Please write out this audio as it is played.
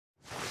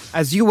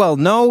As you well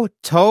know,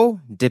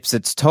 Toe dips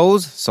its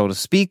toes, so to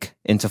speak,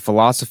 into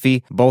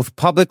philosophy, both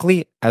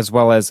publicly as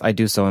well as I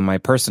do so in my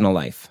personal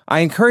life. I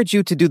encourage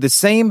you to do the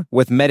same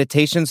with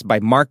Meditations by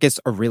Marcus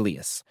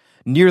Aurelius.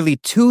 Nearly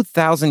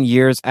 2,000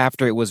 years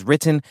after it was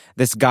written,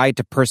 this guide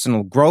to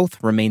personal growth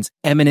remains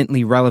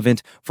eminently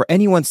relevant for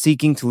anyone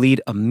seeking to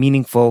lead a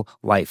meaningful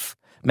life.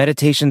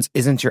 Meditations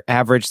isn't your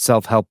average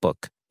self-help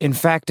book. In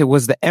fact, it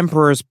was the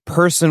emperor's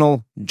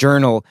personal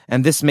journal,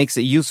 and this makes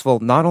it useful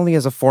not only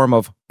as a form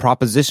of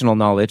propositional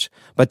knowledge,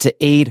 but to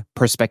aid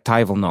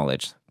perspectival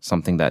knowledge,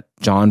 something that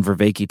John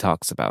Vervaeke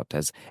talks about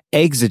as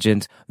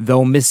exigent,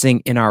 though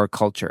missing in our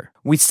culture.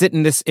 We sit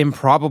in this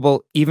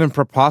improbable, even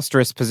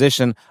preposterous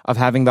position of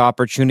having the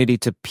opportunity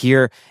to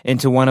peer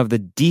into one of the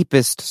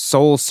deepest,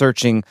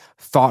 soul-searching,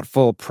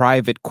 thoughtful,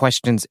 private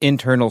questions,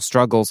 internal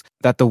struggles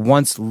that the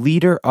once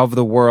leader of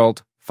the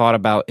world thought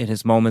about in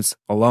his moments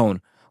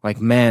alone. Like,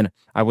 man,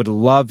 I would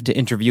love to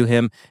interview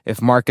him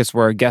if Marcus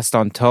were a guest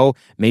on Toe.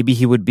 Maybe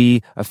he would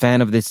be a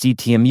fan of the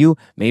CTMU.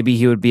 Maybe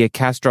he would be a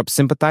Kastrup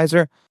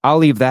sympathizer. I'll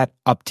leave that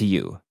up to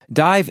you.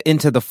 Dive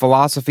into the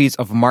philosophies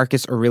of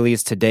Marcus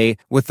Aurelius today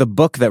with the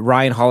book that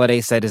Ryan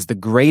Holiday said is the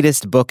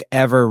greatest book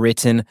ever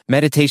written.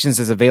 Meditations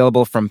is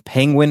available from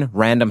Penguin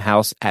Random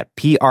House at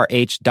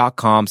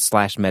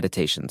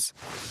prh.com/meditations.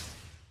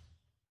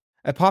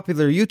 A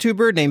popular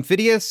YouTuber named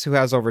Fidias, who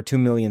has over 2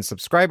 million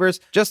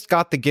subscribers, just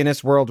got the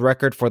Guinness World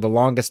Record for the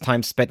longest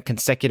time spent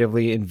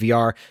consecutively in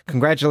VR.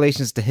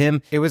 Congratulations to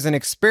him. It was an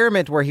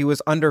experiment where he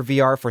was under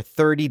VR for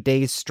 30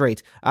 days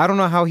straight. I don't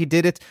know how he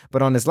did it,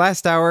 but on his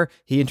last hour,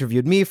 he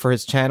interviewed me for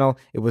his channel.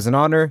 It was an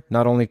honor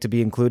not only to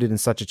be included in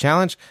such a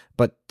challenge,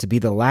 but to be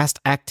the last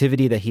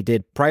activity that he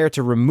did prior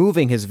to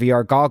removing his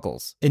VR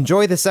goggles.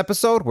 Enjoy this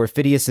episode where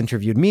Fidias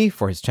interviewed me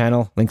for his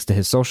channel. Links to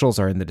his socials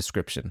are in the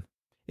description.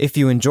 If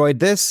you enjoyed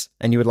this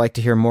and you would like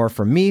to hear more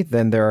from me,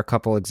 then there are a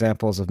couple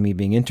examples of me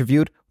being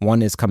interviewed.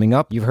 One is coming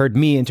up. You've heard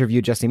me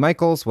interview Jesse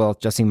Michaels. Well,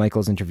 Jesse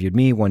Michaels interviewed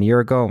me 1 year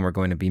ago, and we're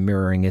going to be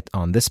mirroring it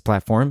on this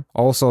platform.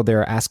 Also, there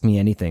are Ask Me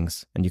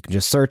Anythings, and you can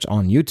just search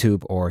on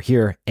YouTube or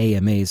hear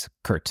AMA's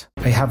Curt.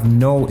 I have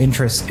no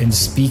interest in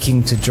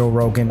speaking to Joe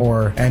Rogan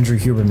or Andrew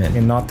Huberman,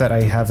 and not that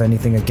I have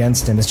anything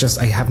against him. It's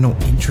just I have no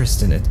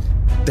interest in it.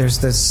 There's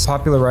this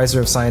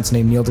popularizer of science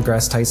named Neil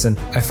deGrasse Tyson.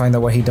 I find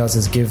that what he does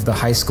is give the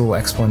high school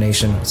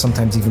explanation,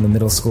 sometimes even the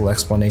middle school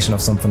explanation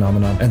of some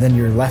phenomenon, and then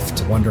you're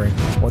left wondering,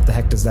 what the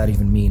heck does that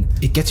even mean?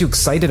 It gets you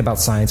excited about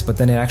science, but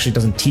then it actually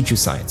doesn't teach you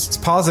science. It's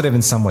positive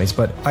in some ways,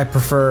 but I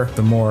prefer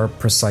the more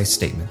precise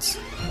statements.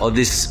 Of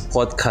this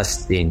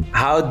podcasting,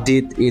 how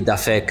did it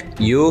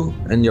affect you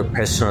and your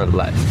personal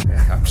life?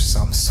 I'm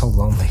so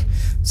lonely.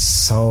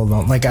 So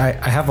lonely. Like, I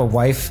have a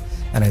wife,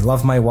 and I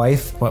love my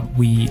wife, but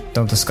we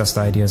don't discuss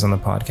the ideas on the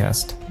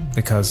podcast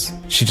because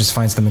she just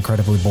finds them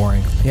incredibly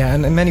boring. Yeah,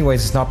 and in many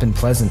ways, it's not been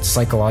pleasant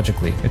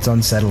psychologically. It's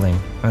unsettling,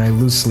 and I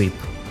lose sleep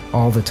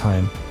all the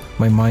time.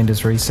 My mind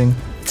is racing.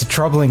 It's a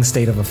troubling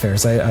state of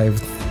affairs.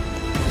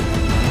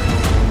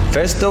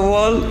 First of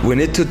all, we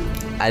need to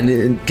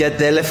get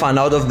the elephant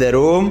out of the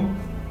room.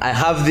 I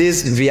have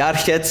this VR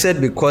headset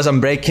because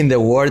I'm breaking the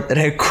world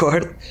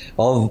record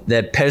of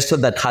the person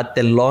that had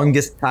the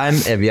longest time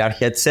a VR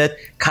headset.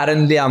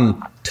 Currently,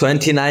 I'm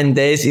 29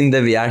 days in the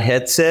VR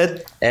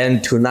headset.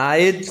 And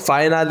tonight,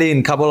 finally, in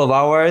a couple of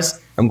hours,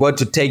 I'm going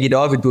to take it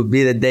off. It will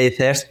be the day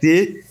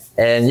 30.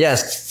 And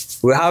yes,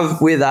 we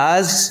have with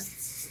us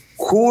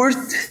Curt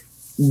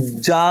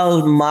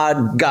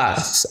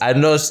Jaimungal.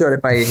 I'm not sure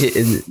if I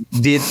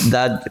did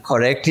that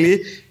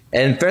correctly.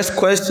 And first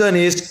question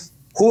is,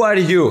 who are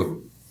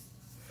you?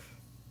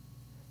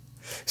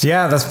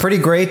 Yeah, that's pretty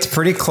great.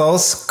 Pretty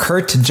close.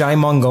 Curt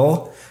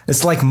Jaimungal.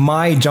 It's like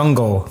my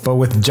jungle, but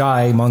with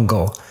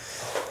Jaimungal.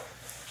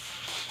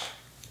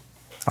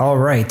 All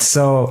right.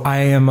 So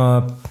I'm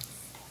a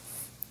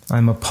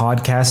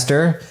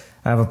podcaster.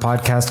 I have a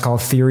podcast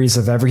called Theories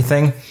of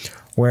Everything,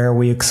 where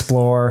we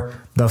explore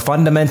the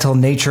fundamental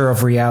nature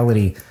of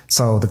reality.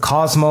 So the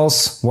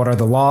cosmos, what are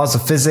the laws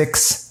of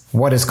physics?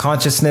 What is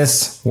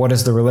consciousness? What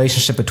is the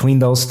relationship between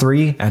those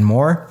three and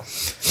more?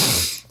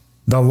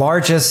 The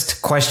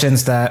largest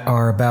questions that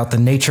are about the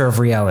nature of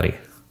reality.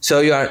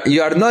 So you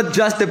are not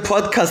just a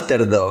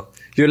podcaster, though.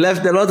 You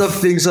left a lot of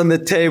things on the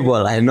table,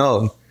 I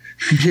know.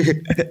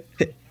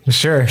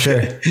 Sure.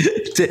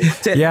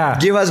 Yeah.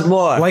 Give us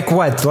more. Like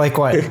what?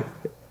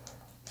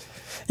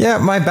 Yeah,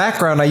 my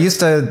background,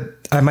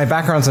 my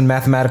background's in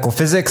mathematical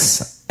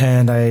physics,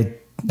 and I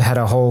had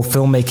a whole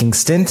filmmaking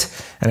stint,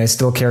 and I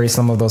still carry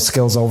some of those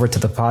skills over to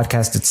the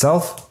podcast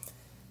itself.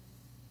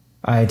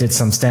 I did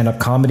some stand-up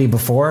comedy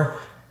before,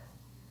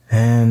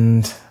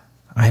 and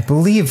I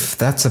believe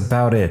that's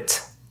about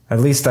it. At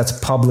least that's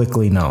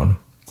publicly known.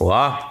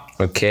 Wow.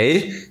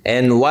 Okay.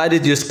 And why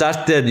did you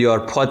start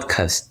your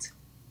podcast?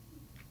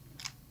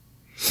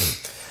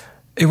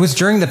 It was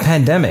during the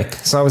pandemic.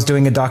 So I was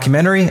doing a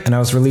documentary and I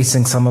was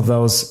releasing some of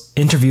those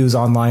interviews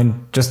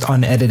online, just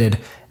unedited.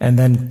 And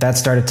then that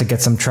started to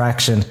get some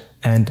traction.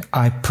 And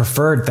I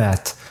preferred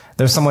that.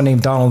 There's someone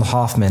named Donald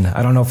Hoffman.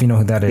 I don't know if you know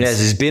who that is. Yes,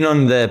 he's been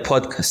on the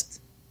podcast.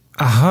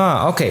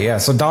 Okay. Yeah.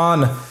 So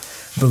Don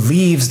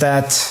believes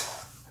that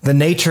the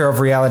nature of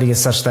reality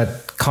is such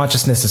that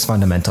consciousness is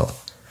fundamental.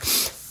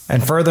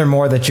 And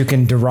furthermore, that you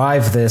can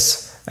derive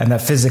this and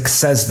that physics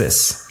says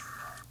this.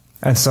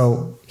 And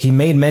so he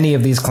made many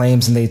of these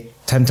claims, and they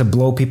tend to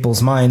blow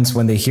people's minds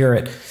when they hear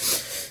it.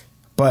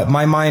 But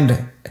my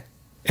mind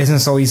isn't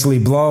so easily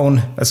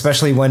blown,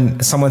 especially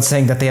when someone's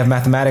saying that they have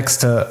mathematics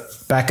to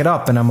back it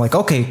up. And I'm like,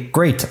 okay,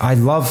 great. I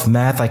love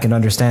math. I can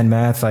understand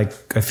math. I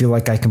feel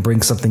like I can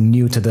bring something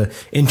new to the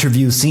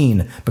interview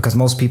scene, because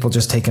most people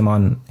just take him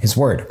on his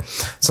word.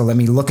 So let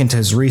me look into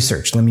his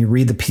research. Let me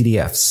read the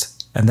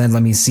PDFs. And then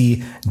let me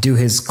see, do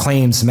his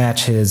claims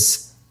match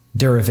his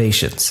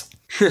derivations?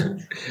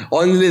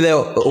 Only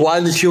the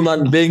one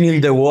human being in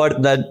the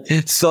world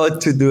that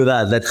sought to do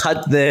that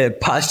had the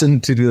passion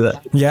to do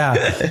that. Yeah.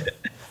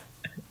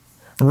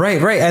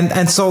 Right.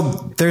 And so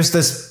there's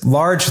this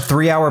large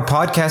 3-hour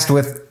podcast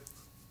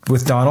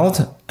with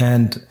Donald,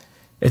 and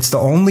it's the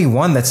only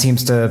one that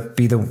seems to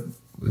be the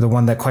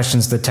one that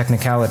questions the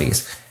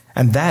technicalities.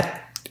 And that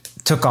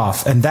took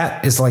off, and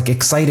that is like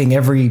exciting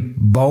every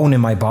bone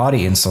in my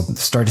body. And so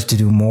started to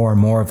do more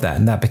and more of that.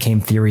 And that became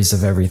Theories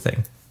of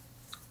Everything.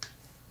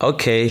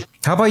 Okay.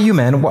 How about you,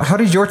 man? How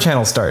did your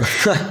channel start?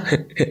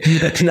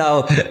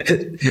 Now,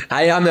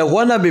 I am a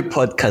wannabe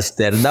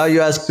podcaster. Now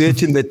you are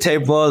switching the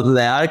table,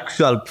 the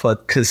actual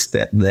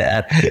podcaster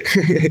there.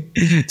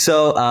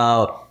 So,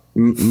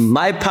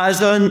 my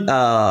passion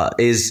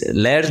is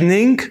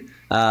learning.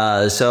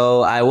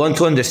 So I want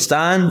to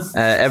understand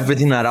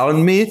everything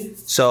around me.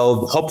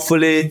 So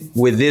hopefully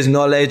with this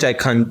knowledge, I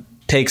can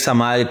take some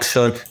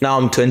action. Now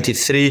I'm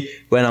 23.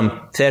 When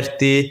I'm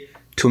 30,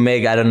 to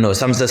make, I don't know,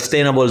 some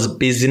sustainable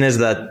business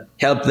that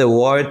help the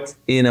world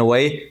in a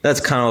way. That's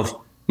kind of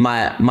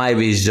my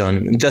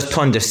vision, just to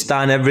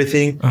understand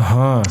everything.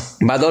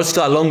 But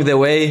also along the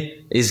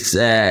way is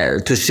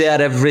to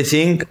share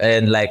everything.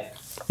 And like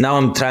now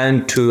I'm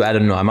trying to, I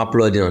don't know, I'm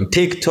uploading on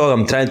TikTok.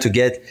 I'm trying to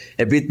get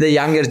a bit the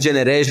younger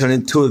generation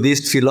into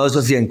this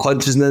philosophy and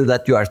consciousness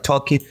that you are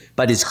talking.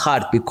 But it's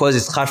hard because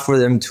it's hard for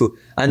them to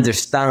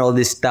understand all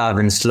this stuff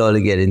and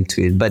slowly get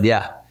into it. But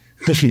yeah.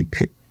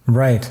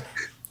 Right.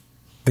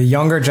 The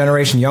younger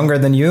generation, younger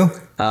than you?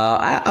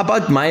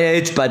 About my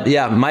age, but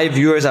yeah, my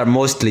viewers are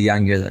mostly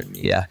younger than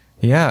me, yeah.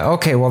 Yeah,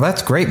 okay, well,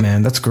 that's great,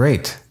 man. That's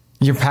great.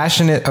 You're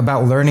passionate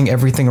about learning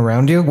everything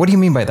around you? What do you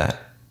mean by that?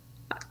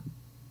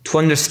 To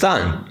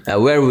understand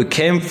where we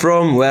came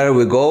from, where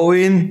we're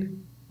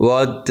going,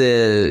 what,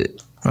 who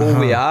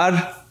we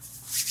are.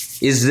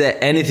 Is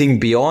there anything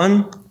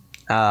beyond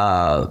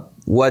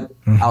what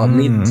our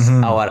meets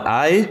our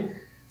eye?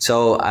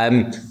 So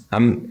I'm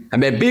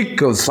a big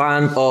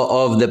fan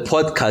of the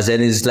podcast,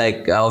 and it's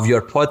like of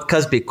your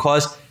podcast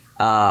because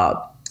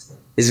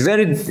it's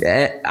very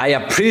I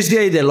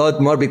appreciate a lot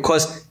more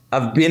because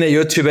I've been a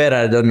YouTuber.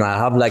 I don't know. I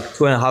have like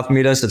 2.5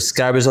 million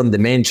subscribers on the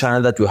main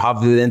channel that we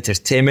have with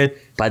entertainment.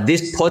 But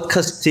this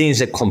podcast thing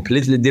is a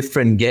completely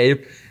different game,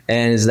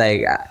 and it's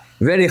like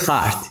very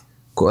hard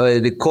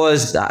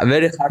because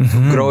very hard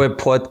to grow a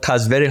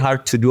podcast, very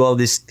hard to do all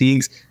these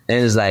things.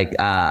 And it's like,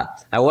 I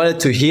wanted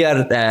to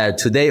hear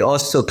today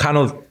also kind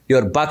of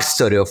your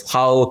backstory of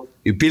how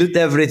you built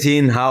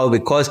everything,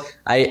 because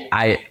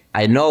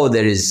I know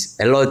there is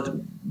a lot,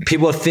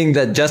 people think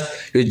that just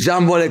you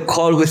jump on a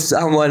call with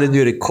someone and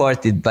you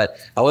record it, but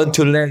I want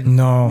to learn.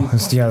 No,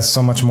 it's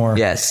so much more.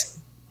 Yes.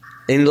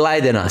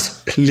 Enlighten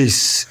us,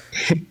 please.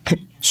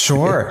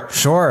 Sure.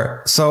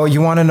 So you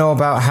want to know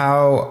about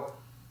how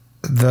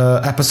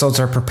the episodes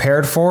are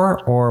prepared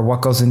for, or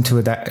what goes into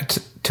it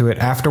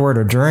afterward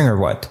or during, or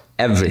what?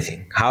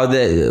 Everything. How do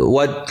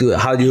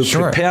you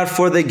prepare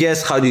for the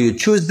guest? How do you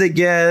choose the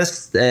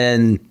guest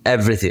and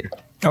everything?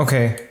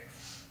 Okay.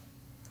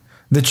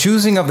 The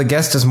choosing of the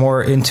guest is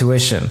more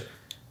intuition.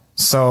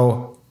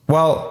 So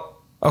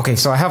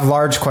I have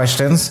large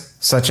questions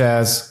such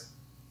as,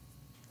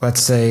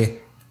 let's say,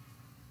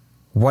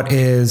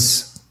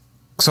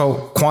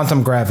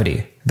 quantum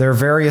gravity. There are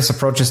various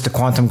approaches to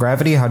quantum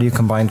gravity. How do you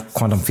combine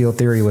quantum field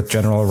theory with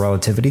general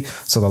relativity?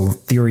 So the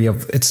theory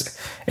of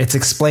it's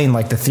explained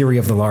like the theory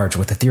of the large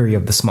with the theory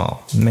of the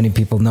small. Many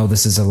people know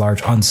this is a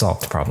large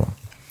unsolved problem.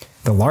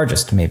 The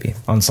largest, maybe,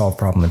 unsolved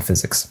problem in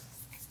physics.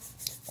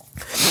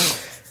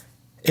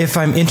 If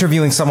I'm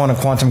interviewing someone on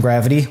quantum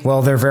gravity,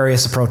 well, there are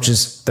various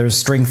approaches. There's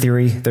string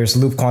theory, there's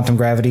loop quantum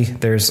gravity,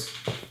 there's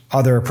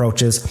other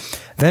approaches.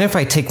 Then if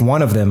I take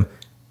one of them,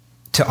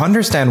 to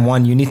understand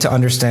one, you need to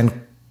understand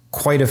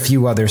quite a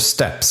few other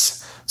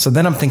steps. So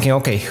then I'm thinking,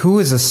 okay, who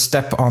is a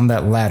step on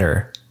that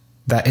ladder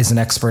that is an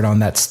expert on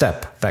that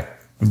step that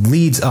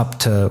leads up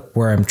to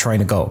where I'm trying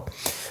to go?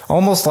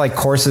 Almost like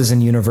courses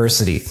in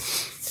university.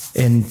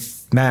 In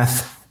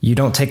math, you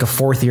don't take a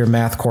 4th-year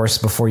math course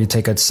before you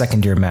take a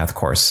 2nd-year math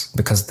course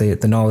because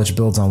the knowledge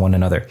builds on one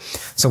another.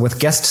 So with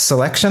guest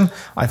selection,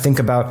 I think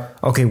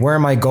about, okay, where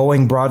am I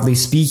going broadly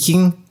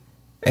speaking?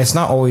 It's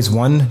not always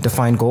one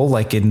defined goal.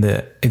 Like in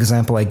the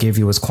example I gave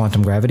you was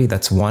quantum gravity.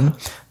 That's one.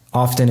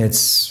 Often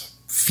it's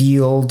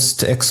fields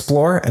to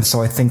explore. And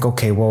so I think,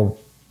 okay, well,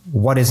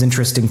 what is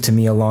interesting to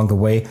me along the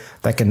way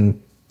that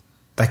can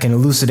that can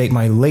elucidate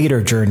my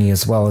later journey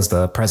as well as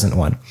the present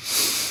one.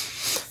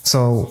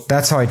 So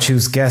that's how I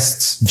choose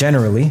guests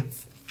generally.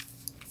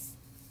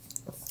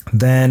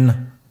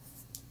 Then,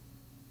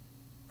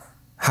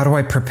 how do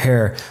I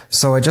prepare?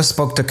 So I just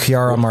spoke to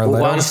Chiara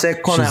Marletto. 1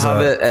 second, I have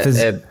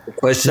a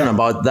question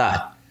about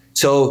that.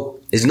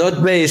 So it's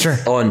not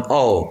based on,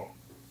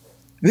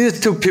 these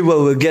two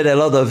people will get a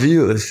lot of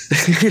views.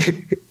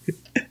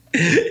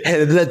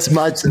 And let's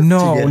match them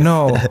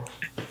together.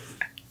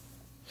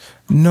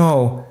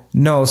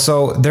 No.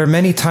 So there are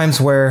many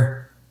times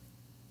where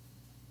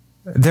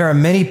there are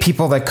many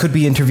people that could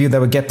be interviewed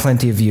that would get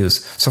plenty of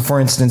views. So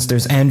for instance,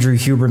 there's Andrew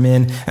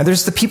Huberman, and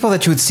there's the people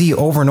that you would see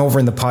over and over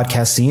in the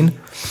podcast scene.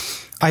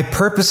 I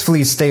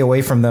purposefully stay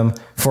away from them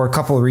for a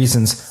couple of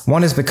reasons.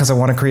 One is because I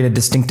want to create a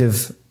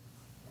distinctive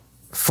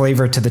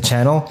flavor to the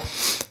channel.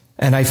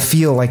 And I just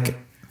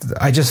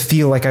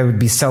feel like I would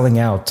be selling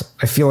out.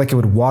 I feel like it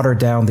would water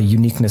down the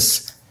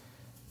uniqueness.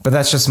 But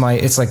that's just I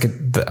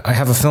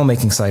have a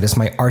filmmaking side. It's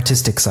my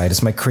artistic side.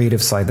 It's my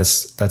creative side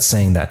that's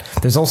saying that.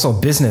 There's also a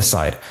business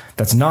side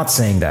that's not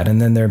saying that. And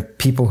then there are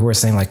people who are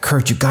saying like,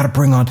 Curt, you got to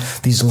bring on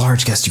these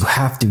large guests. You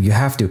have to.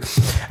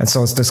 And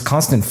so it's this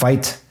constant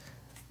fight.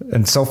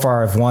 And so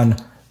far I've won,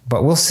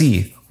 but we'll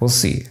see.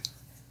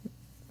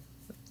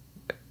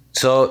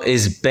 So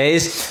it's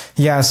based.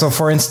 Yeah. So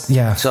for instance,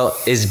 yeah. So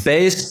it's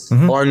based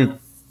on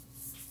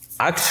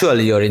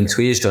actually your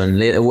intuition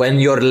when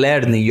you're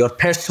learning your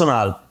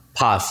personal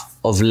path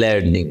of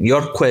learning,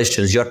 your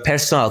questions, your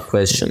personal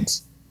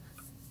questions.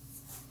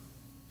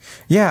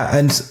 Yeah,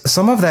 and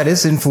some of that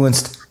is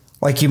influenced,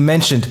 like you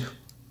mentioned,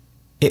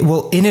 it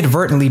will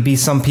inadvertently be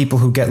some people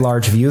who get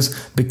large views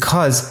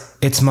because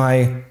it's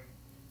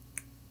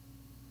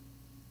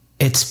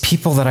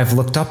people that I've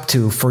looked up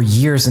to for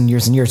years and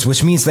years and years,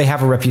 which means they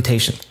have a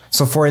reputation.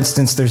 So for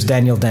instance, there's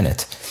Daniel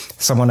Dennett,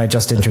 someone I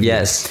just interviewed.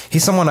 Yes.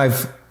 He's someone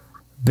I've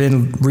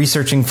been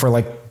researching for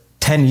like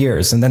 10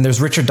 years. And then there's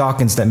Richard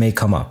Dawkins that may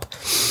come up.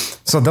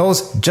 So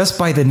those, just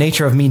by the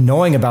nature of me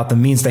knowing about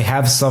them, means they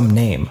have some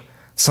name.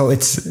 So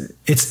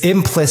it's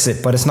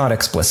implicit, but it's not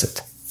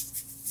explicit.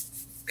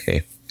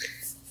 Okay.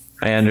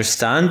 I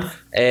understand.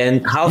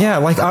 And how? Yeah,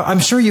 like I'm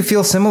sure you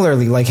feel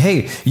similarly. Like,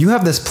 hey, you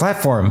have this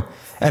platform,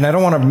 and I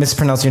don't want to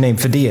mispronounce your name,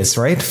 Fidias,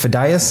 right?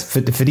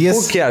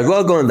 Fidias? Okay,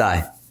 we're going to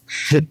die.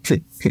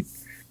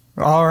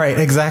 All right,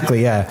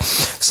 exactly, yeah.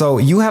 So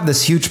you have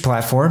this huge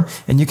platform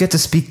and you get to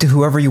speak to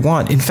whoever you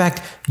want. In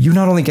fact, you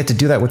not only get to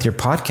do that with your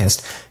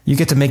podcast, you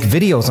get to make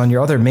videos on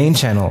your other main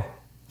channel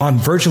on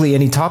virtually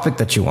any topic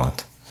that you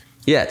want.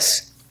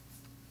 Yes.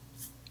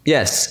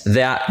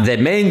 The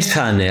main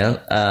channel,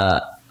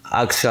 I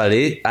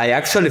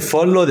actually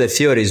follow the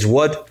theories.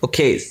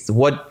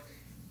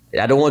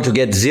 I don't want to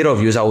get 0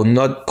 views. I will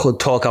not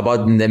talk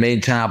about in the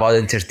main channel about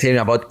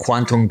entertainment, about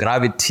quantum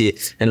gravity,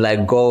 and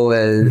like go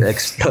and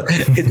explore.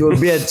 It will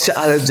be a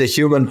challenge, a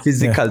human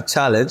physical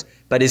challenge,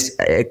 but it's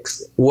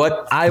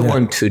what I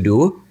want to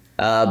do.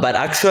 But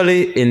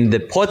actually in the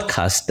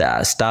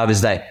podcast stuff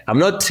is like, I'm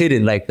not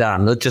treating like that.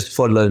 I'm not just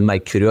following my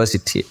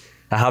curiosity.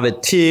 I have a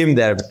team.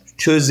 They're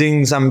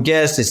choosing some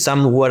guests. It's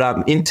some what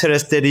I'm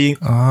interested in.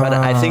 But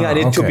I think I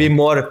need to be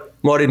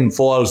more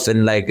involved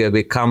and like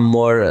become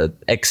more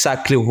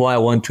exactly who I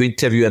want to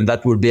interview, and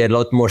that will be a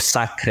lot more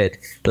sacred,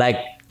 like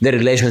the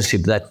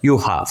relationship that you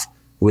have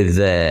with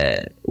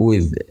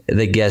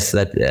the guests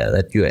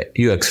that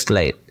you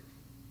explained.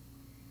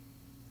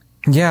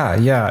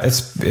 Yeah,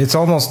 it's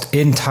almost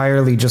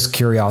entirely just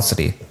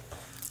curiosity,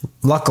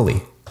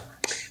 luckily.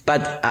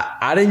 But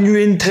aren't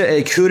you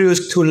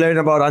curious to learn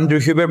about Andrew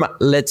Huberman?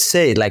 Let's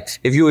say, like,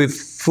 you're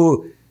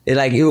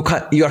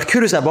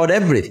curious about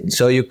everything,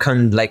 so you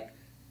can like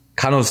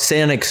kind of say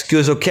an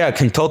excuse. Okay, I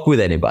can talk with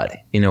anybody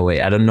in a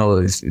way. I don't know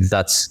if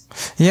that's.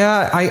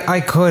 Yeah,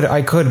 I could,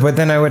 but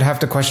then I would have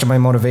to question my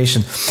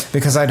motivation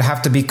because I'd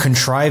have to be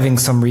contriving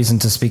some reason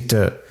to speak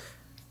to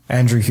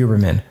Andrew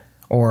Huberman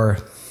or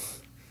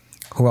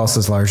who else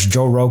is large?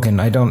 Joe Rogan.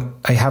 I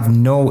have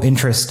no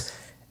interest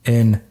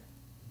in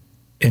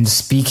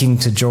speaking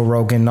to Joe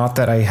Rogan. Not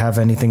that I have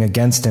anything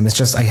against him. It's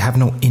just I have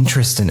no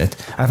interest in it.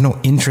 I have no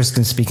interest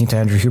in speaking to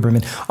Andrew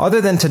Huberman other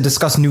than to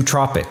discuss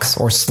nootropics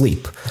or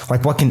sleep,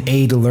 like what can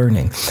aid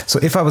learning. So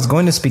if I was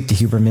going to speak to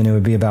Huberman, it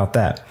would be about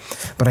that.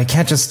 But I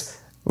can't just,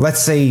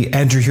 let's say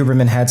Andrew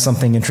Huberman had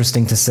something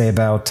interesting to say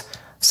about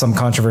some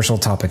controversial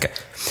topic,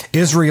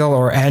 Israel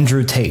or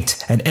Andrew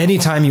Tate. And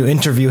anytime you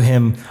interview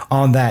him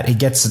on that, it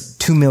gets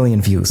 2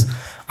 million views.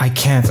 I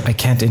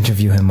can't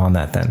interview him on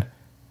that then.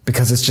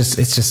 Because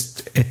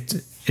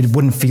it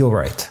wouldn't feel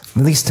right,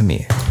 at least to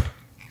me.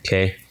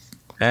 Okay,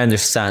 I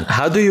understand.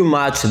 How do you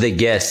match the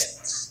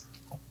guests?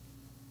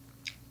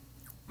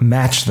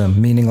 Match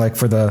them, meaning like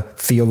for the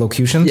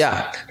theolocutions?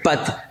 Yeah,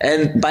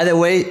 and by the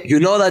way,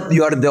 you know that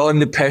you are the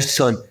only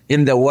person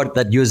in the world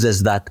that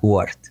uses that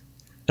word,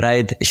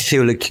 right?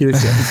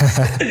 Theolocution.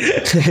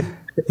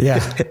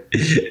 Yeah.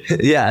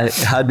 Yeah,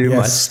 how do you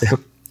match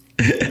them?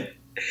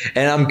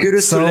 And I'm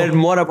curious to learn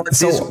more about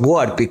this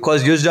word,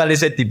 because usually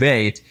it's a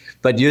debate,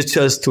 but you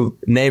chose to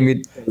name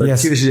it.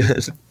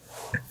 Yes.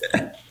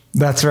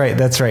 That's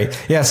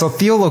right. Yeah. So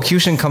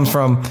theolocution comes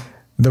from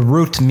the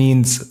root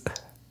means,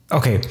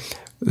 okay.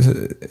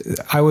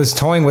 I was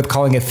toying with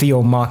calling it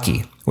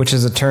theomachy, which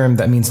is a term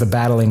that means the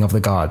battling of the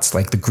gods,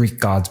 like the Greek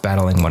gods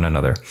battling one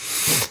another.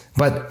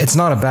 But it's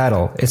not a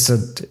battle. It's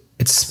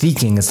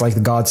speaking. It's like the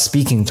gods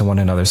speaking to one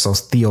another. So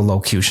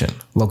theolocution.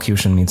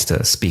 Locution means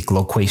to speak.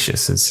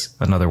 Loquacious is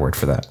another word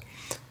for that.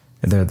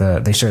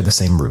 They share the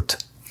same root.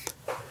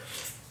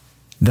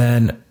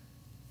 Then,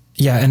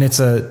 yeah, and it's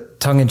a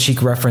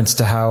tongue-in-cheek reference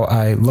to how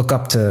I look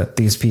up to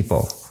these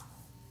people.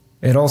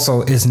 It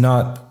also is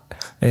not,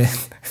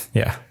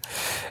 yeah.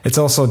 It's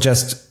also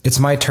just, it's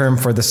my term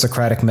for the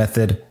Socratic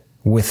method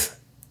with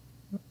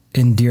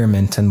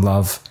endearment and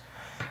love,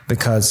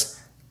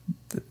 because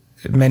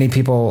many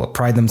people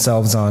pride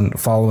themselves on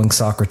following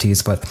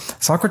Socrates, but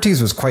Socrates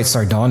was quite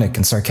sardonic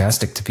and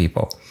sarcastic to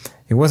people.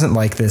 It wasn't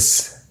like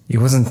this. It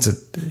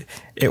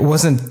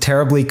wasn't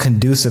terribly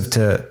conducive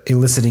to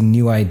eliciting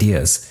new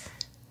ideas.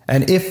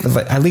 And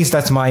at least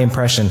that's my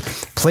impression,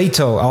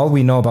 Plato, all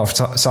we know about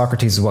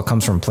Socrates is what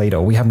comes from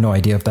Plato. We have no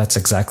idea if that's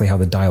exactly how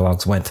the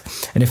dialogues went.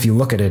 And if you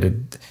look at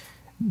it,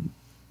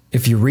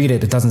 if you read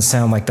it, it doesn't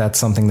sound like that's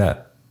something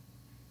that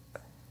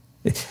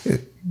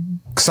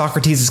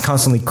Socrates is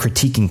constantly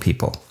critiquing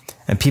people,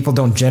 and people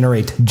don't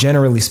generate,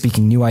 generally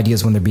speaking, new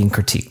ideas when they're being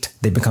critiqued.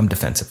 They become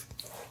defensive.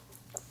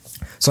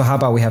 So how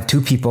about we have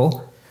two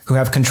people who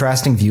have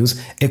contrasting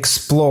views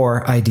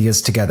explore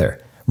ideas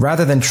together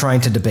rather than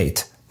trying to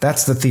debate?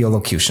 That's the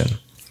theolocution.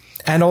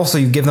 And also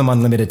you give them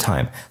unlimited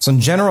time. So in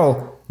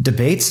general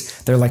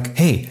debates, they're like,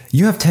 hey,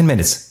 you have 10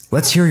 minutes.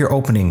 Let's hear your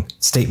opening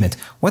statement.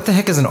 What the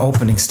heck is an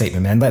opening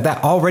statement, man?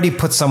 That already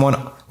puts someone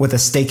with a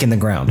stake in the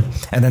ground.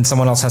 And then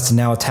someone else has to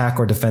now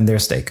attack or defend their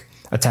stake.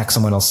 Attack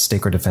someone else's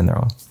stake or defend their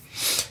own.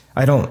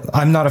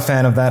 I'm not a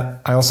fan of that.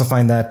 I also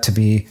find that to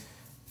be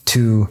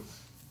too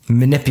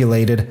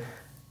manipulated.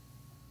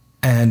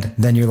 And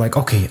then you're like,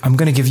 okay, I'm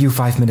going to give you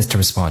 5 minutes to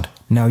respond.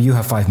 Now you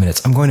have 5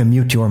 minutes. I'm going to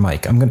mute your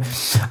mic.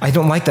 I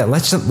don't like that.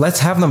 Let's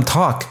have them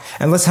talk,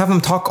 and let's have them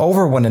talk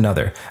over one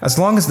another. As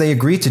long as they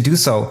agree to do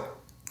so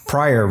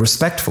prior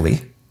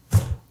respectfully,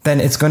 then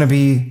it's going to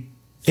be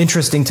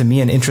interesting to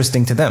me and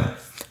interesting to them.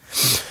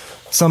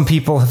 Some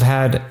people have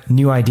had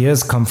new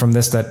ideas come from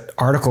this that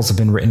articles have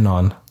been written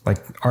on,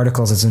 like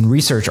articles as in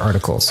research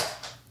articles.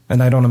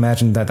 And I don't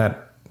imagine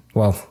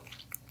well,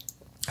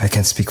 I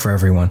can't speak for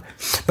everyone.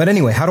 But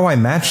anyway, how do I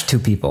match two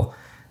people?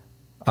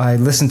 I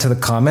listen to the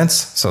comments.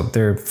 So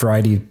there are a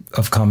variety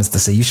of comments to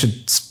say, you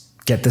should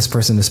get this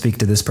person to speak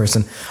to this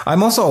person.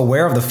 I'm also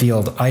aware of the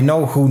field. I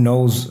know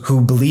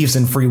who believes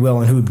in free will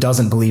and who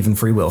doesn't believe in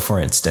free will, for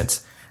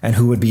instance, and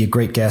who would be a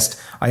great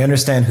guest. I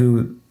understand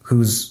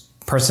whose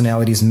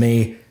personalities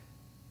may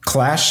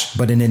clash,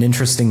 but in an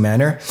interesting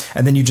manner.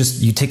 And then you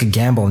take a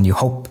gamble and you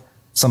hope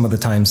some of the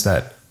times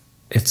that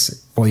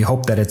you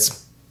hope that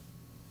it's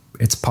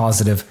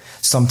positive.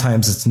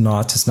 Sometimes it's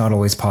not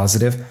always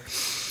positive.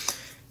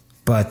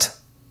 But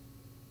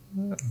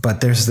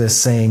there's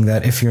this saying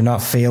that if you're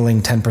not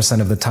failing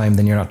 10% of the time,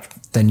 then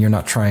you're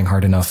not trying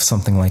hard enough,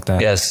 something like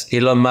that. Yes,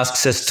 Elon Musk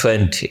says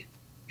 20.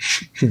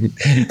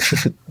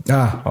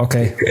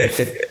 Okay.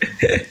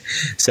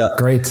 So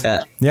great.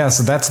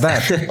 So that's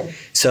that.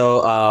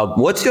 So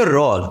what's your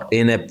role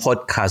in a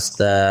podcast?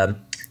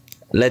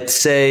 Let's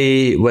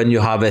say when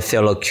you have a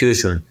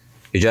theolocution,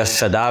 you just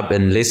shut up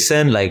and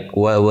listen. Like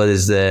what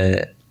is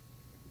the...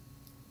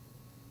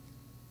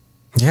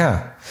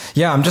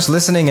 Yeah, I'm just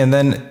listening, and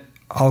then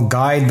I'll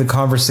guide the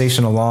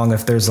conversation along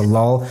if there's a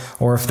lull,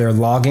 or if they're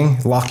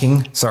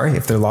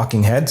if they're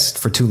locking heads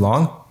for too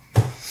long,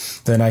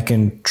 then I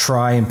can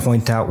try and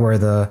point out where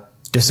the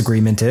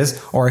disagreement is,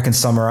 or I can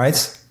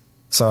summarize.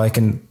 So I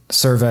can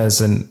serve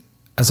as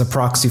a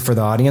proxy for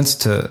the audience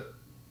to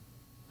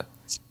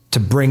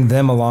bring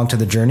them along to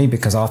the journey,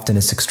 because often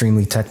it's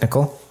extremely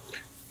technical.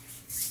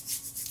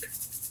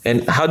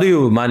 And how do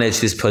you manage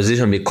this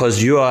position?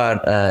 Because you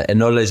are a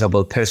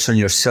knowledgeable person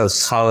yourself.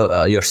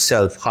 For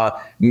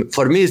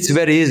me, it's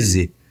very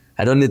easy.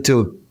 I don't need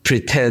to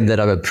pretend that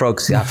I'm a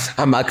proxy.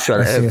 I'm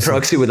actually a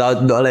proxy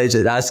without knowledge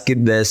and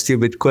asking the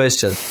stupid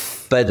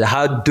questions. But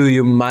how do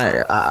you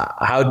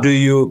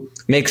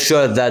make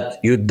sure that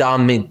you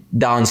dumb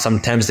down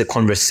sometimes the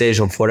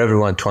conversation for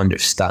everyone to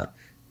understand?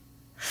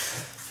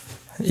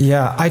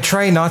 Yeah, I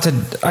try not to.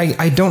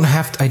 I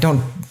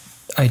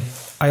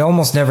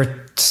almost never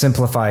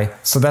simplify.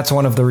 So that's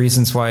one of the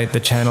reasons why the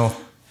channel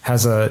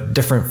has a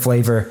different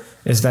flavor,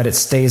 is that it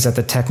stays at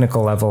the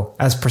technical level,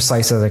 as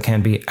precise as I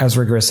can be, as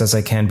rigorous as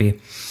I can be.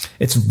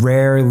 It's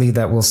rarely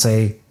that we'll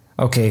say,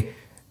 okay,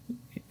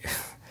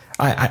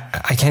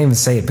 I can't even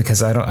say it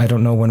because I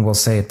don't know when we'll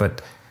say it,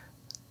 but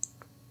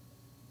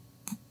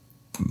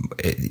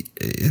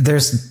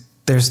there's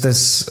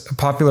this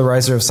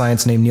popularizer of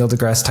science named Neil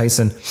deGrasse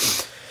Tyson.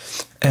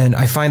 And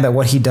I find that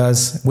what he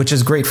does, which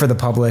is great for the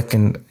public,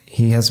 and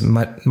he has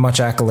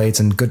much accolades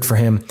and good for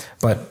him,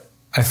 but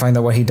I find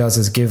that what he does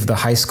is give the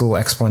high school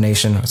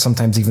explanation,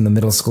 sometimes even the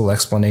middle school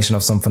explanation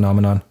of some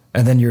phenomenon.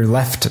 And then you're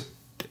left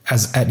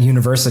at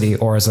university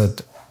or as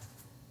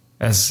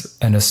as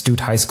an astute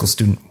high school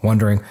student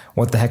wondering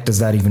what the heck does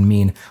that even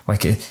mean?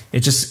 Like it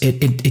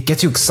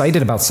gets you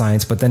excited about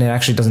science, but then it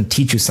actually doesn't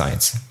teach you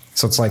science.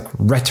 So it's like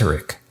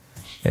rhetoric.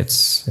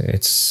 It's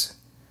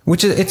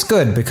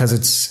good because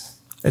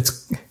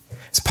it's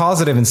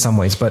positive in some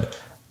ways, but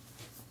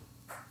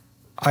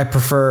I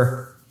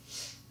prefer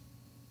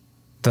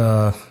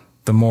the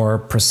more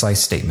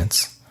precise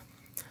statements.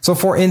 So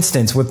for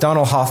instance, with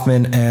Donald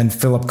Hoffman and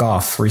Philip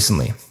Goff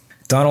recently,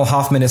 Donald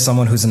Hoffman is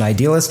someone who's an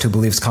idealist who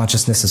believes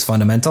consciousness is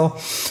fundamental,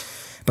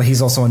 but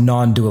he's also a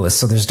non-dualist.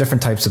 So there's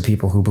different types of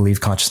people who believe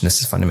consciousness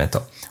is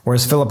fundamental.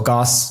 Whereas Philip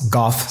Goff,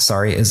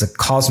 is a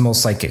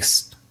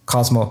cosmopsychist.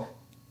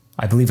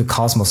 I believe a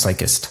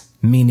cosmopsychist,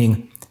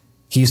 meaning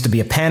he used to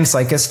be a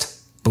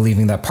panpsychist,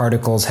 believing that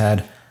particles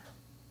had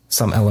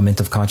some element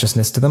of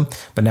consciousness to them.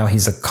 But now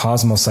he's a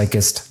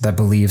cosmopsychist that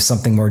believes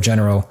something more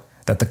general,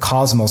 that the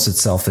cosmos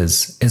itself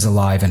is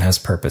alive and has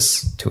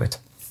purpose to it.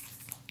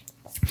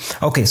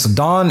 Okay, so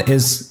Don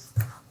is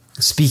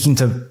speaking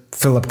to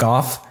Philip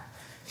Goff,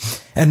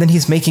 and then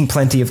he's making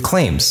plenty of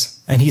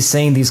claims. And he's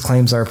saying these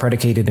claims are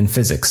predicated in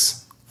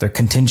physics. They're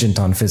contingent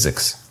on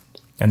physics.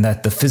 And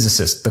that the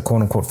physicists, the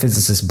quote-unquote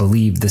physicists,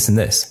 believe this and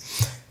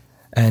this.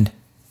 And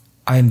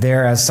I'm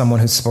there as someone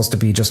who's supposed to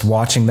be just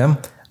watching them.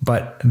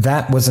 But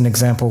that was an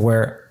example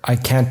where I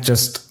can't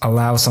just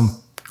allow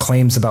some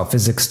claims about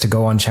physics to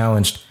go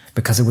unchallenged,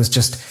 because it was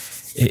just,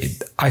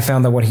 I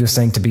found that what he was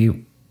saying to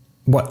be,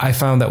 what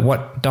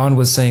Don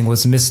was saying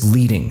was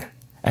misleading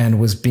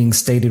and was being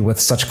stated with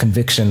such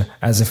conviction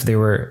as if they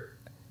were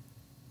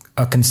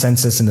a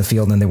consensus in the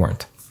field, and they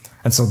weren't.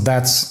 And so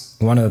that's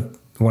one of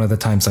the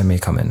times I may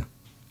come in.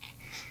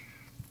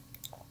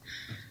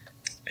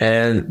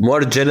 And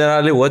more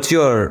generally, what's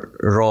your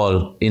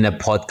role in a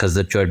podcast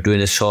that you're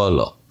doing, a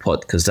solo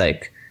podcast?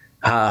 Like,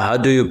 how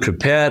do you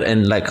prepare,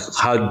 and like,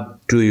 how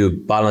do you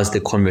balance the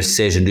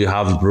conversation? Do you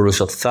have rules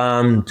of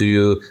thumb? Do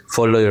you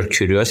follow your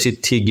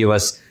curiosity? Give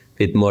us a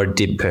bit more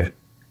deeper.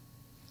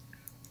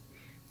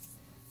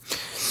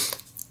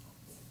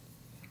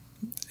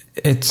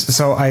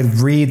 So I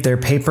read their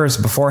papers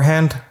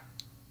beforehand.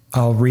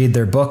 I'll read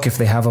their book if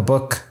they have a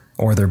book,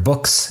 or their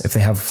books if they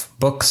have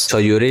books. So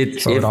you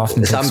read, so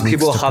if some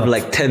people have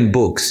like 10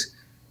 books,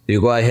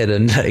 you go ahead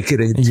and like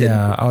read 10.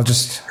 Yeah, I'll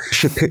just,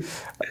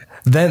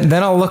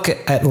 then I'll look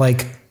at,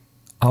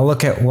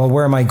 well,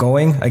 where am I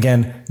going?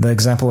 Again, the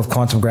example of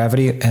quantum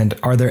gravity, and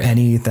are there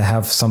any that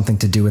have something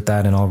to do with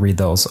that? And I'll read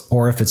those.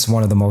 Or if it's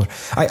one of the most,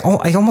 I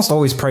almost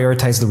always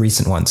prioritize the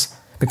recent ones,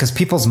 because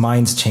people's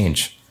minds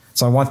change.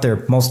 So I want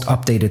their most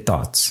updated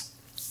thoughts.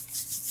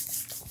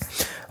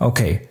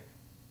 Okay.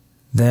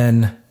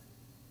 Then,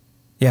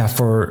 yeah,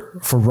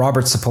 for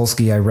Robert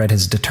Sapolsky, I read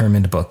his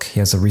Determined book. He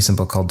has a recent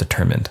book called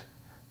Determined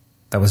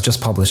that was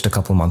just published a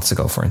couple months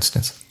ago, for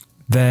instance.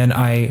 Then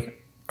I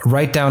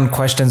write down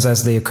questions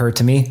as they occur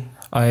to me.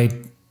 I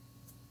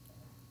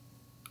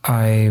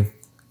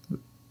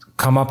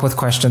come up with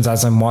questions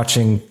as I'm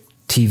watching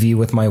TV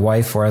with my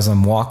wife, or as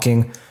I'm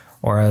walking,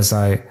 or as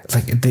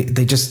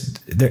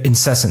they're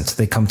incessant.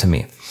 They come to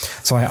me.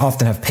 So I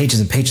often have pages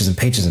and pages and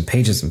pages and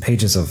pages and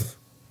pages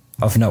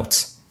of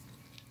notes.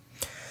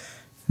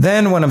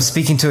 Then when I'm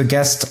speaking to a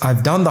guest,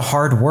 I've done the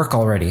hard work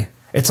already.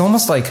 It's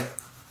almost like,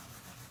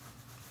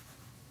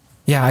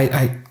 yeah,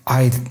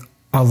 I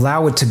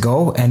allow it to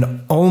go,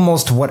 and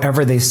almost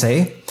whatever they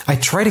say, what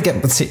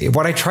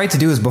I try to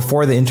do is,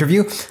 before the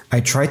interview,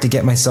 I try to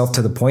get myself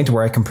to the point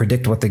where I can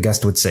predict what the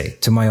guest would say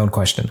to my own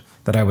question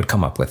that I would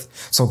come up with.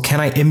 So can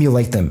I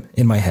emulate them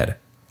in my head?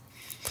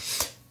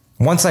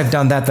 Once I've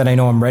done that, then I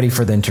know I'm ready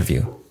for the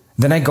interview.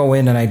 Then I go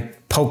in and I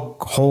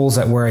poke holes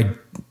at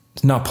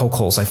not poke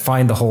holes, I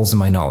find the holes in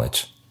my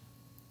knowledge.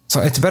 So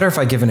it's better if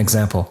I give an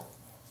example.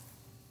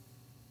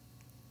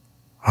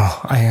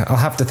 Oh, I'll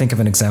have to think of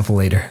an example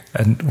later,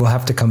 and we'll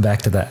have to come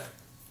back to that.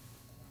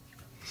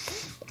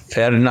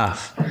 Fair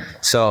enough.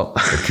 So,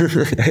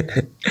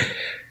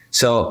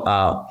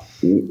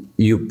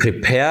 you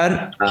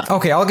prepare.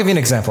 Okay, I'll give you an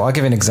example.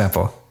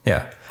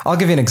 Yeah, I'll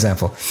give you an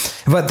example.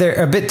 But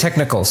they're a bit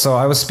technical. So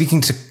I was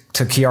speaking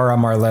to Chiara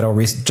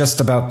Marletto just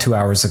about 2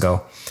 hours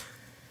ago.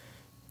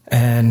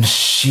 And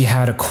she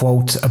had a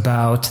quote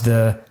about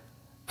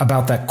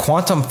that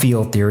quantum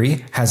field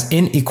theory has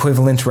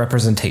inequivalent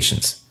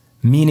representations,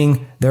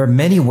 meaning there are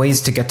many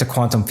ways to get to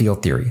quantum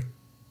field theory.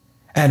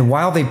 And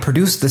while they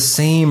produce the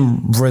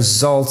same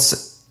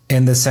results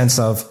in the sense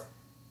of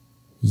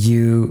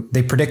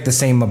they predict the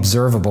same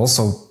observable,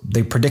 so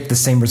they predict the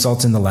same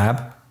results in the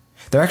lab,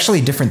 they're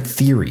actually different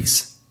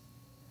theories.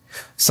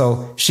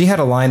 So she had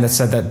a line that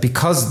said that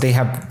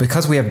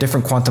because we have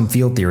different quantum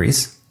field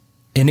theories,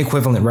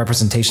 inequivalent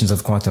representations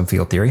of quantum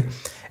field theory,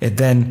 it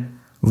then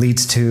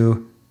leads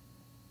to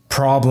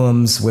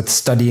problems with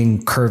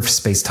studying curved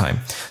space-time.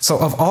 So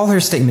of all her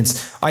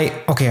statements, I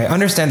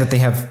understand that they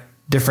have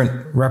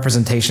different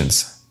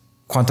representations,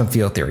 quantum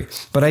field theory,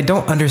 but I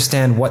don't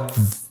understand what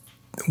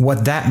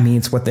that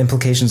means, what the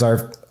implications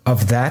are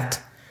of that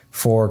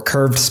for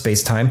curved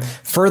space-time.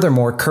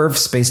 Furthermore, curved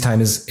space-time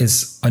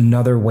is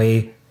another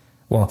way,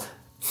 well,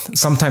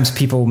 sometimes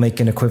people make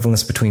an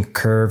equivalence between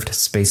curved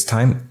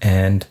space-time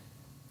and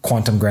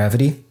quantum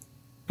gravity.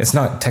 It's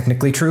not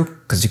technically true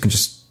because you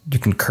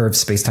can curve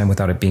space-time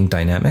without it being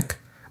dynamic.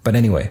 But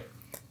anyway,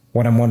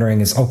 what I'm wondering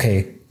is,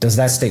 okay, does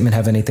that statement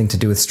have anything to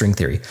do with string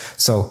theory?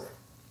 So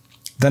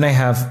then I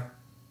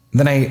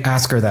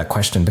ask her that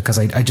question because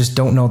I just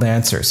don't know the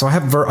answer. So I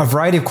have a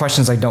variety of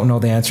questions I don't know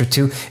the answer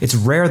to. It's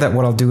rare that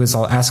what I'll do is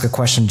I'll ask a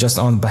question just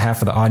on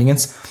behalf of the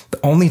audience.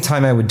 The only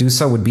time I would do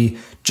so would be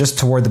just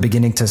toward the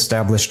beginning to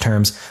establish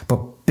terms.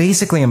 But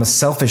basically, I'm a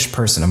selfish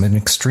person. I'm an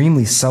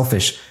extremely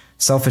selfish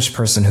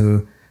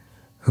person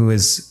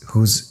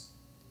who's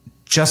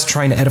just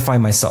trying to edify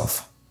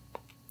myself.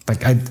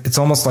 Like it's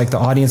almost like the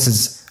audience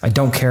is, I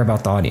don't care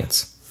about the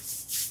audience.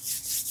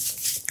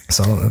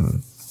 So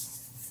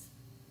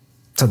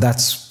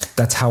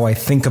that's how I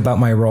think about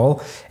my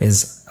role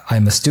is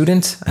I'm a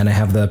student and I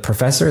have the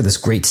professor, this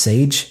great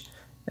sage,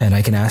 and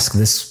I can ask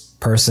this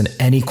person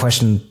any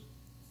question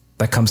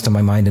that comes to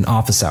my mind in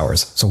office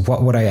hours. So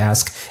what would I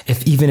ask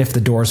even if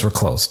the doors were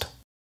closed?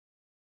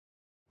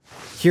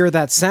 Hear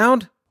that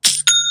sound?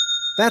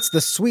 That's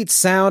the sweet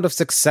sound of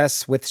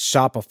success with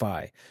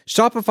Shopify.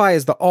 Shopify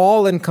is the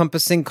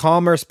all-encompassing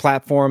commerce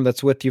platform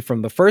that's with you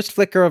from the first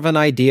flicker of an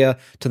idea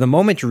to the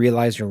moment you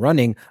realize you're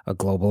running a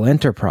global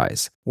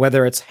enterprise.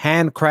 Whether it's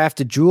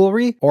handcrafted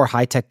jewelry or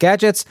high-tech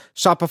gadgets,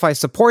 Shopify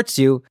supports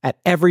you at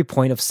every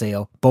point of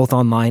sale, both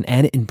online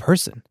and in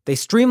person. They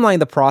streamline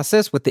the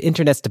process with the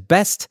internet's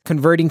best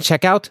converting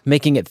checkout,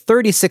 making it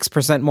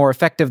 36% more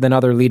effective than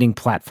other leading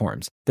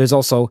platforms. There's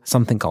also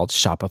something called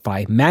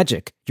Shopify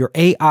Magic, your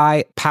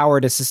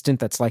AI-powered assistant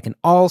that's like an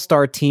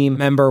all-star team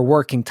member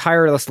working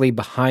tirelessly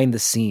behind the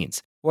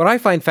scenes. What I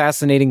find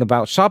fascinating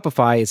about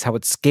Shopify is how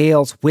it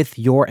scales with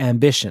your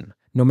ambition.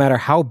 No matter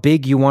how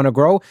big you want to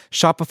grow,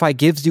 Shopify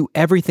gives you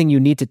everything you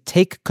need to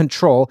take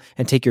control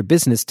and take your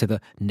business to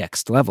the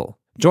next level.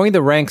 Join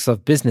the ranks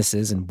of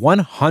businesses in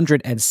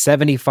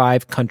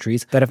 175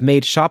 countries that have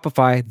made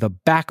Shopify the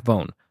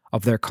backbone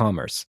of their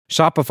commerce.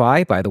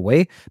 Shopify, by the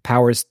way,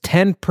 powers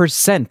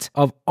 10%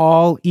 of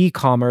all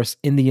e-commerce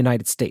in the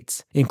United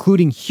States,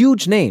 including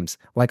huge names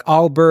like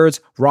Allbirds,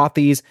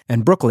 Rothy's,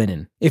 and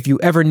Brooklinen. If you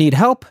ever need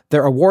help,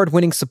 their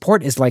award-winning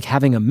support is like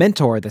having a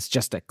mentor that's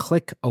just a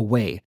click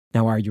away.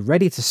 Now, are you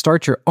ready to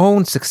start your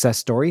own success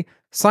story?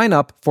 Sign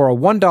up for a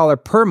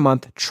 $1 per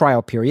month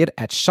trial period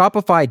at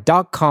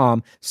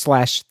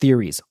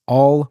shopify.com/theories,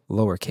 all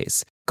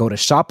lowercase. Go to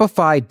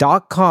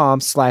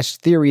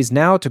shopify.com/theories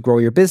now to grow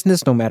your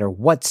business no matter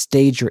what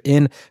stage you're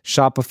in.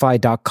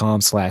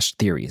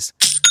 Shopify.com/theories.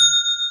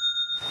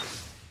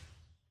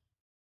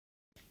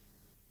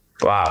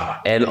 Wow.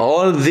 And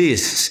all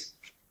this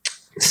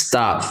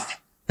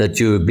stuff that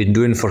you've been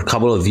doing for a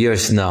couple of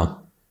years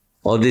now,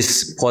 all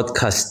this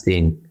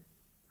podcasting,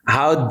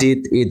 how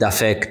did it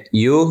affect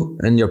you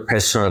and your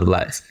personal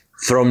life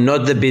from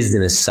not the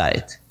business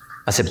side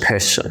as a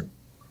person?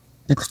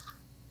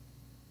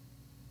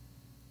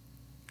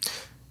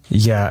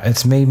 Yeah,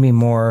 it's made me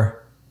more,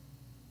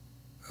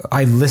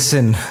 I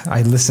listen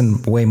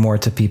way more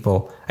to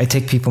people. I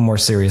take people more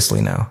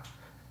seriously now.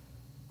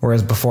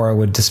 Whereas before I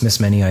would dismiss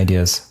many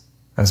ideas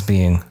as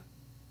being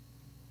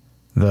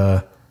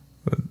the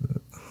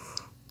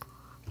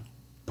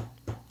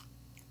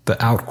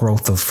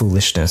outgrowth of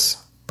foolishness.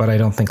 But I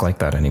don't think like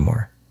that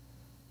anymore.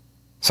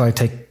 So I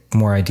take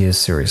more ideas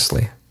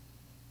seriously.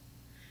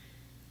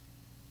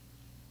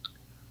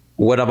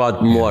 What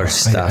about more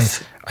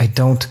stuff? I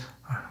don't.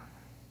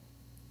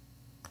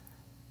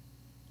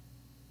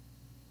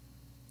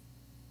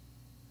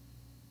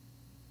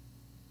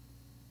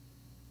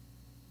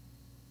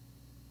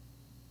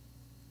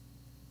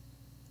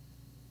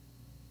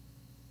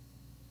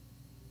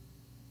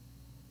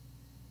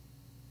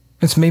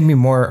 It's made me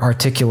more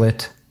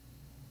articulate.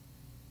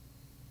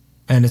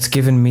 And it's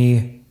given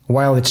me,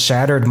 while it's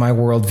shattered my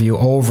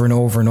worldview over and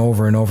over and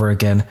over and over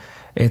again,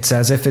 it's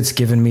as if it's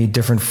given me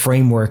different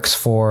frameworks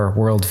for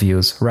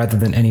worldviews rather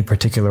than any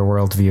particular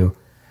worldview.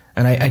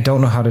 And I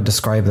don't know how to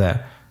describe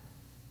that.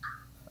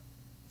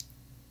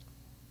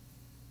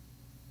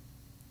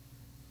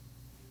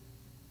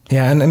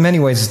 Yeah, and in many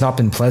ways, it's not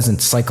been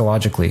pleasant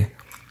psychologically.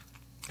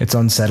 It's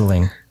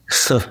unsettling.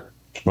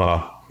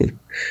 Wow.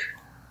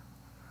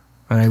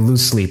 And I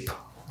lose sleep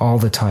all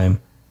the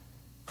time.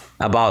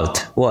 About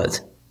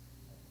what?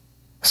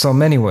 So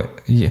many ways.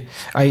 Yeah,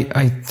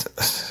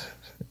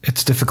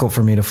 it's difficult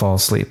for me to fall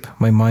asleep.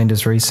 My mind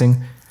is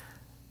racing,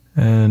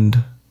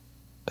 and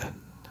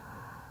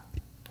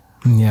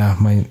yeah,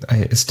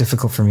 it's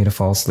difficult for me to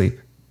fall asleep.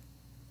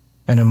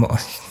 And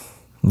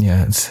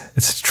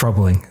it's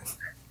troubling.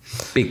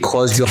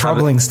 Because you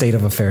troubling state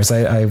of affairs.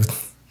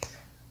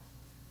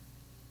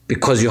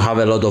 Because you have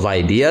a lot of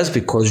ideas,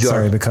 because you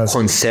are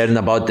concerned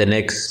about the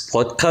next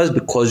podcast,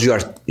 because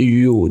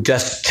you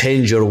just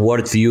change your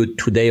worldview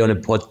today on a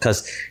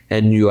podcast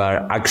and you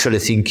are actually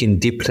thinking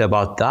deeply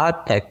about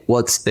that. Like,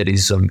 what's the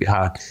reason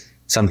behind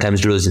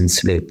sometimes losing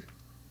sleep?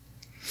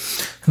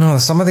 No,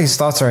 some of these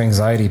thoughts are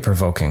anxiety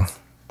provoking.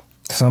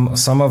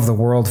 Some of the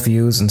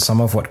worldviews and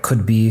some of what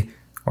could be,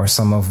 or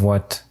some of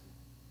what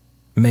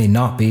may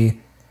not be,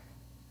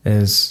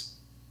 is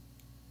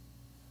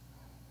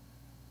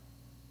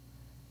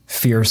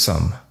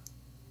fearsome.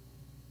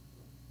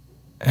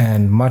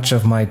 And much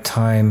of my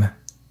time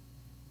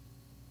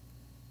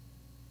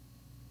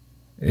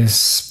is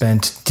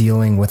spent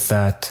dealing with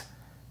that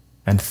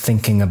and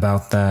thinking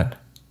about that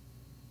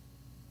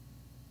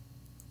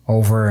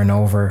over and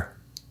over.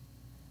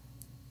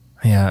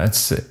 Yeah,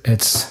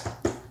 it's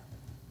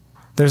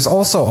there's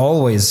also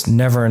almost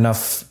never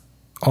enough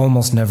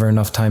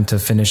time to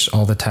finish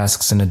all the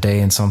tasks in a day.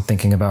 And so I'm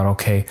thinking about,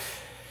 okay,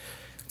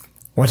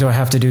 what do I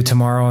have to do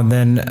tomorrow? And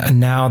then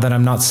now that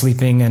I'm not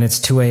sleeping and it's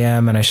 2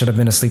 a.m. and I should have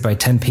been asleep by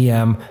 10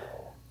 p.m.,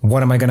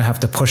 what am I going to have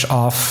to push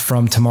off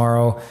from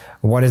tomorrow?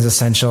 What is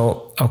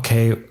essential?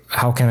 Okay,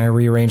 how can I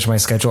rearrange my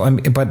schedule?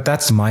 But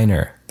that's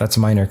minor. That's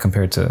minor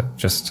compared to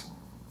just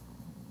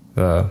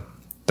the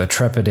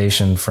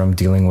trepidation from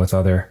dealing with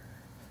other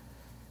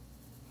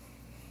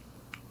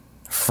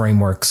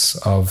frameworks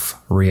of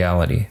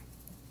reality.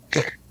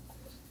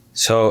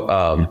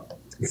 So,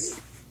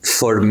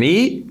 for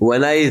me,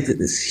 when I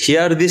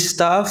hear this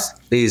stuff,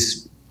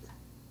 is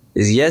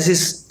yes,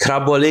 it's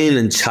troubling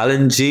and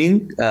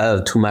challenging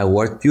to my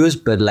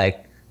worldviews, but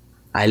like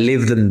I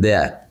leave them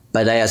there.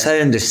 But as I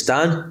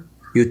understand,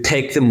 you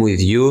take them with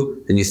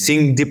you and you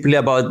think deeply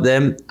about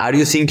them. Are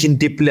you thinking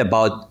deeply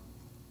about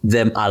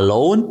them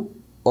alone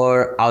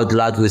or out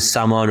loud with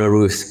someone or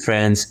with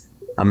friends?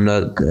 I'm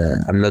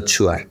not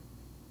sure.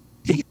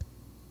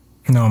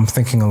 No, I'm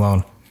thinking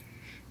alone.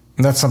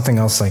 That's something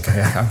else. Like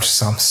I'm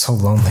so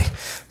lonely,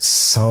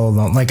 so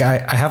lonely. Like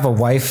I have a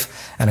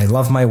wife and I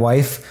love my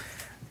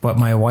wife, but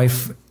my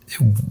wife,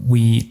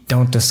 we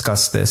don't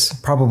discuss this,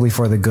 probably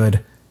for the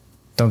good.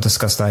 Don't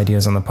discuss the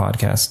ideas on the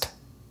podcast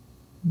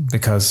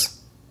because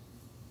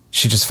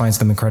she just finds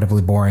them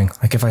incredibly boring.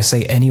 Like if I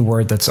say any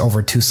word that's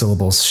over 2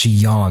 syllables, she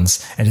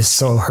yawns and is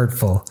so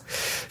hurtful.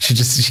 She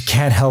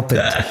can't help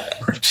it.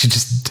 She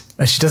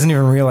doesn't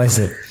even realize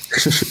it.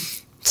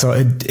 So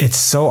it's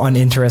so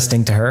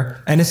uninteresting to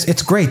her. And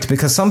it's great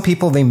because some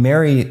people, they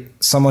marry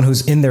someone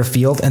who's in their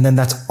field and then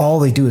that's all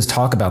they do is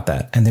talk about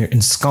that. And they're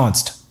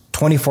ensconced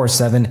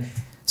 24/7.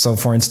 So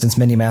for instance,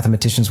 many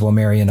mathematicians will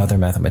marry another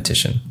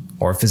mathematician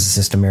or a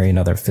physicist to marry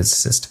another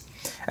physicist.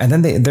 And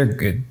then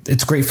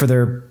it's great for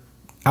their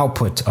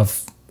output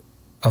of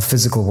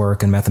physical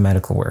work and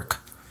mathematical work.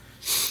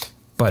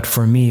 But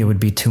for me, it would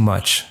be too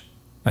much.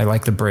 I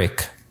like the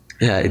break.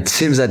 Yeah, it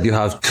seems that you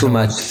have too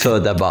much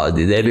thought about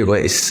it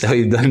anyway, so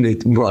you don't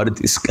need more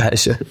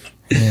discussion.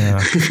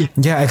 Yeah,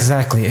 yeah,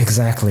 exactly. It's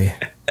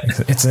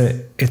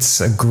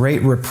a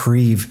great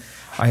reprieve.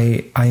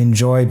 I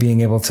enjoy being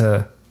able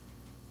to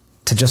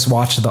just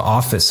watch The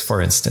Office,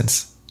 for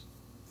instance.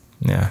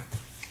 Yeah.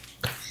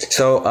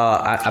 So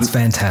it's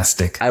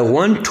fantastic. I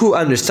want to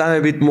understand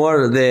a bit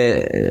more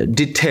the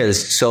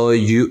details. So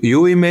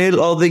you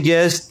email all the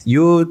guests,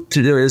 you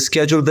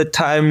schedule the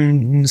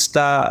time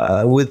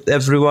with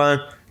everyone.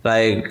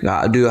 Like,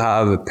 do you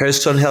have a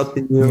person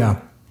helping you?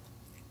 Yeah.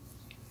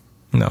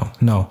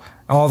 No.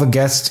 All the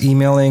guests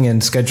emailing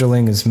and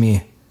scheduling is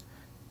me.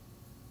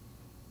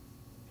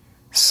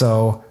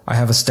 So I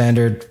have a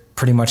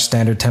pretty much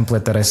standard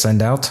template that I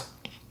send out.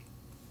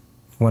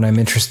 When I'm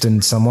interested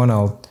in someone,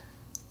 I'll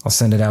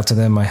send it out to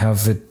them. I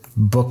have it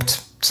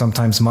booked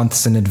sometimes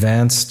months in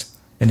advance.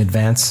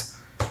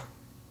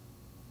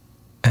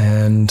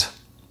 And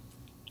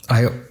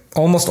I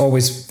almost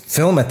always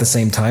film at the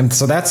same time.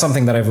 So that's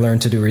something that I've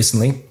learned to do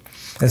recently,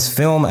 is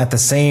film at the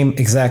same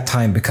exact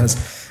time, because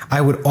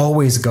I would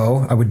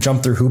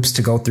jump through hoops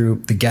to go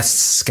through the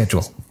guest's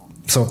schedule.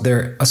 So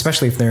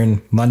especially if they're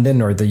in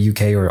London or the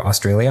UK or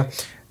Australia,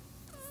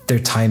 their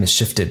time is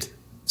shifted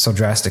so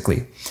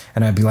drastically.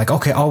 And I'd be like,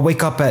 okay, I'll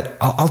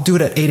do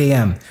it at 8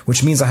 a.m.,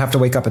 which means I have to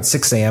wake up at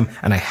 6 a.m.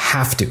 and I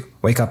have to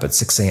wake up at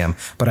 6 a.m.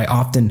 But I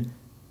often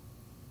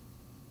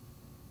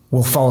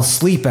will fall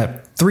asleep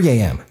at 3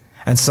 a.m.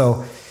 And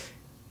so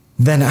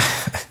then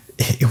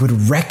it would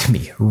wreck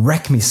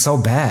me so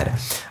bad.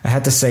 I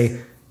had to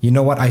say, you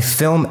know what? I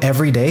film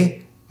every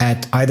day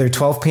at either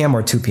 12 p.m.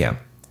 or 2 p.m.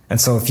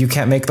 And so if you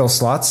can't make those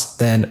slots,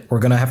 then we're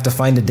going to have to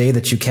find a day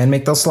that you can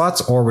make those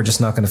slots, or we're just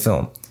not going to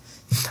film.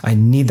 I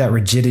need that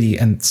rigidity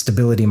and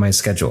stability in my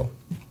schedule.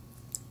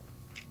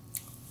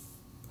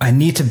 I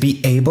need to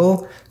be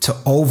able to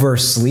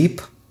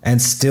oversleep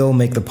and still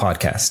make the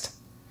podcast.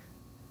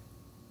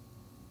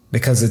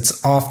 Because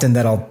it's often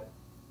that I'll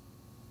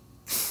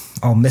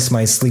miss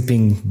my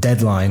sleeping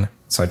deadline.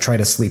 So I try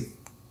to sleep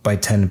by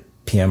 10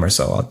 p.m. or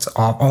so. It's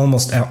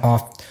almost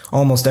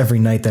every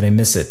night that I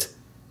miss it.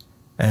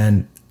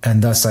 And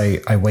thus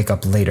I wake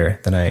up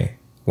later than I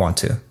want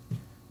to.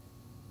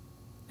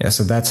 Yeah,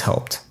 so that's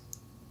helped.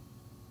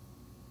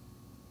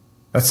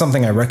 That's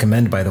something I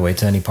recommend, by the way,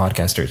 to any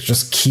podcasters.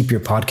 Just keep your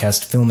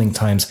podcast filming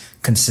times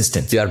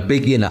consistent. You are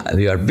big enough.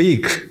 You are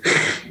big.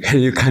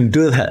 You can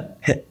do that.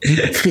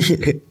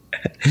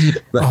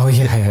 Oh,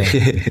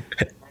 yeah.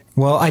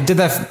 Well, I did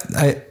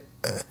that.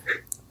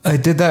 I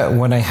did that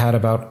when I had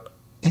about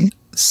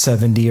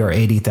 70 or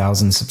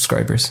 80,000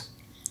 subscribers.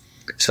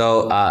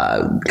 So,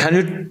 can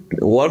you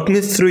walk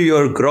me through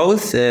your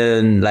growth?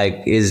 And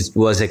like,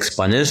 was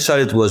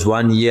exponential? It was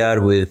 1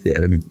 year with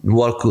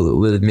walk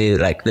with me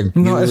like the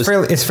no,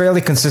 it's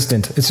fairly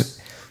consistent.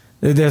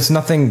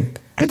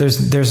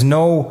 There's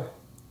no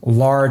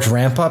large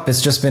ramp up.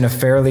 It's just been a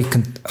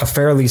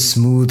fairly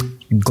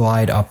smooth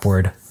glide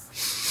upward.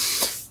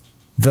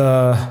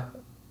 The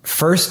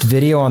first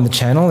video on the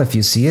channel, if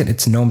you see it,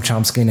 it's Noam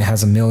Chomsky and it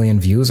has 1 million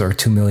views or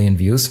 2 million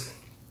views.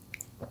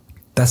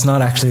 That's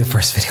not actually the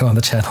first video on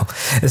the channel.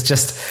 It's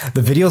just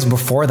the videos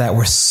before that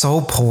were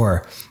so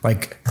poor.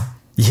 Like,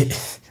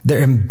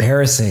 they're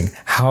embarrassing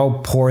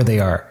how poor they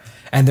are.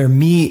 And they're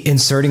me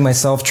inserting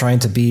myself, trying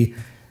to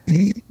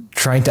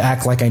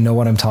act like I know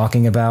what I'm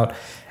talking about.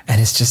 And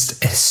it's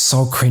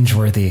so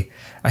cringeworthy.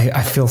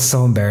 I feel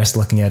so embarrassed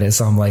looking at it.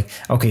 So I'm like,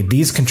 okay,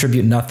 these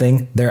contribute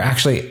nothing. They're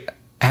actually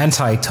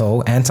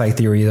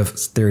anti-theories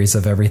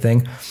of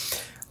everything.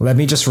 Let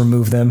me just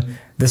remove them.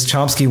 This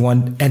Chomsky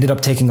one ended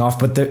up taking off,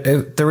 but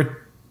there were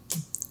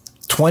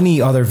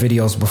 20 other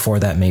videos before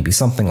that, maybe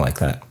something like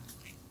that.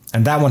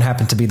 And that one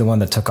happened to be the one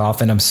that took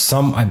off. And I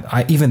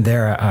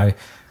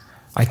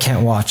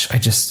can't watch. I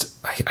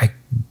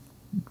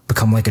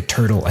become like a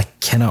turtle. I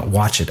cannot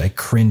watch it. I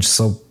cringe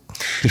so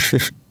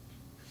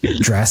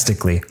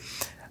drastically.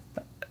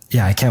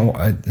 Yeah, I can't.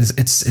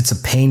 It's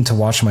a pain to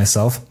watch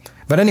myself.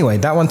 But anyway,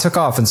 that one took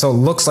off. And so it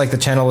looks like the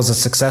channel was a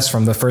success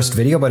from the first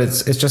video, but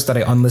it's just that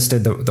I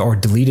unlisted or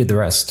deleted the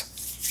rest.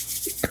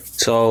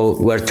 So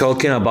we're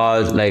talking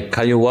about, like,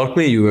 can you walk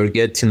me? You were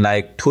getting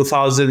like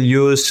 2,000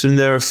 views in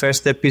the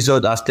first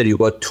episode. After you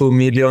got 2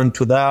 million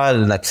to that.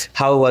 And like,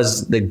 how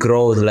was the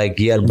growth, like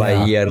year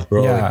by year,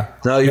 bro? Yeah.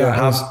 Now you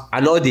have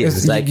an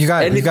audience. Like, you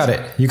got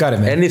it,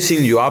 man.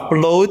 Anything you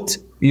upload,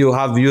 you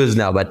have views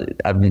now, but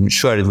I'm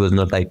sure it was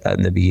not like that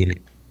in the beginning.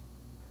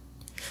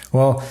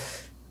 Well,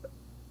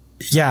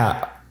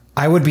 yeah,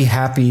 I would be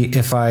happy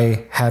if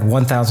I had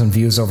 1,000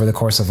 views over the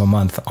course of a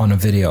month on a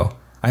video.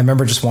 I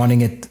remember just wanting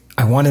it.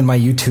 I wanted my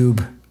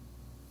YouTube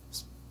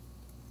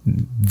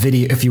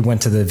video, if you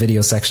went to the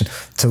video section,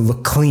 to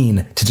look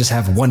clean, to just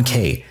have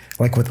 1K,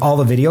 like with all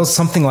the videos,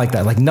 something like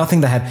that, like nothing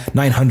that had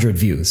 900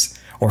 views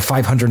or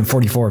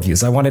 544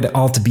 views. I wanted it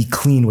all to be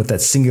clean with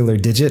that singular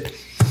digit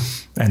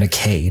and a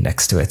K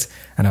next to it.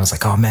 And I was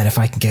like, oh man, if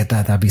I can get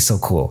that, that'd be so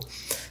cool.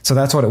 So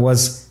that's what it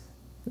was.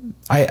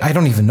 I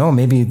don't even know.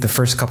 Maybe the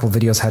first couple of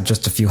videos had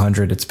just a few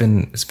hundred. It's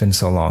been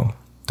so long.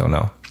 Don't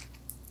know.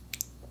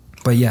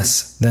 But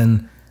yes,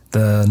 then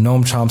the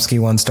Noam Chomsky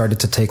one started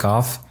to take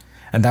off.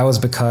 And that was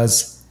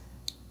because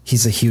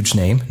he's a huge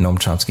name. Noam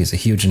Chomsky is a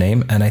huge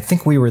name. And I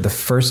think we were the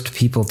first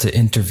people to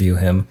interview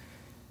him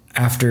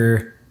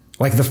after,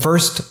 like the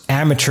first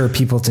amateur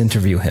people to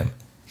interview him.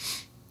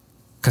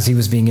 Because he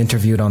was being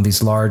interviewed on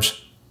these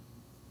large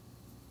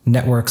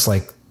networks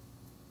like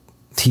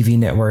TV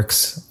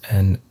networks,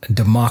 and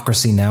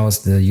Democracy Now!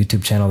 Is the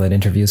YouTube channel that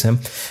interviews him.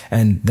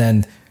 And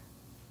then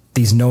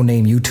these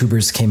no-name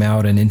YouTubers came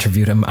out and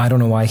interviewed him. I don't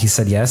know why he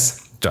said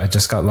yes. I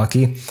just got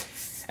lucky.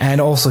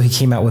 And also he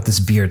came out with this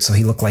beard, so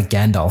he looked like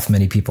Gandalf.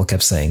 Many people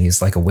kept saying he's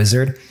like a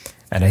wizard.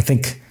 And I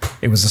think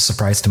it was a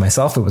surprise to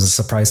myself. It was a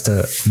surprise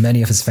to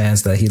many of his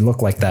fans that he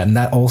looked like that. And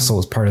that also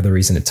was part of the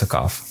reason it took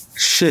off.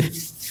 Shit.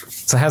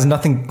 So it has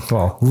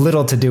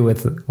little to do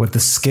with the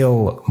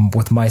skill,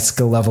 with my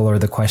skill level or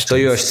the question. So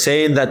you're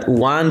saying that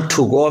one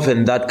took off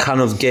and that kind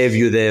of gave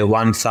you the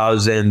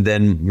 1,000,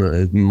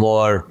 then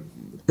more.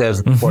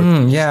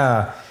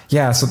 Yeah.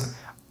 So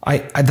I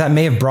that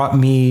may have brought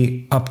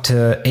me up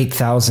to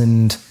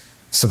 8,000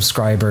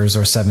 subscribers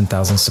or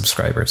 7,000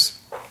 subscribers.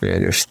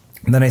 Yeah.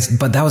 And then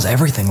but that was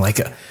everything. Like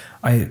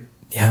that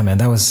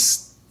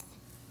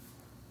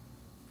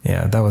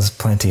was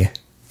plenty.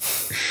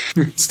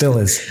 Still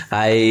is.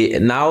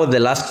 Now the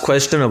last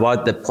question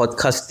about the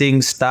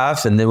podcasting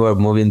stuff, and then we're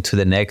moving to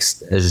the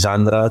next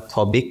genre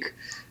topic.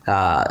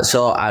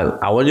 So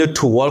I want you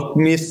to walk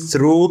me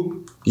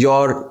through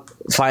your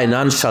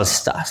financial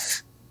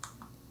stuff.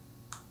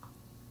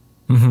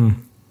 Mm-hmm.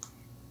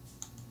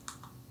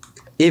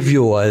 If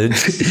you want.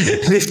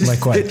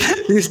 Like what?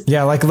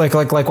 Yeah, like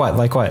what? Like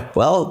what?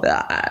 Well,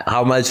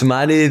 how much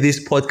money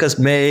this podcast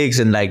makes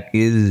and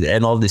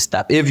and all this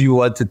stuff. If you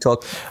want to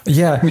talk.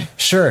 Yeah,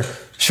 sure.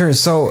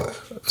 So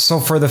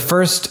for the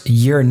first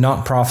year,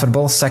 not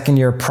profitable, second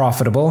year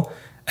profitable,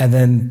 and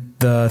then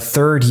the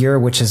third year,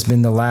 which has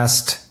been the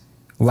last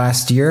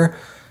year,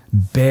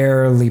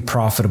 barely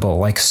profitable,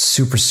 like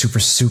super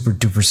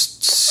duper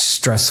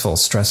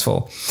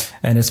stressful.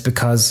 And it's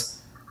because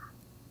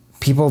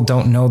people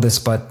don't know this,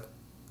 but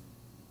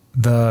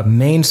the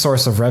main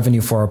source of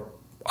revenue for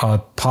a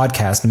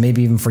podcast, and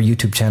maybe even for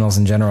YouTube channels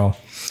in general,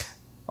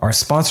 are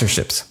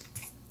sponsorships.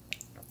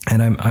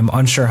 And I'm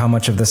unsure how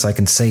much of this I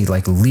can say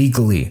like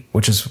legally,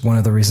 which is one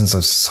of the reasons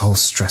I'm so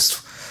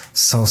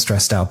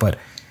stressed out. But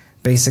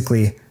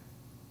basically,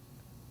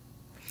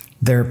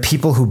 there are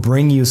people who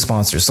bring you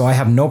sponsors. So I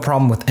have no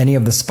problem with any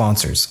of the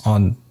sponsors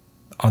on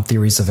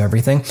Theories of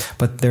Everything,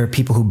 but there are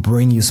people who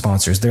bring you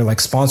sponsors. They're like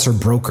sponsor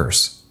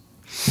brokers.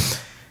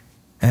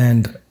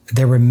 And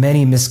there were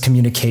many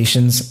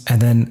miscommunications.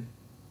 And then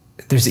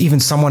there's even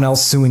someone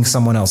else suing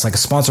someone else, like a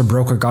sponsor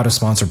broker got a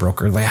sponsor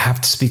broker. Like, I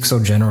have to speak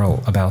so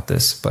general about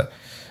this, but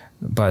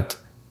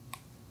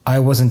I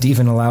wasn't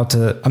even allowed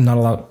to, I'm not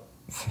allowed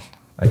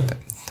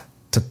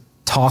to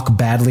talk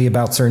badly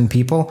about certain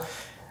people,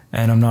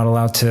 and I'm not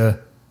allowed to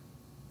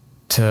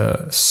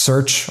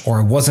search,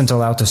 or wasn't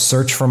allowed to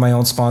search for my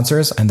own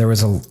sponsors. And there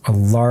was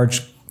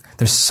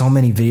there's so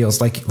many videos,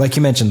 like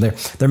you mentioned, there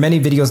are many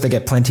videos that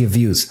get plenty of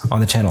views on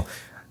the channel,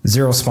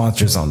 0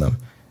 sponsors on them.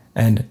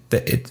 And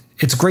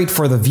it's great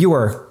for the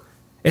viewer.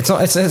 It's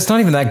not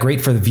even that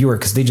great for the viewer,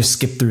 because they just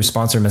skip through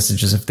sponsor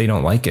messages if they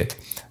don't like it.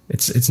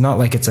 It's not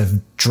like it's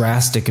a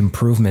drastic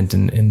improvement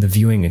in the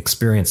viewing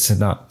experience to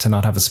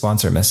not have a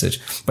sponsor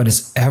message, but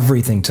it's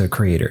everything to a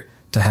creator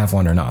to have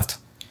one or not.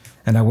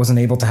 And I wasn't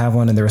able to have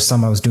one, and there were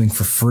some I was doing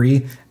for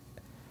free.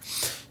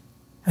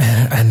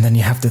 And then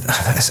you have to,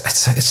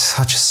 it's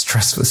such a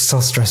stressful, it's so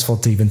stressful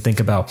to even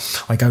think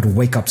about. Like, I would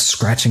wake up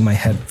scratching my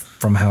head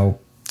from how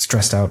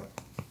stressed out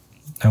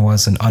I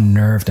was, and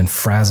unnerved and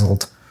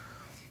frazzled.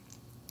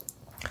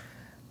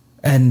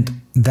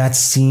 And that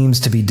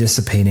seems to be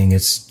dissipating.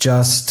 It's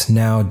just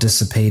now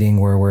dissipating,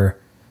 where we're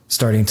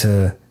starting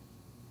to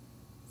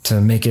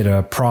make it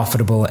a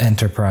profitable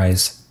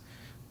enterprise.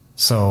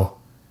 So,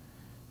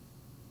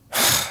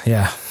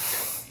 yeah.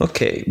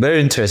 Okay, very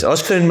interesting.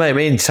 Also, in my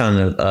main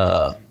channel,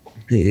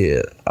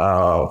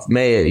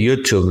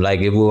 YouTube,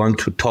 like, if we want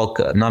to talk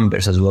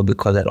numbers as well,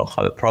 because I don't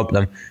have a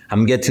problem,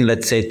 I'm getting,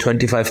 let's say,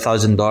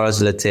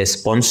 $25,000, let's say, a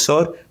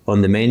sponsor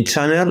on the main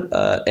channel,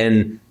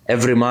 and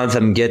every month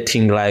I'm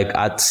getting like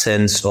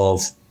AdSense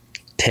of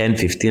 10,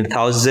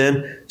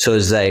 15,000. So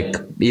it's like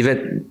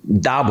even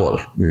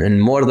double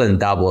and more than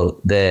double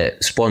the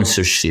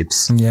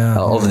sponsorships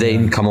of the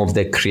income of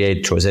the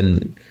creators.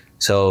 And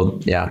so,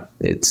 yeah,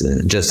 it's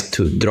just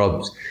to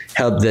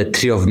help the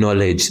tree of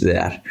knowledge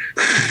there.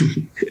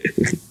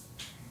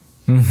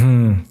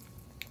 Mm-hmm.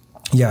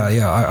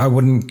 Yeah. I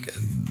wouldn't,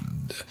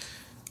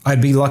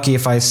 I'd be lucky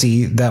if I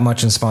see that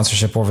much in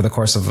sponsorship over the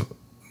course of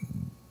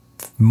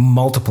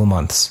multiple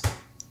months.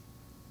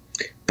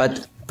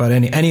 But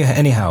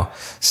anyhow,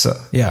 so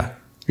yeah.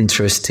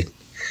 Interesting.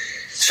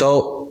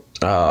 So,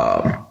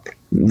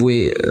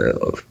 we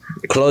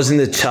closing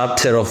the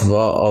chapter of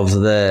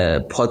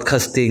the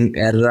podcasting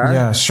era.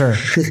 Yeah, sure.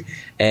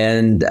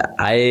 And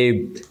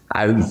I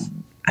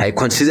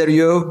consider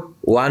you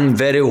one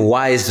very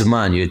wise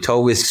man. You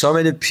talk with so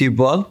many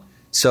people.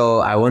 So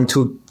I want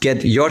to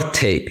get your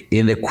take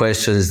in the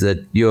questions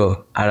that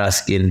you are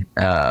asking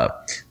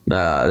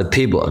the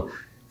people.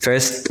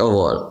 First of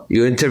all,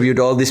 you interviewed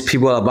all these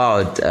people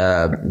about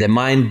the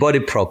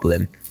mind-body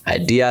problem,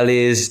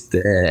 idealist,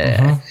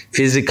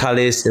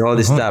 physicalist, and all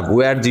this stuff.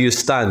 Where do you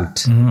stand?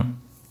 Mm-hmm.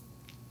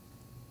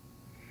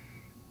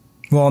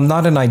 Well, I'm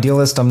not an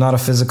idealist. I'm not a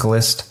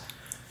physicalist.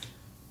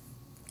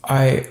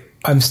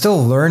 I'm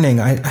still learning.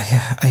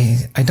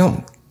 I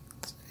don't.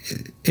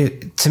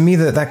 To me,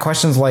 that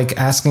question's like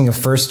asking a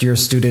first-year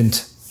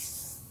student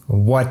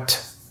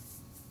what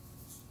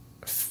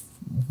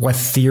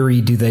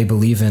theory do they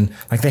believe in.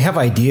 Like, they have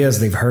ideas,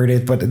 they've heard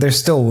it, but they're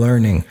still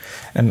learning.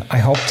 And I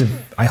hope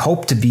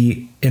to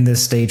be in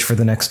this stage for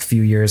the next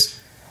few years.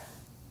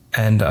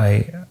 And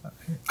I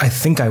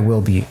think I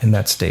will be in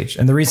that stage.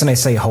 And the reason I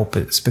say hope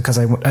is because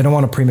I don't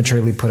want to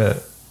prematurely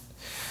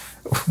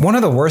one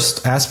of the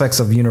worst aspects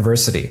of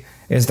university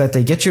is that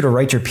they get you to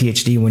write your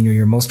PhD when you're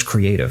your most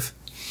creative.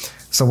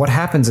 So what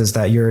happens is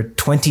that you're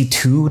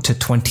 22 to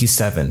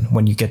 27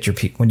 when you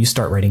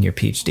start writing your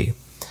PhD.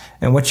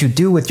 And what you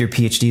do with your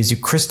PhD is you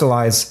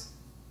crystallize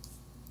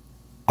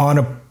on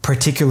a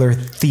particular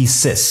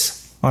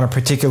thesis, on a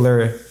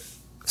particular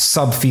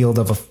subfield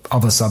of a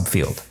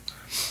subfield.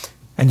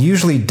 And you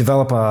usually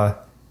develop a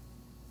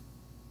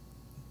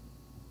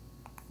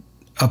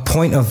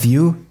point of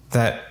view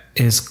that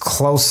is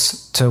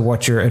close to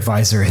what your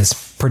advisor is,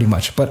 pretty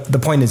much. But the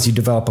point is, you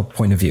develop a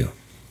point of view.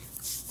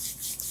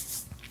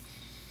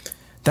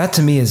 That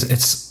to me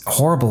it's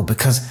horrible,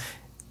 because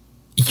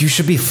you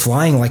should be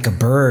flying like a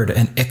bird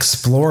and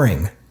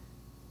exploring.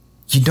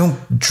 You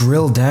don't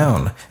drill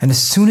down. And as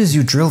soon as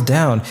you drill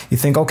down, you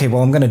think, okay,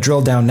 well, I'm going to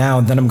drill down now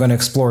and then I'm going to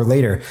explore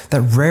later.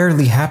 That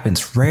rarely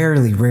happens.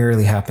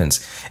 Rarely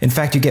happens. In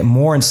fact, you get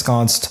more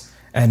ensconced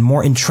and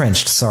more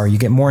entrenched. You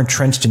get more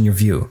entrenched in your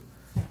view.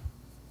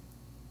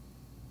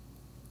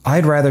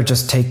 I'd rather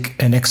just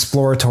take an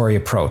exploratory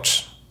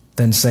approach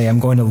than say, I'm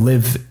going to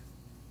live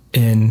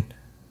in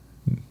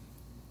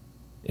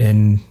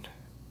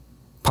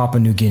Papua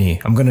New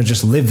Guinea. I'm going to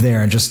just live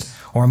there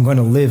or I'm going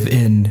to live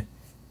in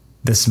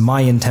this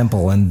Mayan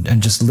temple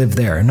and just live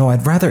there. No,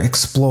 I'd rather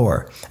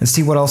explore and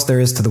see what else there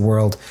is to the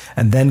world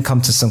and then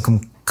come to some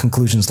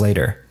conclusions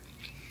later.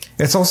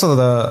 It's also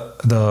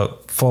the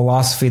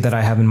philosophy that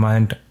I have in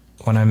mind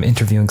when I'm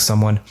interviewing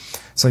someone.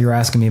 So you're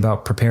asking me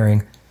about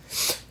preparing.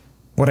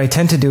 What I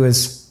tend to do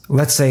is,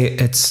 let's say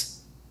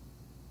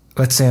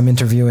I'm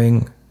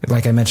interviewing,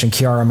 like I mentioned,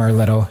 Chiara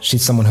Marletto.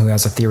 She's someone who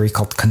has a theory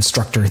called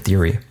constructor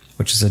theory,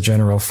 which is a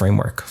general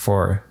framework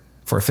for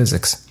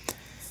physics.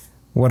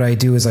 what I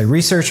do is I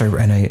research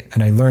and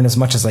I learn as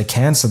much as I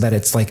can, so that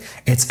it's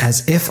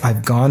as if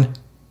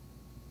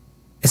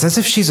it's as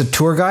if she's a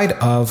tour guide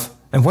of.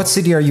 And what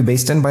city are you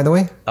based in, by the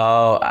way?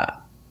 Oh,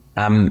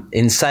 I'm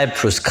in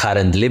Cyprus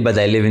currently, but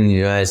I live in the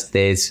United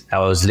States. I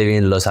was living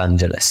in Los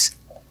Angeles.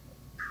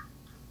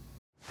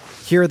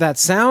 Hear that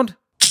sound?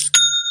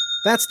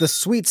 That's the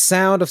sweet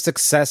sound of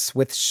success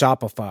with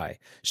Shopify.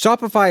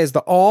 Shopify is the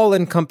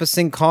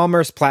all-encompassing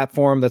commerce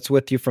platform that's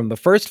with you from the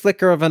first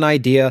flicker of an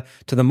idea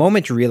to the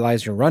moment you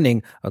realize you're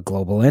running a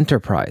global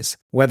enterprise.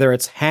 Whether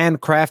it's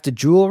handcrafted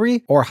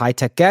jewelry or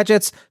high-tech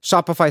gadgets,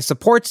 Shopify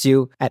supports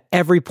you at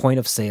every point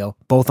of sale,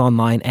 both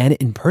online and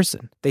in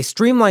person. They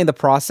streamline the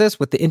process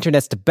with the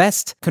internet's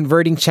best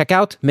converting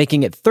checkout,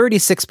 making it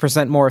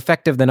 36% more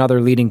effective than other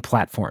leading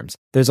platforms.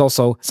 There's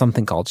also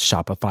something called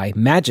Shopify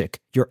Magic,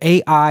 your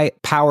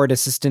AI-powered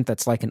assistant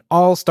that's like an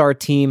all-star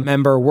team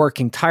member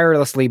working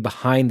tirelessly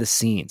behind the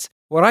scenes.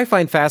 What I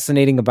find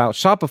fascinating about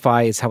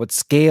Shopify is how it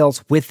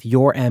scales with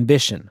your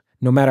ambition.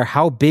 No matter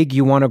how big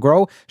you want to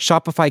grow,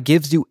 Shopify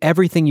gives you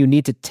everything you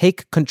need to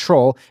take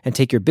control and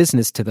take your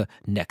business to the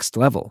next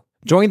level.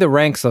 Join the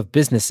ranks of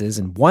businesses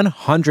in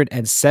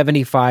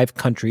 175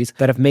 countries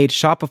that have made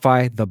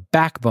Shopify the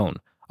backbone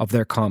of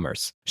their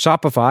commerce.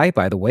 Shopify,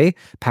 by the way,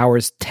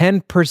 powers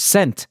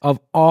 10%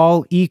 of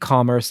all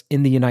e-commerce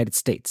in the United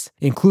States,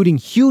 including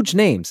huge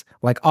names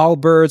like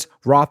Allbirds,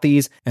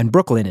 Rothy's, and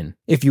Brooklinen.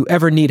 If you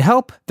ever need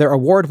help, their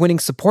award-winning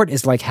support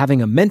is like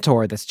having a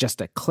mentor that's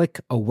just a click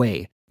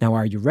away. Now,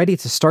 are you ready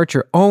to start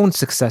your own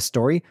success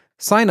story?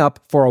 Sign up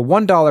for a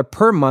 $1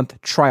 per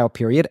month trial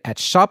period at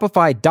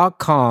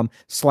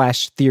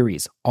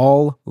shopify.com/theories,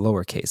 all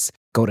lowercase.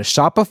 Go to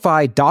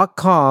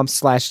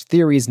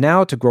shopify.com/theories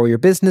now to grow your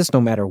business no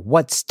matter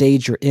what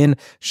stage you're in.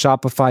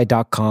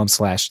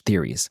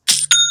 Shopify.com/theories.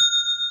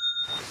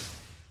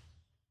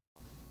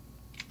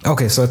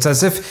 Okay, so it's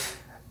as if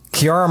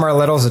Chiara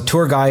Marletto is a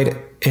tour guide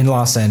in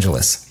Los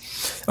Angeles.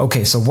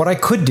 Okay, so what I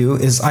could do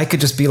is I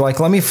could just be like,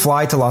 let me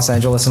fly to Los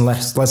Angeles and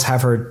let's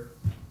have her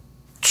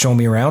show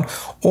me around.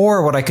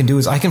 Or what I can do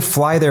is I can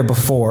fly there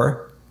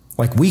before,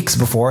 like weeks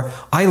before.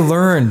 I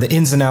learn the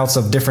ins and outs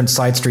of different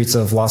side streets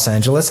of Los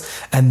Angeles.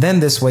 And then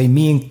this way,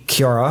 me and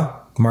Chiara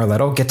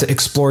Marletto get to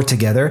explore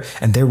together.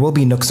 And there will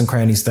be nooks and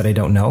crannies that I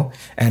don't know.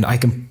 And I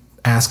can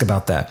ask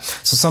about that.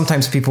 So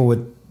sometimes people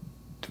would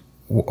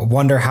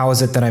wonder, how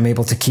is it that I'm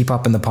able to keep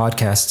up in the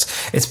podcasts?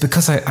 It's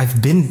because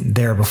I've been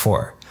there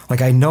before.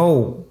 Like, I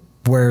know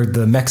where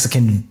the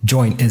Mexican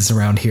joint is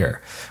around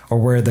here, or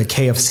where the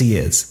KFC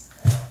is.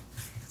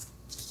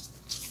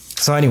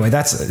 So anyway,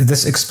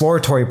 this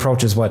exploratory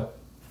approach is what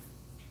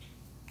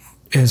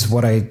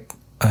I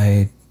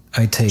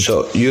take.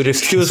 So you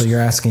refuse. So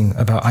you're asking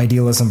about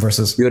idealism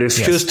versus. You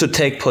refuse to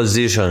take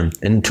position,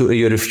 and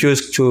you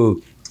refuse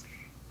to.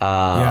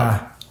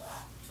 Yeah,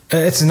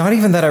 it's not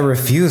even that I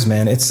refuse,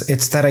 man.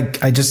 It's that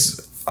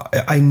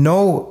I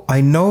know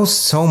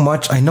so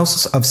much. I know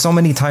of so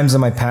many times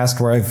in my past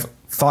where I've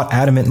thought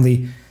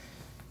adamantly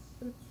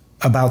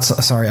about.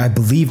 Sorry, I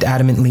believed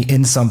adamantly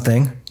in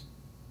something.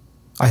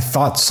 I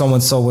thought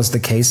so-and-so was the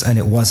case, and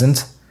it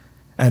wasn't.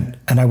 And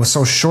I was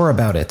so sure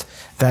about it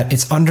that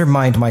it's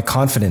undermined my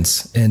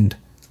confidence. And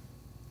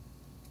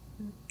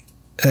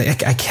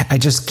I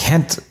just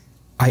can't.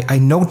 I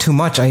know too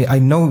much. I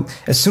know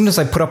as soon as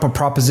I put up a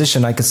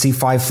proposition, I could see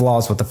 5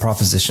 flaws with the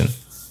proposition.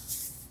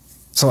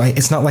 So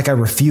it's not like I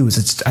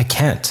refuse. I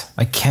can't.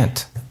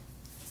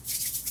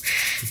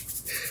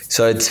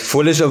 So it's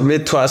foolish of me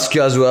to ask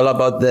you as well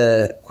about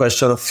the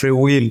question of free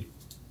will.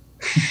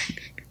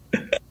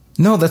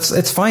 No,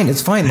 it's fine.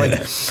 It's fine.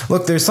 Like,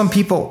 look, there's some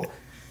people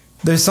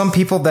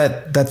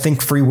that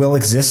think free will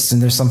exists,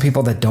 and there's some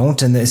people that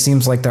don't, and it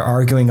seems like they're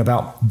arguing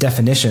about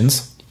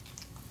definitions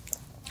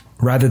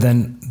rather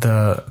than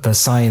the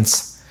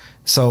science.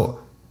 So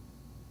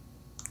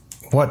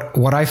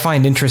what I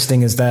find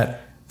interesting is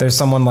that there's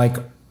someone like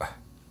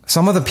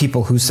some of the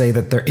people who say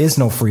that there is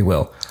no free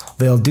will.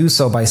 They'll do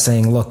so by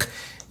saying, look,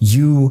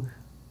 you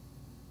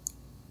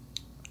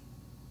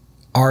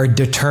are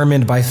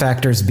determined by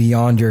factors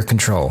beyond your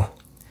control.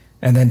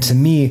 And then to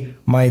me,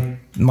 my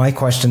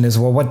question is,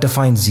 well, what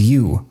defines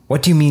you?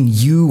 What do you mean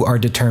you are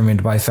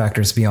determined by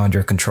factors beyond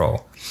your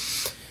control?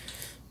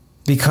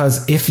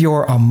 Because if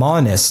you're a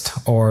monist,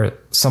 or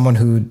someone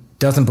who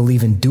doesn't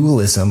believe in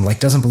dualism, like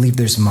doesn't believe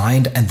there's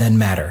mind and then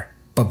matter,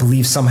 but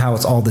believes somehow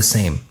it's all the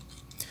same,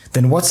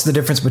 then what's the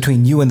difference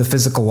between you and the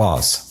physical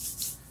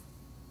laws?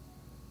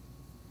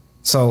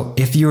 So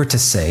if you were to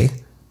say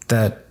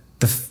that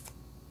the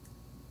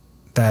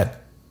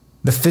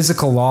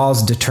physical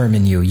laws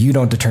determine you, you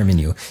don't determine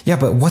you. Yeah,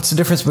 but what's the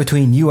difference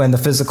between you and the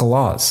physical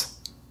laws?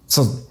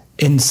 So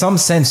in some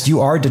sense, you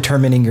are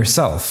determining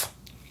yourself.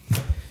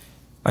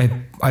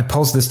 I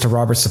posed this to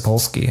Robert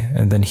Sapolsky,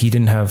 and then he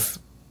didn't have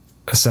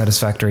a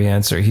satisfactory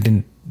answer.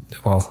 He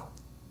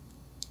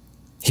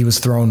was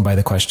thrown by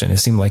the question. It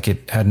seemed like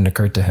it hadn't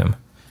occurred to him.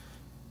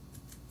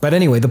 But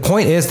anyway, the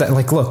point is that,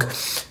 like, look,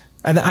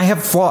 and I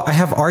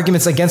have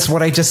arguments against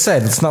what I just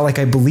said. It's not like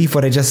I believe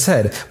what I just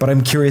said, but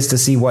I'm curious to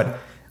see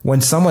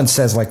when someone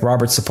says, like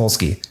Robert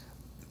Sapolsky,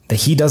 that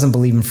he doesn't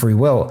believe in free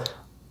will.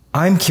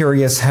 I'm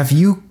curious, have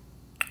you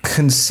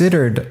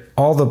considered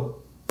all the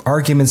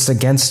arguments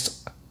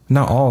against,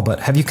 not all, but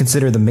have you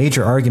considered the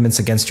major arguments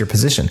against your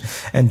position?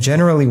 And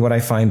generally what I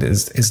find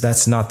is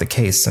that's not the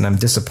case. And I'm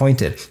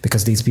disappointed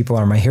because these people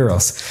are my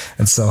heroes.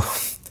 And so,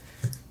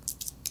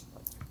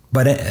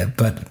 but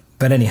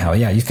anyhow,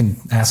 yeah, you can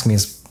ask me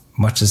as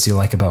much as you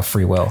like about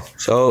free will.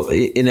 So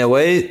in a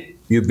way,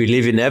 you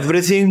believe in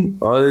everything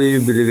or you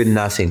believe in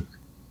nothing?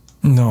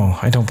 No,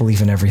 I don't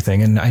believe in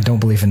everything and I don't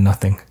believe in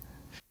nothing.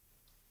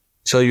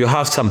 So you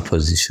have some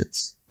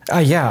positions.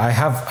 Yeah, I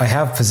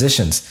have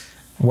positions.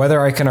 Whether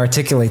I can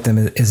articulate them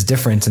is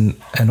different,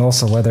 and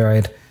also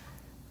whether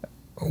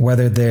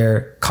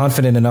they're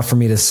confident enough for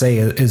me to say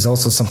is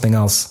also something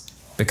else,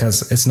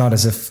 because it's not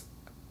as if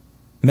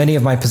many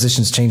of my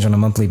positions change on a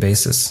monthly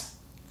basis.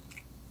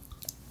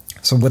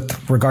 So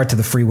with regard to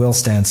the free will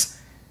stance,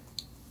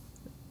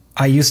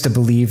 I used to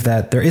believe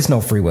that there is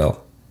no free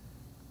will.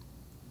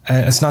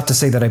 And it's not to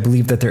say that I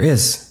believe that there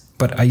is,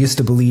 but I used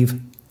to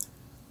believe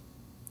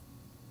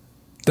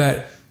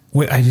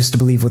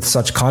with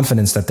such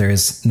confidence that there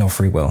is no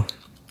free will.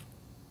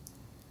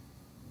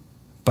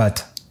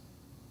 But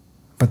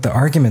the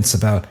arguments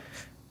about,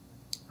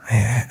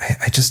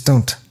 I just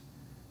don't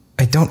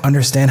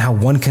understand how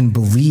one can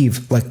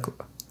believe, like,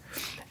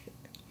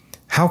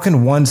 how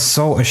can one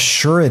so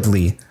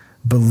assuredly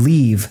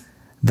believe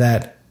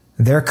that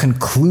their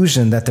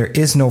conclusion that there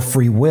is no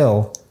free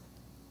will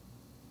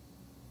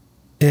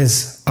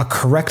is a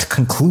correct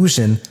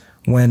conclusion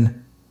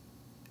when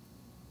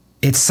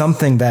it's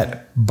something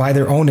that, by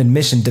their own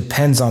admission,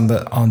 depends on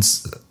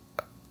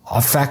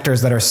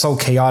factors that are so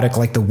chaotic,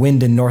 like the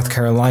wind in North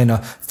Carolina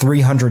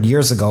 300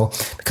 years ago,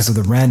 because of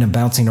the random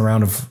bouncing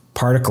around of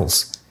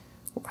particles.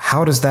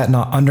 How does that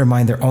not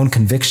undermine their own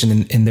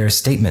conviction in their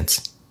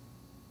statements?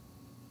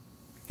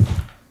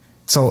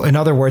 So, in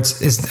other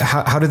words,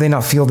 how do they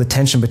not feel the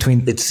tension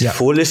between? It's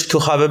foolish to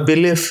have a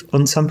belief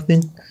on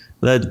something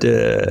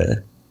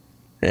that,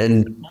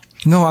 and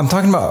no, I'm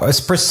talking about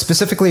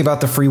specifically about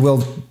the free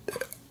will.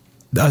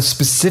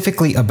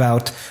 Specifically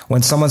about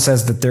when someone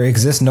says that there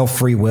exists no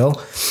free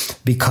will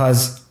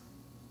because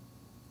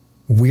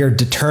we are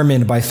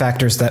determined by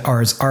factors that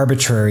are as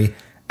arbitrary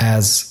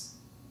as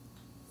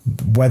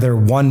whether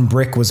one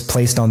brick was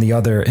placed on the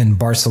other in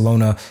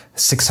Barcelona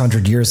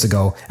 600 years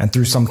ago and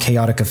through some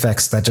chaotic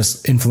effects that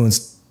just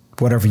influenced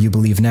whatever you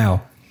believe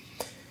now.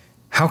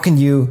 How do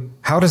you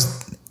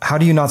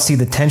not see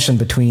the tension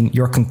between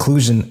your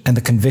conclusion and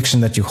the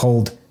conviction that you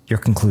hold your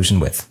conclusion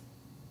with?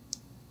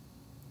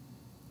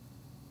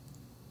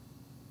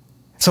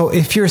 So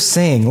if you're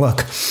saying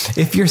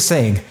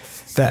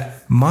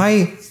that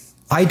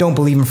I don't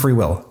believe in free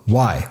will,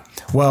 why?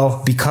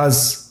 Well,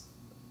 because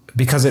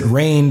it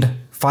rained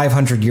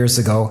 500 years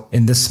ago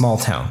in this small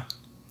town.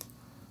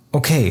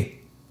 Okay.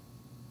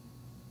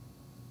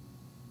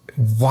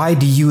 Why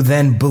do you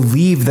then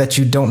believe that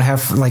you don't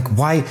have, like,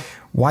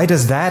 why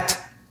does that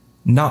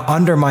not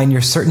undermine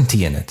your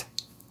certainty in it?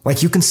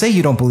 Like, you can say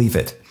you don't believe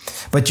it,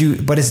 but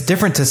it's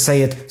different to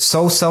say it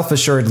so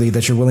self-assuredly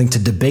that you're willing to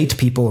debate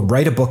people,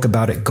 write a book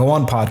about it, go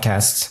on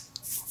podcasts.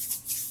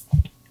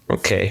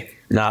 Okay.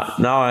 Now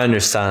I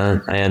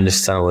understand. I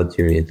understand what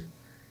you mean.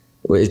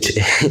 Which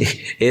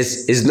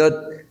is not,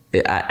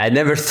 I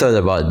never thought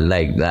about it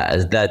like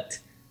that. That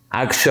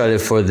actually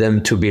for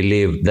them to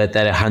believe that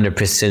they're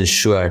 100%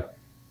 sure,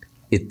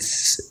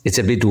 it's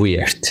a bit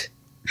weird.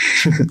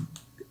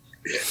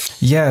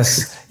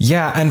 Yes.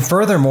 Yeah. And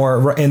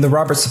furthermore, in the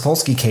Robert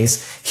Sapolsky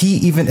case, he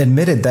even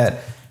admitted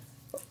that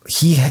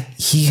he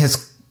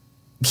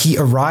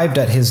arrived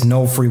at his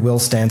no free will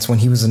stance when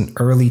he was an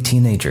early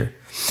teenager.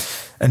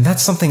 And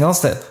that's something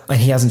else that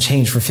he hasn't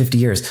changed for 50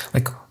 years.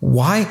 Like,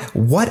 why?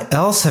 What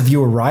else have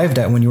you arrived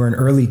at when you were an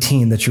early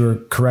teen that you were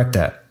correct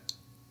at?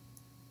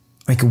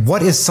 Like,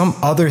 what is some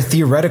other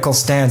theoretical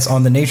stance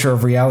on the nature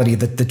of reality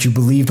that you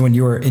believed when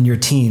you were in your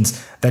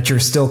teens that you're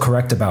still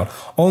correct about?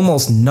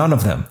 Almost none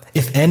of them,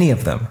 if any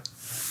of them.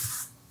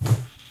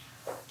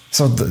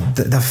 So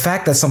the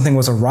fact that something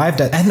was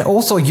arrived at, and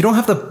also you don't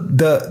have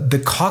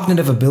the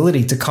cognitive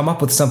ability to come up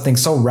with something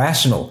so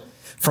rational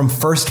from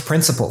first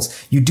principles.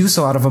 You do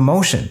so out of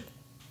emotion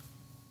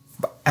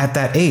at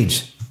that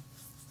age,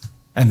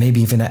 and maybe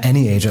even at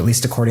any age, at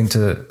least according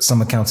to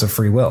some accounts of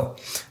free will.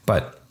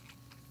 But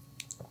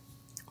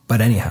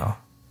anyhow.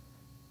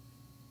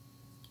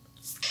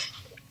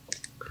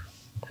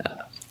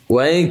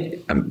 Well,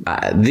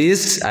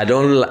 this I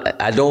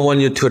don't want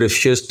you to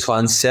refuse to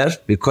answer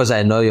because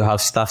I know you have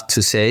stuff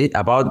to say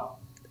about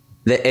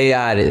the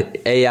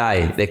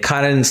AI, the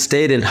current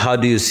state, and how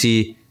do you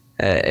see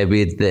a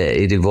bit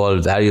it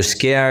evolved? Are you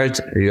scared?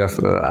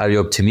 Are you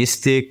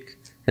optimistic?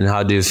 And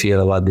how do you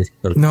feel about this?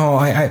 No,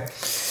 I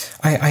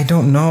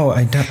don't know.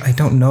 I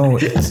don't know.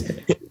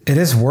 It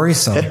is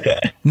worrisome.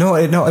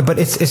 No, but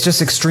it's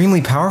just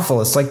extremely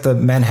powerful. It's like the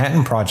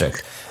Manhattan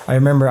Project. I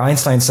remember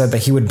Einstein said that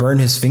he would burn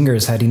his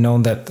fingers had he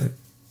known that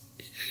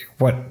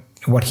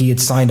what he had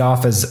signed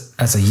off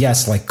as a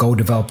yes, like go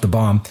develop the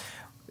bomb,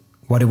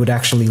 what it would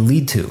actually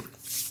lead to.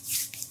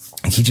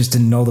 He just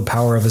didn't know the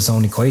power of his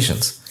own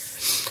equations.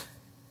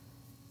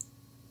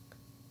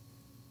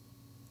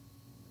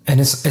 And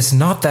it's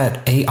not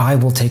that AI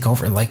will take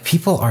over. Like,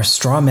 people are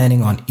straw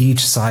manning on each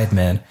side,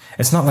 man.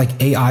 It's not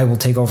like AI will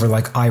take over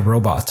like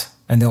iRobot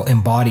and they'll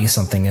embody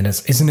something. And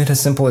isn't it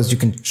as simple as you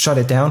can shut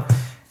it down?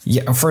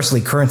 Yeah. Firstly,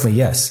 currently,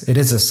 yes, it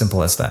is as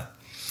simple as that.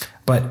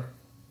 But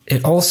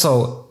it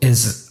also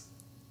is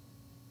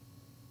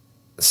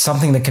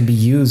something that can be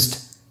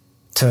used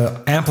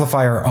to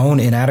amplify our own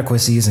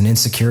inadequacies and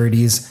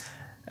insecurities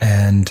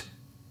and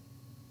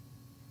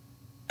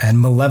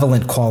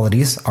malevolent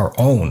qualities, our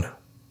own.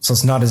 So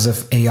it's not as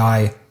if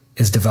AI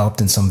is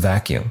developed in some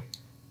vacuum.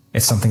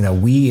 It's something that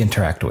we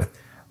interact with.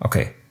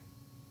 Okay.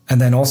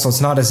 And then also,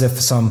 it's not as if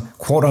some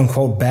quote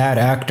unquote bad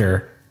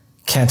actor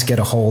can't get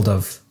a hold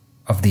of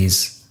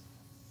these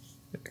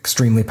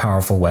extremely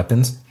powerful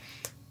weapons.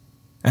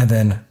 And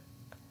then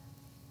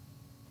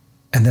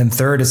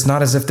third, it's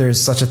not as if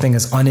there's such a thing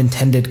as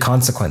unintended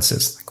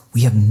consequences. Like,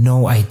 we have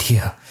no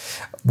idea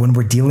when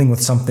we're dealing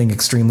with something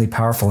extremely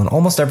powerful, and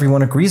almost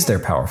everyone agrees they're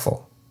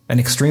powerful. And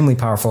extremely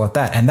powerful at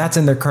that. And that's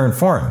in their current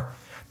form.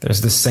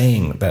 There's this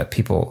saying that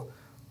people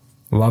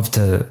love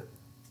to,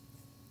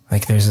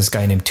 like, there's this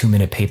guy named 2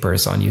 Minute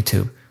Papers on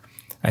YouTube.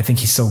 I think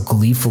he so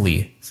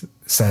gleefully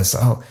says,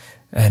 oh,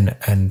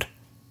 and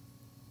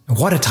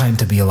what a time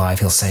to be alive,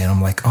 he'll say. And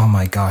I'm like, oh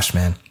my gosh,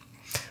 man.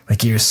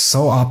 Like, you're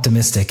so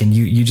optimistic and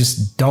you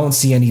just don't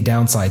see any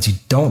downsides. You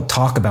don't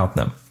talk about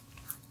them.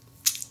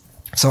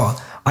 So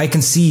I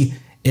can see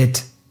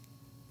it.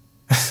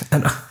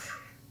 And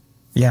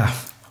yeah,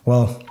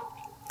 well,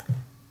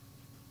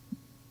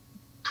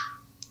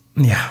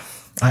 yeah,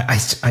 I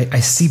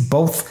see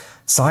both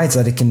sides,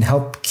 that it can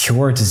help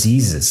cure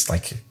diseases,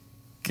 like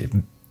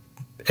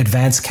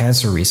advanced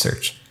cancer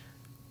research,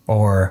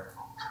 or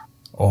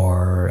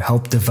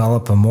help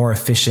develop a more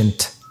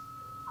efficient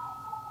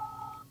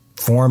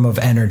form of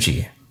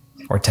energy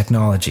or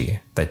technology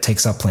that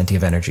takes up plenty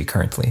of energy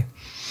currently.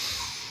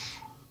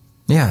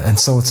 Yeah, and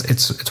so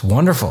it's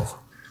wonderful.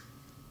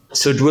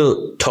 So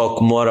we'll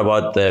talk more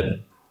about the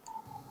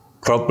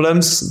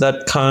problems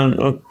that can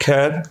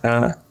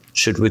occur.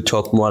 Should we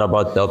talk more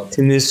about the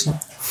optimism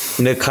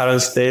in the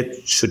current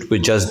state? Should we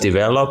just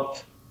develop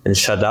and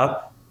shut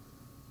up?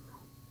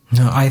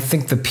 No, I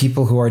think the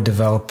people who are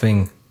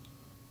developing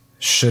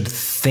should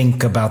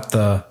think about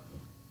the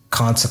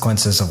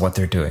consequences of what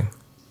they're doing.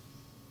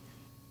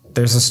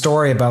 There's a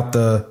story about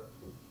the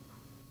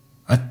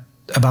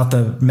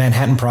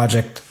Manhattan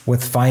Project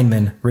with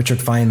Feynman, Richard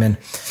Feynman,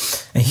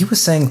 and he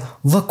was saying,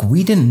 look,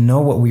 we didn't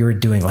know what we were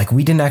doing. Like,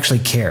 we didn't actually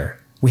care.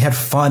 We had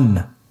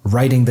fun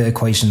writing the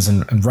equations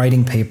and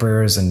writing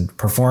papers and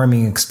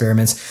performing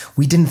experiments.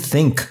 We didn't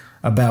think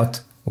about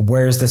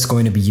where is this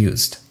going to be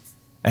used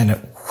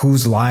and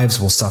whose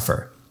lives will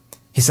suffer.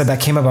 He said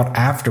that came about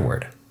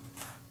afterward.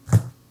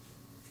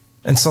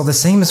 And so the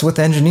same is with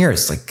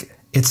engineers. Like,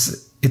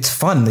 it's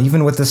fun.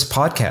 Even with this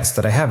podcast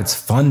that I have, it's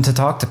fun to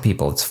talk to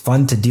people. It's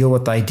fun to deal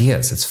with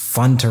ideas. It's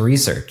fun to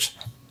research.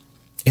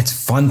 It's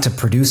fun to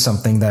produce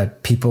something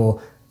that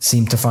people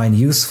seem to find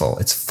useful.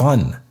 It's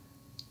fun.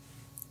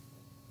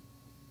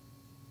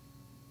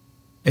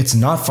 It's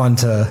not fun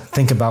to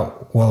think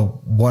about,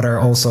 well, what are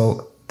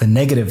also the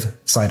negative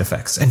side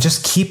effects? And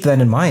just keep that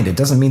in mind. It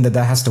doesn't mean that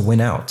has to win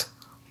out.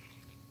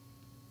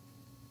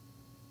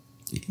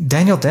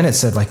 Daniel Dennett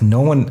said, like,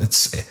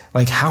 it's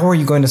like, how are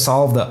you going to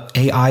solve the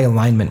AI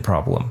alignment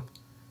problem?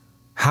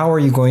 How are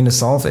you going to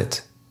solve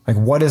it? Like,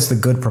 what is the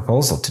good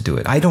proposal to do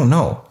it? I don't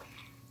know.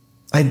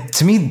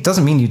 To me, it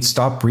doesn't mean you'd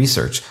stop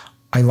research.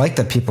 I like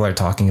that people are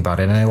talking about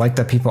it, and I like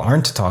that people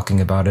aren't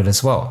talking about it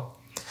as well.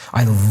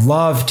 I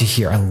love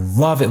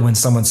it when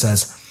someone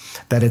says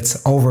that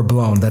it's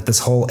overblown, that this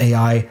whole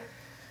AI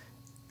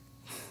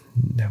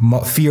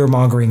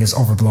fear-mongering is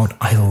overblown.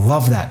 I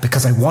love that,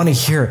 because I want to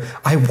hear,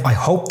 I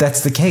hope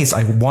that's the case.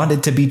 I want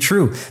it to be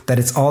true, that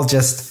it's all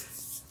just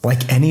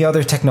like any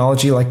other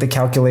technology, like the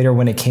calculator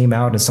when it came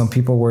out and some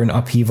people were in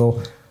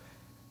upheaval.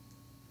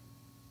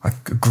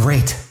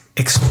 Great.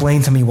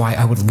 Explain to me why.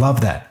 I would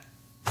love that.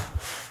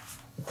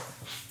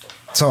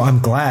 So I'm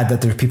glad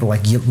that there's people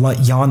like Jan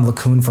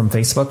LeCun from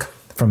Facebook,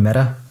 from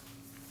Meta.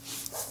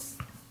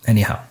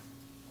 Anyhow.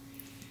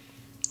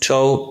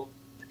 So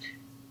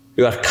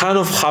you are kind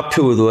of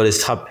happy with what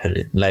is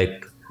happening,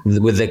 like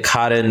with the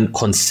current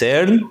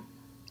concern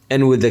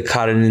and with the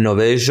current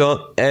innovation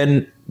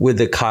and with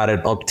the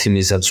current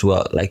optimism as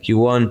well. Like, you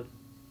want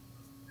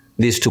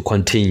this to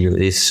continue,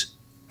 this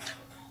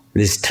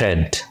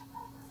trend,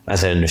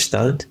 as I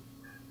understand.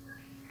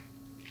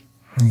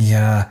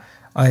 Yeah,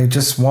 I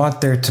just want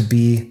there to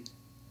be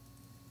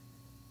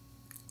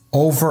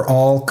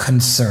overall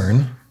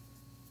concern,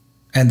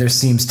 and there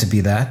seems to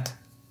be that.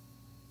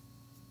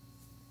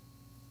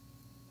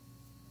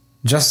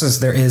 Just as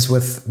there is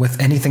with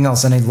anything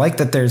else. And I like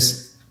that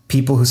there's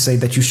people who say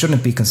that you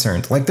shouldn't be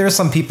concerned. Like, there are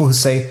some people who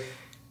say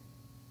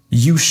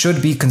you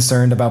should be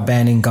concerned about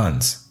banning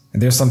guns.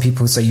 And there's some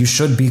people who say you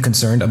should be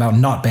concerned about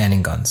not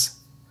banning guns.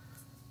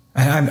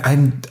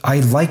 And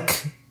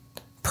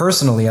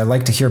personally, I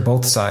like to hear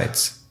both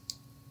sides.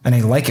 And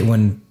I like it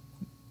when,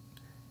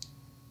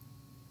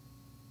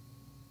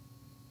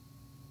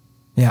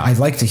 I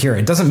like to hear it.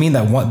 It doesn't mean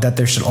that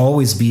there should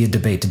always be a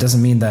debate. It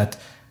doesn't mean that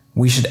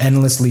we should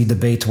endlessly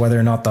debate whether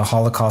or not the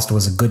Holocaust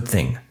was a good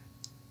thing.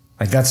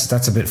 Like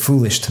that's a bit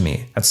foolish to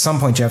me. At some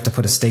point, you have to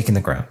put a stake in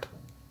the ground.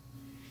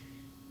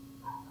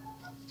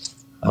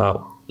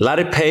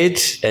 Larry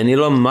Page and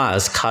Elon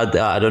Musk had,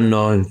 I don't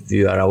know if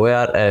you are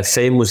aware, a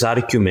famous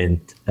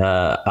argument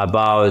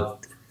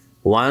about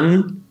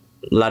one,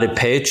 Larry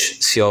Page,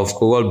 CEO of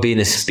Google, being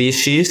a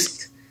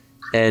speciesist,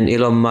 and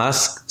Elon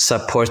Musk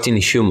supporting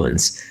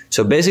humans.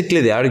 So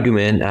basically the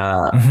argument,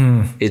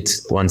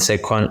 it's 1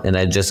 second, and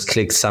I just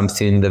clicked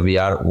something in the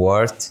VR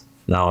world.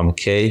 Now I'm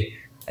okay.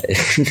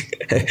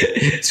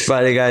 It's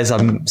funny, guys,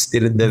 I'm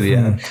still in the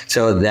VR.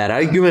 So that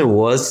argument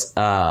was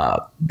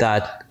that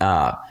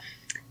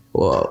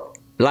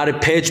Larry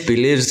Page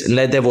believes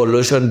let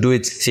evolution do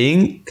its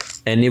thing,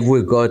 and if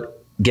we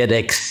get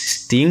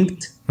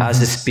extinct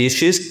as a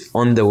species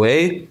on the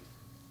way,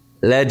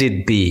 let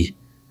it be.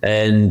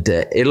 And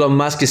Elon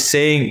Musk is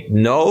saying,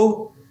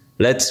 no,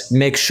 let's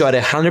make sure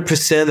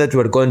 100% that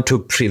we're going to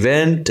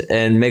prevent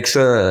and make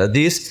sure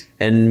this,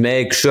 and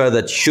make sure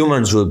that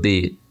humans will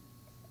be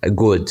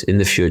good in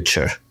the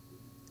future.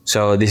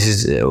 So this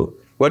is,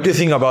 what do you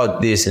think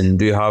about this? And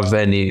do you have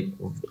any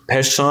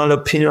personal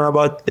opinion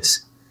about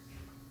this?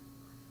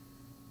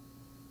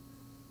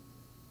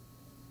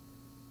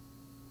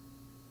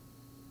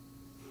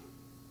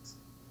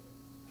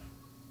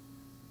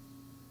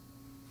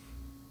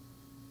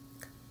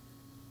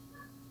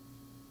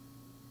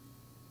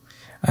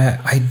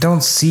 I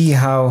don't see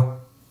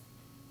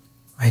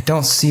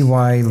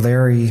why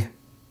Larry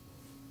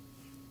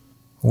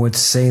would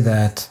say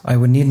that. I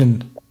would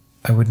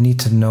need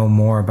to know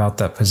more about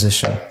that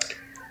position.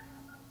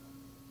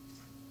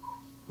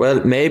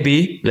 Well,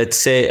 maybe let's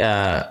say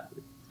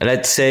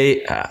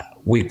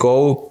we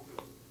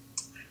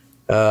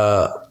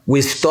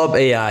stop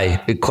AI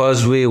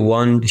because we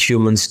want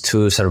humans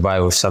to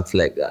survive or something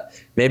like that.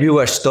 Maybe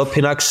we're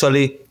stopping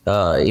actually.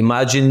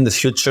 Imagine the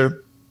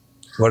future.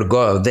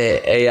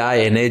 The AI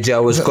and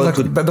AGI was going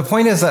to... But the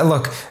point is that,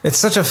 look, it's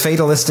such a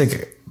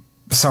fatalistic...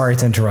 Sorry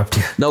to interrupt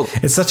you. No,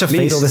 it's such a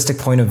please. Fatalistic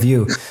point of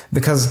view,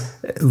 because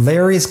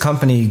Larry's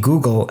company,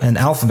 Google, and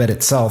Alphabet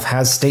itself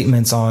has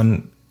statements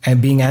on and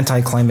being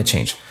anti-climate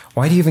change.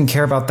 Why do you even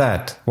care about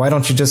that? Why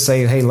don't you just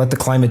say, hey, let the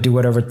climate do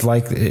whatever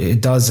it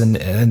does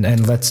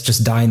and let's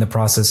just die in the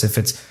process if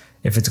it's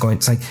going...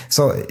 It's like,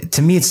 so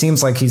to me, it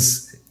seems like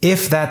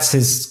if that's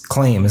his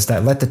claim, is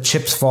that let the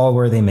chips fall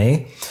where they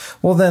may,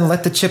 well, then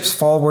let the chips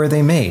fall where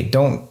they may.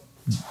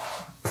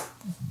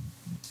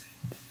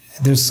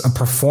 There's a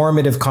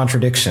performative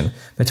contradiction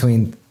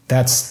between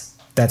that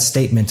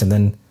statement and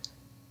then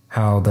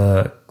how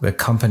the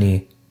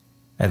company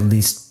at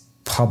least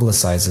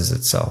publicizes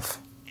itself.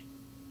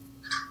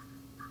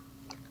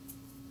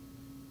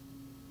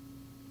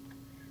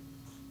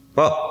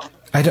 Well,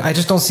 I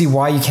just don't see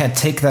why you can't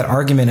take that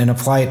argument and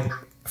apply it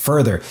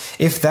further.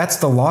 If that's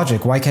the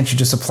logic, why can't you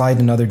just apply it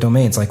in other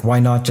domains? Like, why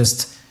not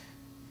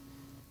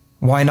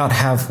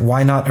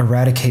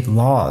eradicate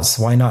laws?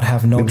 Why not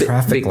have no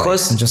traffic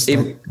lights? And just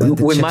we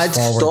might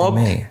stop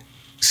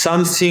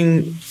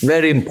something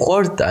very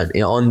important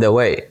on the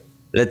way.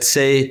 Let's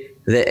say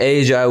the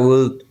AI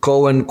will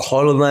go and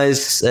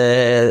colonize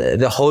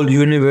the whole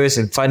universe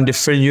and find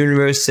different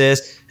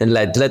universes. And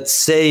let's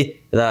say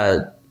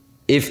that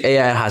if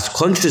AI has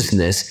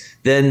consciousness,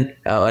 then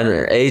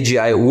an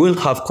AGI will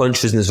have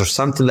consciousness or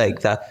something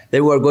like that.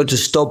 Then we're going to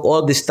stop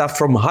all this stuff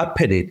from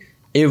happening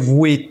if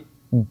we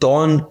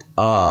don't,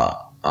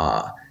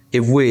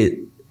 if we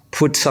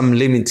put some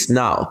limits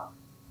now.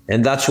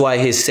 And that's why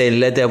he's saying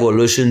let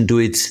evolution do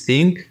its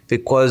thing,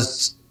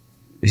 because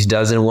he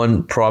doesn't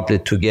want probably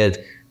to get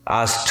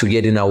us to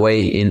get in a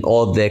way in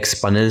all the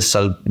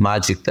exponential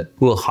magic that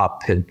will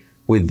happen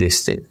with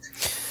this thing.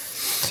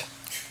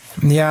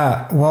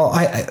 Yeah, well,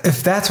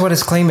 if that's what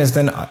his claim is,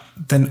 then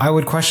I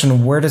would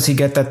question, where does he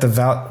get that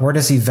where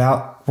does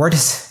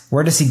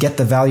he get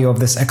the value of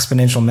this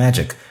exponential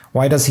magic?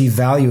 Why does he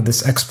value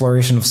this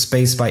exploration of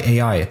space by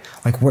AI?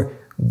 Like,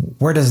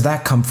 where does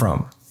that come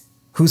from?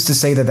 Who's to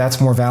say that that's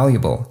more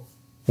valuable?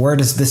 Where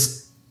does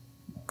this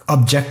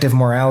objective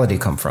morality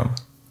come from?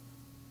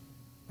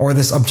 Or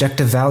this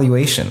objective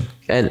valuation?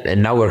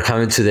 And now we're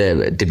coming to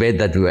the debate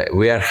that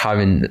we are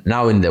having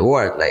now in the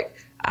world. Like,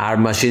 are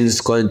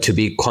machines going to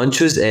be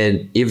conscious?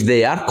 And if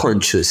they are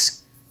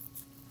conscious,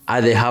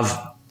 they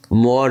have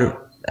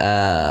more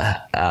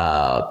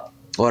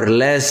or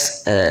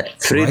less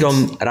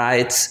freedom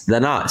rights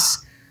than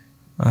us?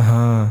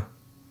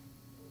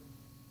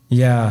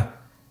 Yeah.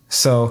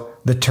 So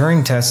the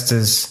Turing test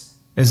is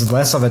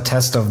less of a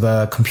test of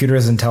the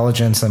computer's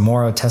intelligence and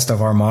more a test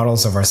of our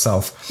models of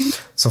ourselves.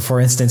 So for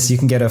instance, you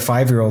can get a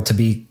 5-year-old to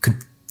be,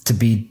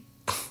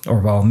 or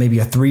well, maybe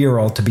a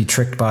 3-year-old to be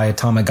tricked by a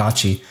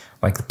Tamagotchi,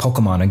 like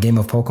Pokemon, a game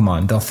of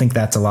Pokemon. They'll think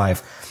that's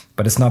alive,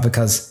 but it's not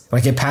because,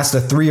 like, it passed a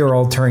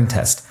 3-year-old Turing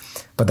test,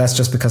 but that's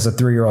just because a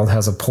 3-year-old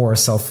has a poor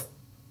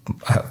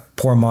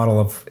model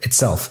of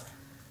itself.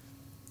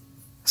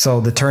 So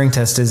the Turing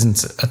test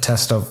isn't a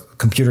test of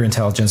computer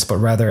intelligence, but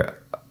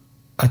rather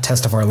a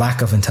test of our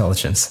lack of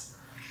intelligence.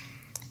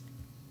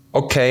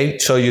 Okay,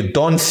 so you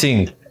don't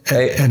think...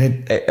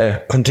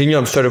 continue,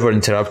 I'm sorry for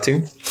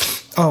interrupting.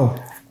 Oh,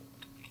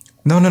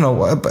 no.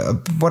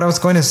 What I was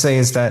going to say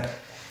is that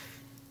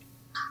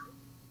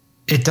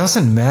it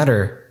doesn't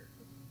matter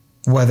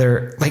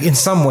whether, like in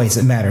some ways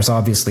it matters,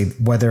 obviously,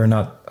 whether or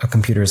not a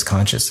computer is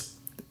conscious.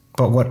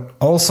 But what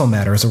also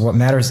matters, or what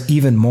matters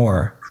even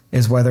more,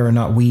 is whether or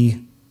not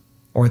we,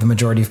 or the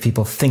majority of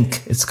people,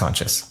 think it's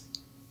conscious.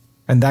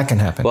 And that can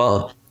happen.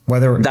 Well,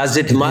 does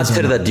it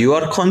matter that you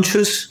are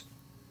conscious?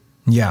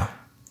 Yeah.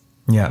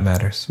 Yeah, it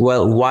matters.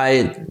 Well,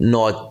 why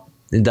not?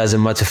 It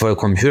doesn't matter for a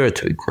computer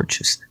to be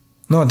conscious.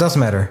 No, it does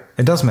matter.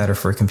 It does matter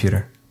for a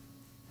computer.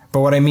 But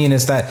what I mean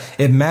is that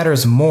it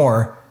matters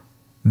more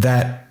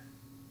that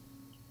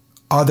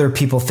other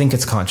people think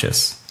it's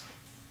conscious.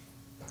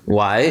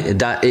 Why?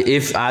 That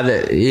if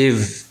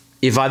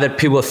other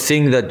people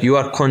think that you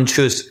are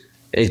conscious,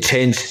 it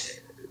changes.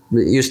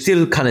 You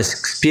still can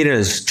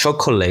experience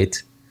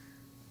chocolate.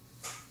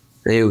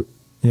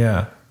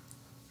 Yeah.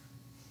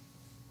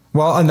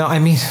 Well, no, I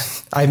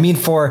mean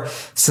for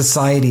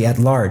society at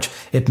large,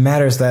 it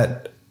matters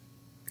that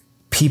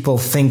people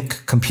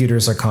think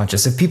computers are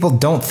conscious. If people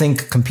don't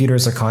think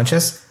computers are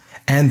conscious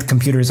and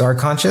computers are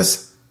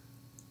conscious,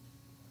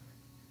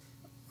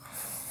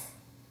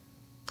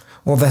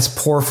 well, that's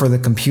poor for the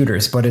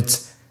computers, but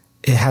it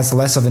has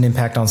less of an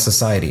impact on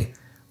society.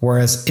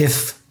 Whereas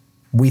if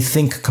we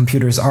think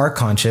computers are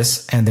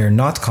conscious and they're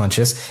not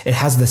conscious, it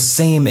has the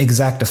same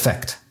exact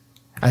effect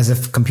as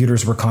if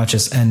computers were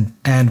conscious and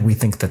we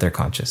think that they're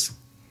conscious.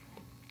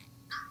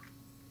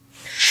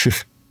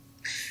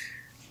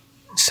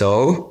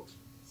 So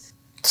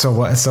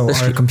what? So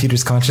are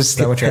computers conscious? Is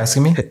that what you're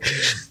asking me?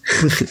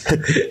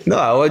 No,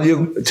 I want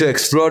you to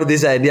explore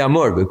this idea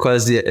more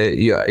because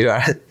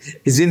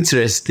it's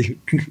interesting.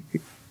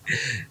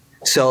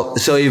 So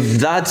if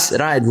that's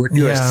right, what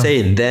you are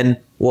saying, then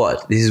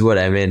what? This is what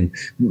I mean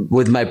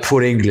with my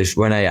poor English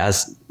when I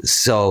ask.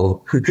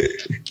 So.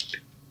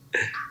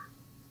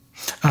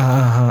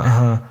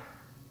 Let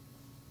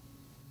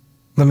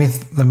me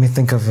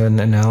think of an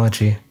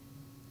analogy.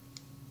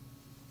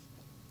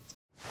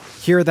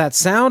 Hear that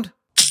sound?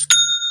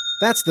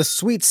 That's the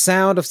sweet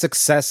sound of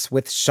success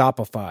with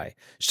Shopify.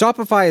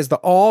 Shopify is the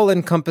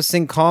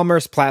all-encompassing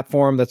commerce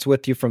platform that's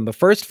with you from the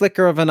first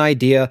flicker of an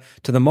idea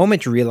to the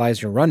moment you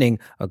realize you're running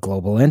a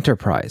global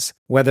enterprise.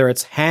 Whether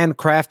it's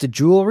handcrafted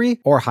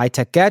jewelry or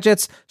high-tech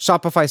gadgets,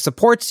 Shopify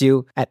supports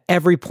you at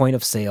every point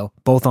of sale,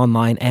 both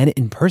online and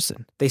in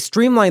person. They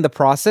streamline the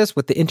process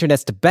with the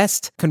internet's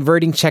best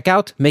converting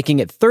checkout, making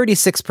it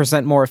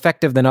 36% more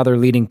effective than other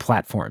leading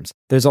platforms.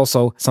 There's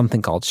also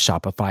something called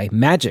Shopify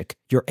Magic,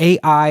 your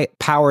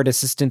AI-powered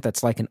assistant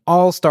that's like an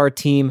all-star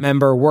team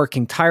member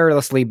working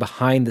tirelessly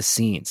behind the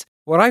scenes.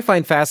 What I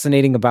find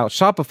fascinating about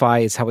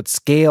Shopify is how it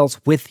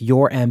scales with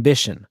your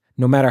ambition.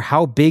 No matter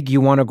how big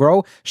you want to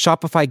grow,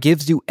 Shopify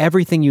gives you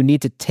everything you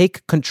need to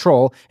take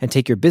control and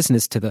take your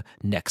business to the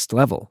next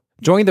level.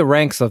 Join the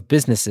ranks of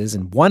businesses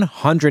in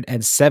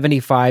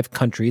 175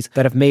 countries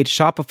that have made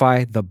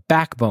Shopify the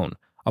backbone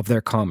of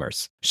their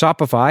commerce.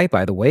 Shopify,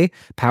 by the way,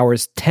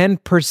 powers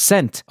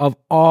 10% of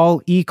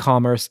all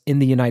e-commerce in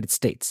the United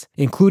States,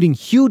 including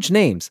huge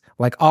names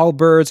like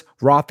Allbirds,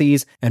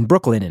 Rothy's, and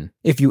Brooklinen.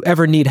 If you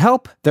ever need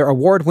help, their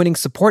award-winning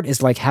support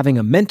is like having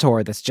a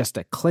mentor that's just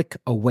a click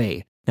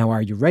away. Now,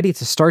 are you ready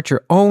to start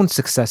your own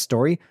success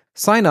story?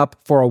 Sign up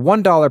for a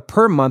 $1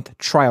 per month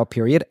trial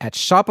period at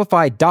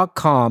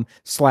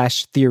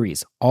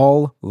shopify.com/theories,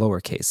 all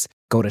lowercase.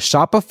 Go to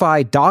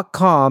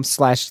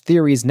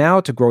shopify.com/theories now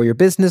to grow your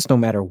business no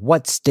matter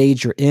what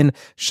stage you're in.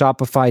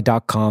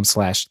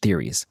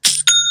 Shopify.com/theories.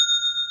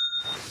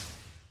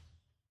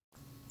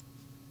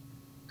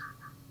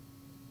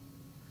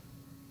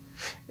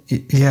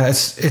 Yeah,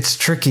 it's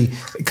tricky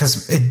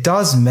because it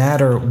does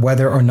matter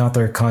whether or not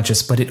they're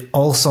conscious, but it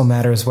also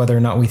matters whether or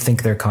not we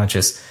think they're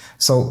conscious.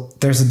 So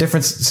there's a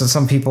difference. So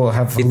some people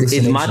have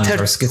hallucinations it matters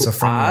or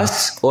schizophrenia. To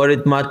us, or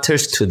it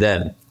matters to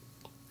them.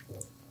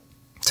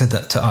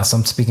 To us.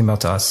 I'm speaking about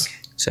to us.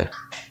 Sure.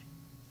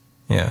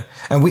 Yeah,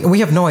 and we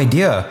have no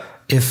idea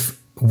if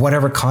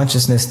whatever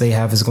consciousness they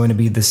have is going to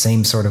be the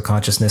same sort of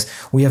consciousness.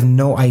 We have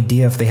no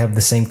idea if they have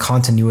the same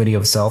continuity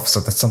of self.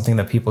 So that's something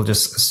that people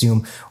just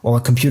assume, well,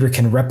 a computer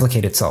can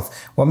replicate itself.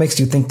 What makes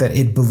you think that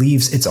it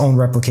believes its own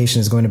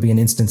replication is going to be an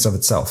instance of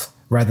itself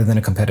rather than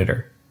a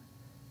competitor?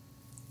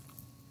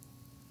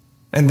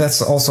 And that's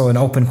also an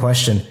open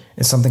question.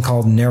 It's something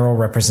called narrow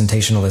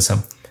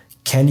representationalism.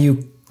 Can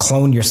you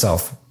clone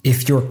yourself?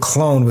 If your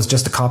clone was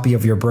just a copy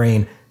of your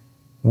brain,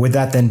 would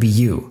that then be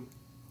you?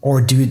 Or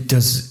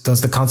does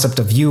the concept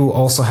of you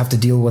also have to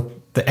deal with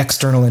the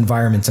external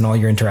environment and all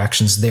your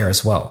interactions there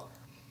as well?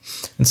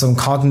 And so in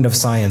cognitive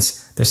science,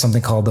 there's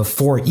something called the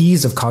 4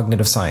 E's of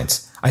cognitive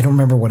science. I don't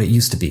remember what it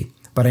used to be,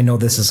 but I know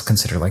this is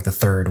considered like the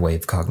third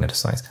wave of cognitive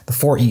science. The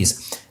 4 E's.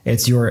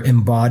 It's your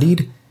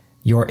embodied,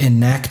 your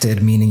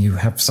enacted, meaning you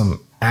have some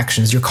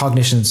actions. Your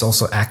cognition is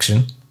also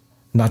action.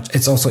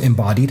 It's also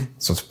embodied.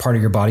 So it's part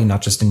of your body,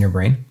 not just in your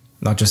brain,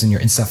 not just in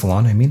your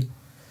encephalon, I mean.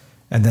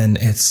 And then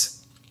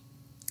it's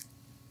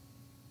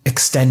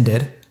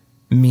extended,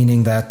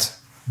 meaning that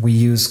we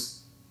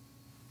use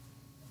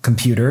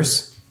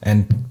computers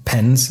and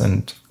pens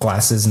and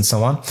glasses and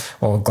so on.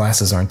 Well,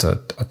 glasses aren't a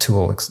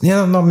tool.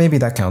 Yeah, no, maybe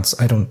that counts.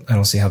 I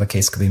don't see how the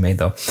case could be made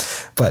though.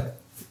 But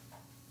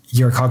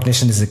your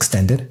cognition is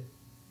extended.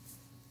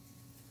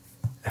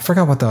 I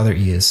forgot what the other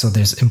E is. So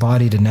there's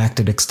embodied,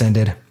 enacted,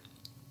 extended.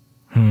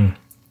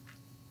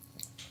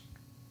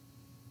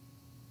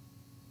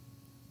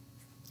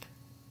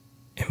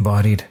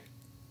 Embodied,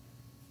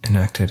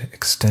 enacted,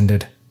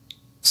 extended.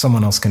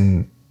 Someone else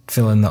can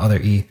fill in the other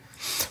E.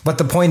 But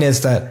the point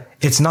is that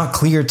it's not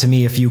clear to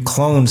me if you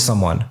clone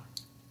someone.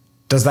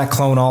 Does that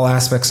clone all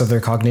aspects of their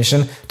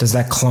cognition? Does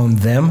that clone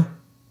them?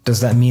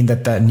 Does that mean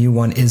that that new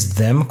one is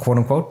them, quote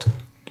unquote?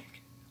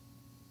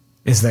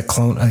 Is that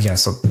clone? Yeah,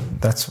 so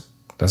that's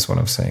what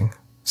I'm saying.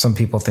 Some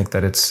people think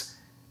that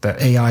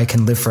that AI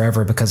can live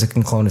forever because it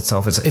can clone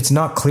itself. It's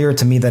not clear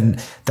to me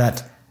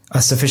that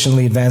a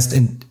sufficiently advanced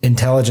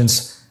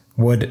intelligence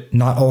would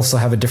not also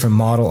have a different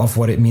model of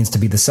what it means to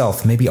be the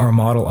self. Maybe our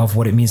model of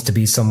what it means to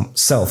be some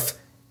self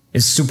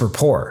is super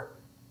poor.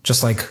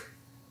 Just like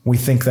we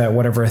think that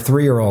whatever a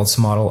 3-year-old's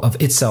model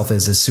of itself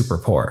is super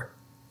poor.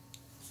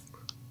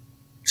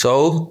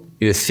 So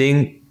you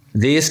think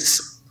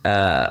this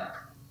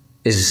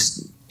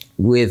is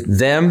with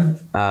them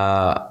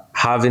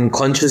having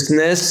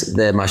consciousness,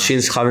 the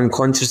machines having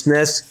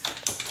consciousness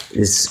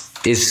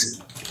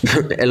is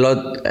a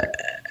lot.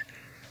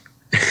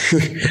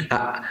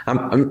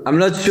 I'm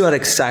not sure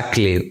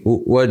exactly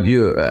what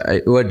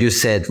you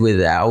said with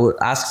that. I would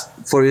ask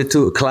for you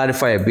to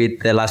clarify a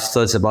bit the last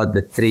thoughts about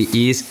the 3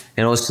 E's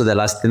and also the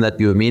last thing that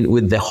you mean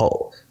with the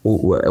whole.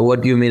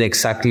 What do you mean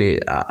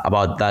exactly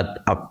about that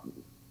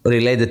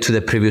related to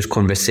the previous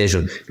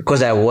conversation?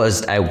 Because I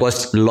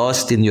was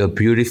lost in your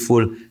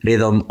beautiful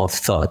rhythm of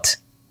thought.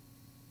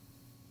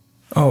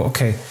 Oh,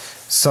 okay.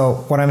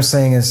 So what I'm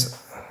saying is,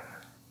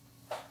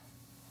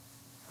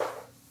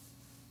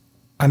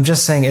 I'm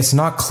just saying it's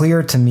not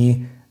clear to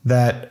me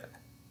that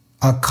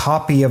a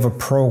copy of a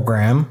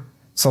program,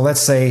 so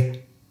let's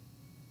say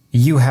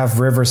you have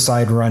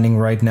Riverside running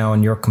right now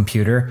on your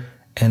computer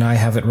and I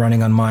have it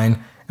running on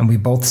mine, and we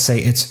both say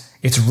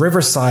it's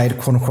Riverside,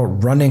 quote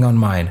unquote, running on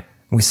mine.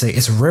 We say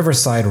it's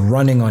Riverside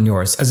running on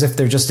yours, as if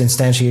they're just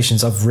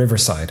instantiations of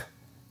Riverside.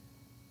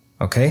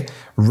 Okay?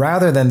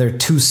 Rather than they're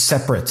two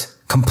separate,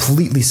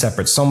 completely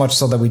separate, so much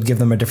so that we'd give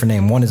them a different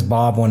name. One is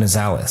Bob, one is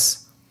Alice.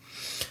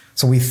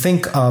 So we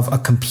think of a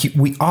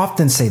computer, we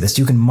often say this,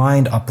 you can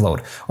mind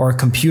upload, or a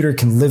computer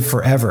can live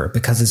forever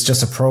because it's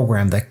just a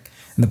program and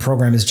the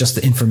program is just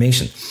the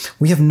information.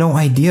 We have no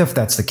idea if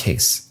that's the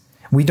case.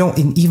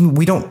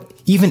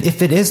 Even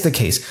if it is the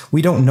case,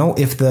 we don't know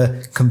if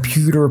the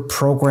computer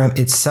program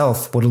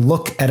itself would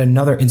look at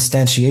another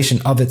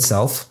instantiation of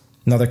itself,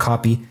 another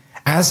copy,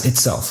 as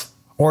itself,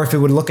 or if it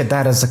would look at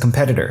that as a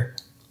competitor.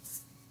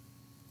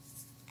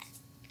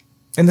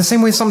 In the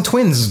same way, some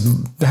twins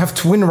have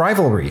twin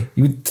rivalry.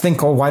 You'd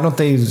think, oh, why don't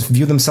they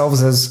view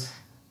themselves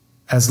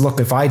as look,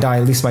 if I die,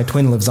 at least my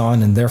twin lives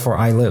on, and therefore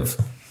I live.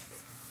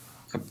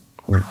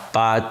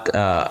 But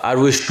are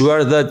we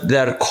sure that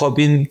they're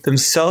copying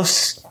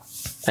themselves?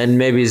 And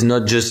maybe it's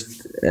not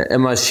just a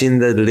machine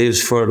that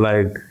lives for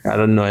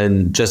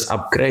and just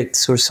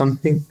upgrades or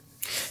something?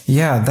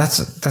 Yeah,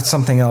 that's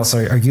something else.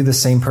 Are you the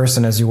same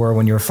person as you were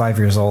when you were 5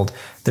 years old?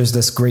 There's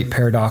this great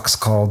paradox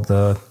called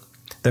the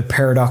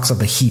paradox of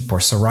the heap, or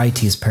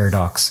Sorites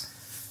paradox.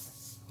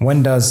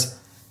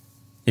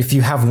 If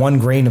you have 1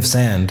 grain of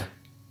sand,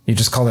 you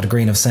just call it a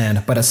grain of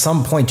sand, but at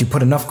some point you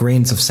put enough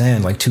grains of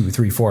sand, like 2,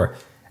 3, 4,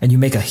 and you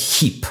make a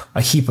heap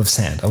of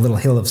sand, a little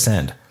hill of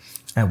sand.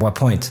 At what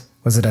point?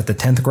 Was it at the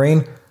 10th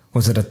grain?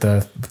 Was it at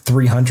the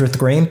 300th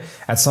grain?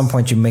 At some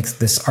point you make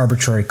this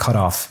arbitrary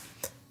cutoff.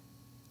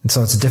 And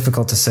so it's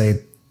difficult to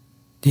say,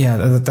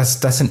 yeah,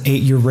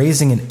 you're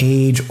raising an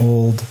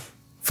age-old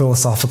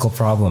philosophical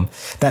problem.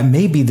 That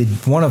may be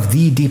one of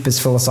the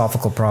deepest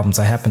philosophical problems.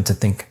 I happen to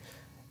think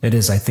it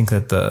is. I think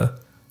that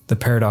the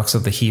paradox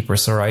of the heap, or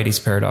Sorites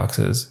paradox,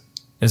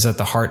 is at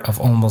the heart of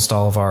almost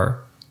all of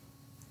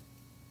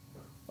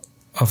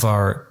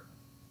our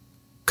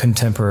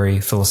contemporary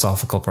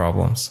philosophical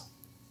problems.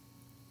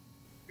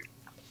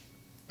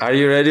 Are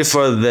you ready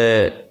for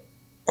the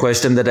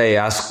question that I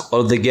ask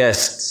all the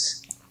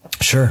guests?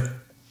 Sure.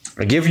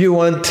 I give you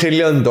 $1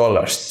 trillion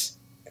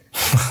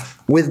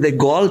with the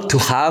goal to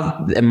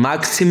have a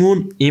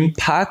maximum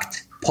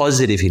impact,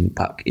 positive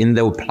impact in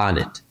the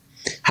planet.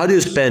 How do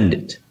you spend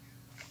it?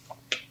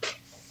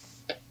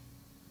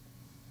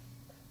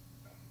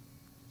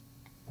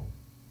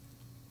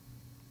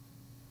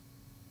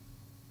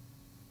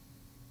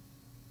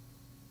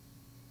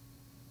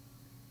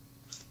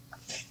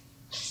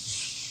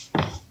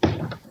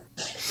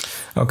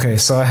 Okay,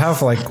 so I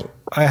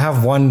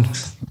have one.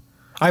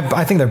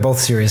 I think they're both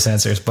serious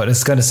answers, but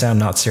it's going to sound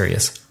not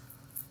serious.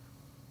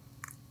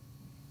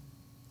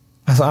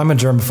 So I'm a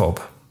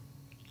germaphobe.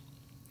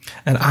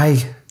 And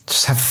I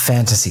just have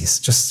fantasies.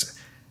 Just,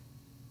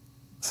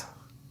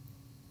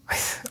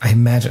 I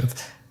imagine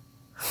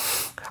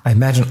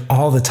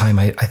all the time.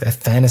 I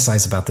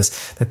fantasize about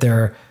this, that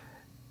there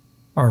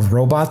are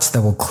robots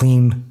that will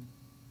clean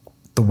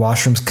the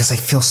washrooms, because I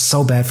feel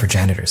so bad for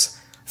janitors.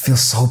 I feel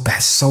so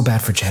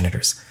bad for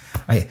janitors.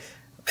 I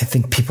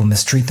think people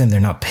mistreat them. They're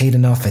not paid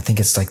enough. I think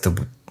it's like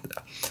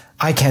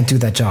I can't do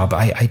that job.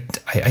 I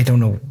don't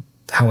know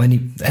how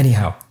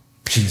anyhow,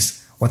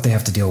 geez, what they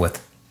have to deal with.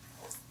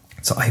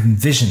 So I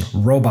envision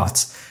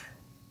robots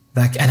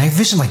and I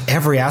envision like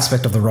every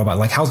aspect of the robot.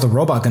 Like, how's the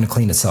robot going to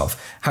clean itself?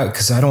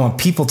 Because I don't want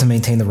people to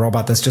maintain the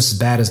robot that's just as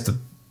bad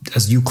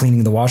as you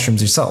cleaning the washrooms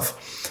yourself.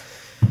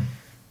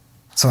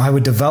 So I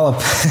would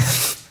develop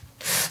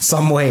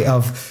some way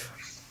of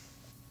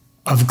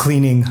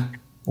cleaning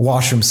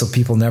washrooms so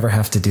people never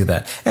have to do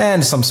that,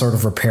 and some sort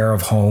of repair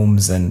of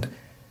homes and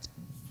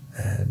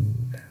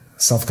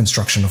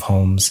self-construction of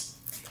homes.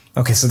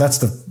 Okay, so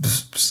that's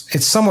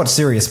it's somewhat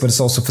serious, but it's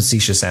also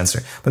facetious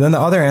answer. But then the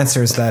other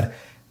answer is that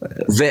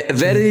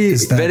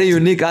very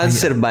unique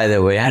answer, by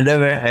the way. I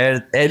never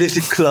heard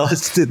anything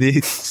close to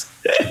this.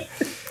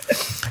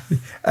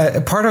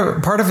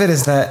 Part of it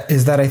is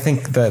that I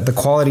think the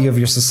quality of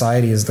your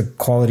society is the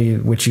quality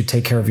which you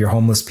take care of your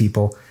homeless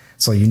people.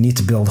 So you need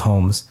to build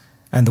homes,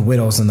 and the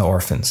widows and the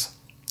orphans.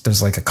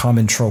 There's like a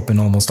common trope in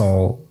almost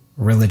all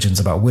religions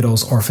about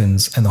widows,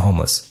 orphans, and the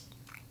homeless.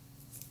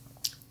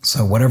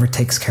 So whatever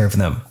takes care of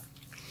them.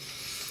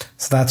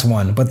 So that's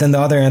one. But then the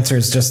other answer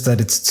is just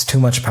that it's too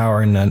much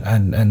power,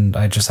 and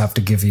I just have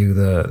to give you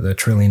the $1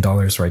 trillion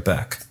right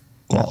back.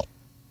 Wow.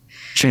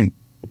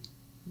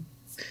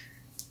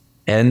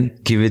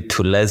 And give it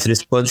to less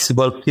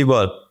responsible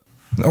people.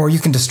 Or you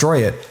can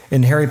destroy it.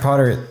 In Harry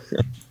Potter,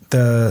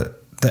 the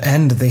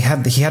end, he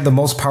had the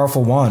most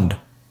powerful wand.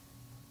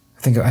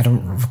 I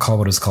don't recall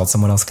what it was called.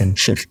 Someone else can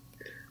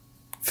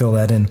fill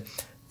that in.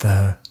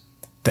 The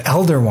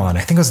Elder Wand.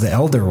 I think it was the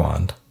Elder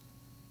Wand.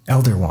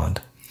 Elder Wand.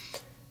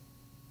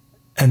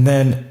 And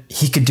then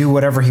he could do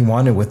whatever he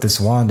wanted with this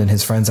wand, and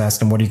his friends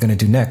asked him, what are you going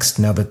to do next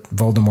now that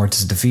Voldemort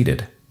is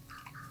defeated?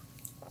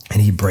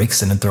 And he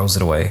breaks it and throws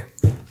it away.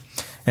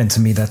 And to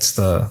me, that's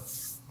the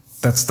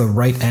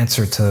right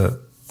answer to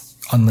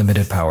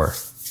unlimited power.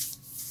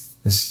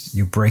 Is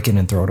you break it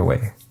and throw it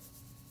away.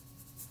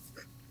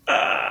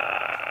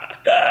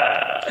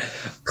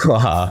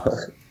 Wow.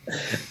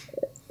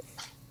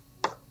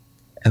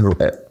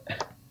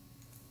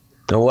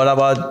 Now, what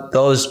about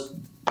those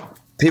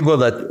people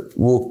that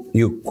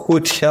you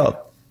could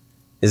help?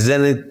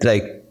 Isn't it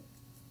like,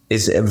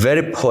 it's a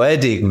very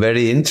poetic,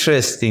 very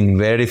interesting,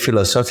 very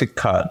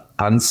philosophical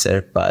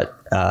answer, but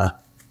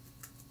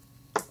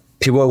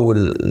people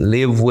will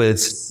live with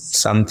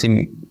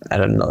something, I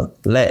don't know,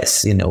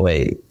 less in a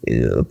way,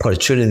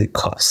 opportunity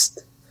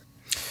cost.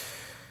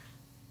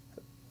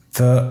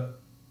 The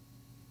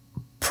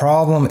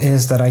problem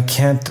is that I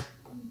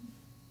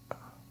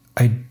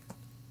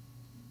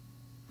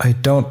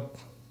don't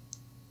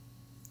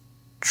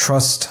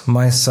trust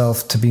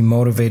myself to be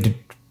motivated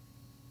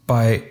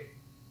by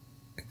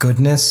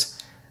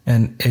goodness,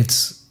 and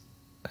it's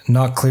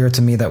not clear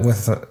to me that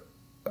with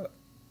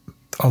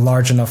a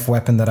large enough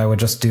weapon that I would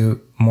just do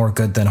more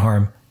good than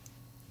harm.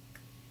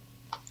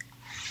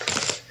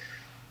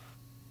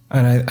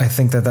 And I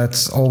think that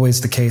that's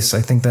always the case.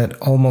 I think that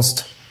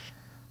almost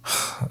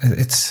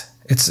it's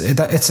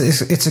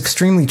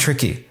extremely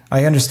tricky.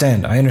 I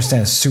understand.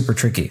 It's super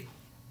tricky.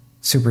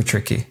 Super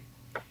tricky.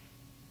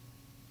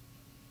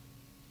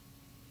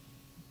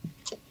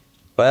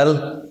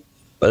 Well,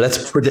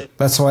 let's put it.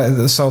 That's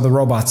why. So the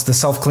robots, the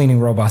self-cleaning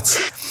robots.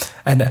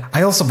 And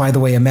I also, by the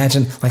way,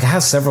 imagine, like, I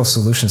have several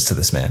solutions to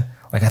this, man.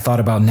 Like, I thought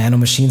about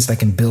nanomachines that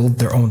can build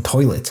their own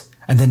toilet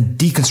and then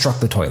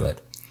deconstruct the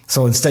toilet.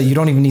 So instead, you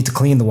don't even need to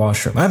clean the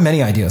washroom. I have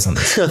many ideas on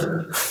this.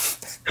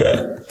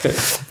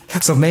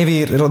 So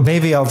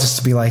maybe I'll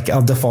just be like,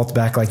 I'll default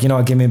back, like,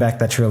 give me back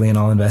that $1 trillion,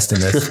 I'll invest in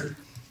this.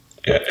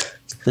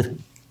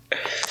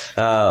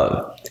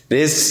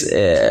 This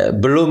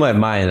blew my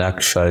mind,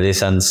 actually,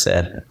 this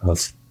answer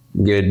of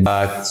give it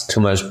back, it's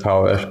too much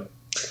power.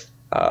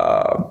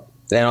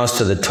 And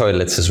also the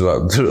toilets as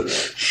well blew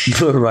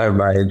my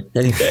mind.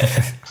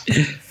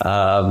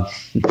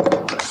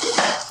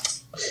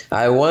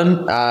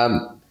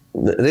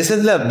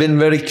 Recently I've been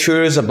very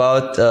curious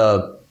about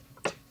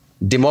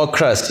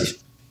democracy.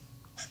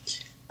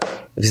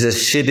 It's a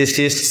shitty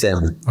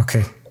system.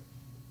 Okay.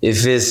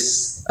 If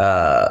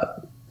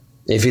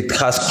it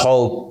has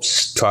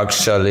hopes to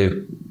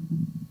actually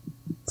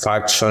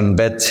function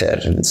better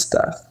and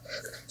stuff.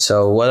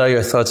 So what are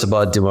your thoughts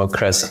about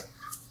democracy?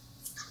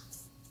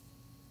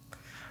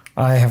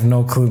 I have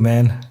no clue,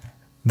 man.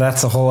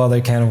 That's a whole other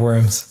can of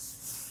worms.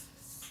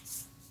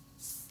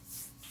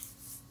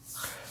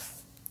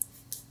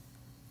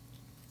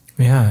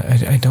 Yeah,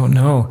 I don't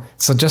know.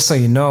 So just so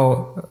you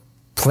know,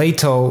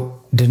 Plato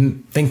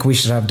didn't think we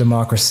should have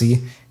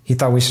democracy. He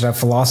thought we should have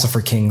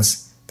philosopher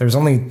kings. There's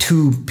only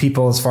 2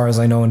 people, as far as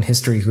I know, in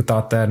history who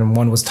thought that, and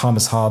one was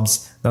Thomas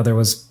Hobbes, the other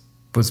was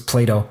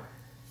Plato.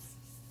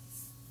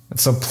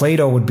 So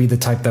Plato would be the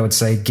type that would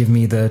say, give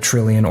me the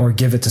trillion or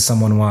give it to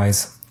someone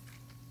wise.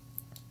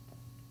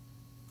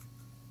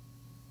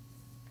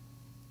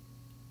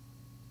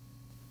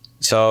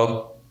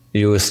 So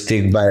you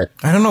stick by it.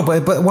 I don't know,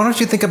 but why don't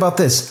you think about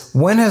this?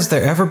 When has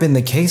there ever been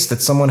the case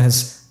that someone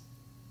has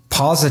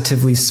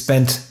positively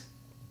spent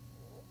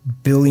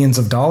billions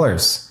of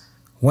dollars?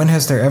 When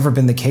has there ever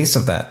been the case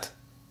of that?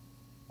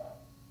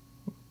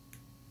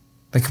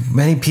 Like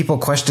many people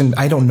question,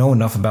 I don't know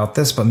enough about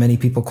this, but many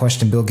people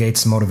question Bill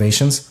Gates'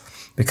 motivations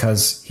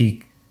because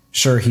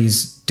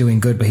he's doing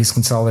good, but he's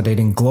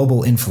consolidating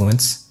global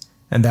influence,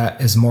 and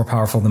that is more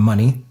powerful than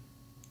money.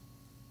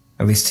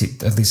 At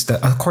least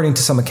according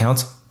to some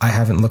accounts. I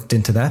haven't looked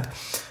into that.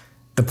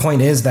 The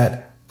point is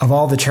that of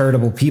all the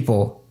charitable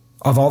people,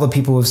 of all the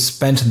people who have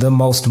spent the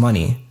most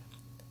money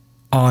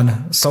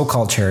on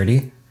so-called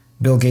charity,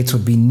 Bill Gates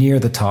would be near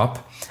the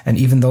top. And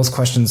even those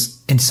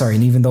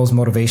even those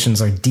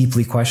motivations are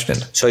deeply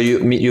questioned. So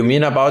you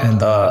mean about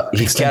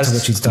he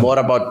cares more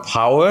about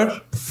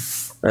power?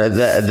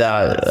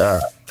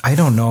 I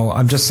don't know.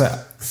 I'm just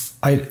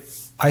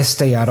I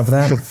stay out of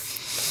that.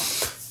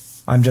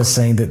 I'm just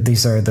saying that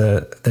these are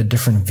the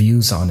different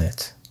views on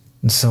it.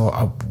 And so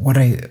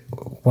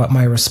what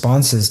my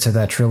response is to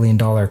that $1 trillion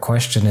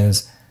question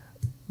is,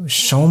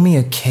 show me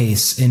a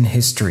case in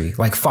history,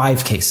 like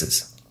 5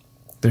 cases.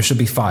 There should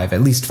be 5,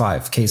 at least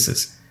 5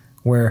 cases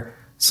where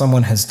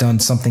someone has done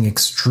something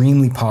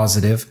extremely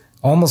positive,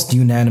 almost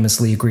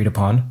unanimously agreed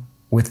upon,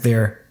 with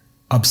their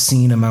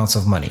obscene amounts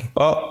of money.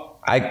 Well,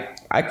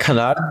 I can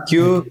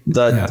argue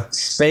that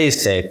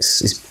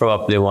SpaceX is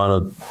probably one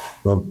of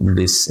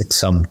this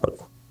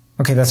example.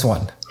 Okay, that's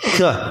one.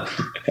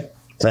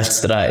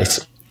 That's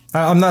right.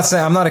 I'm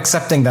not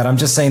accepting that. I'm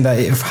just saying that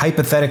if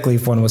hypothetically,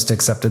 if one was to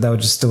accept it, that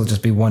would still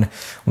be one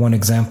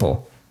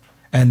example,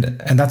 and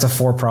that's a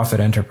for-profit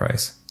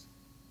enterprise.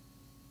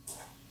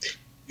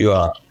 You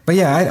are. But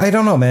yeah, I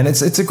don't know, man.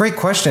 It's a great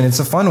question. It's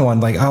a fun one.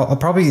 Like I'll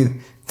probably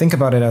think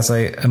about it as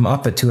I am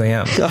up at 2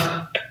 a.m.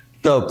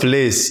 No,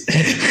 please.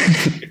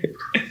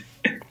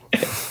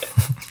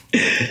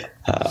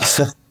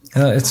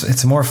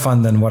 It's more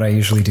fun than what I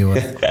usually do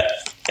with.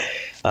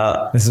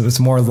 It's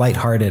more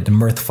lighthearted and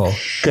mirthful.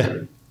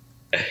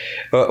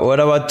 What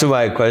about to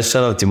my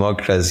question of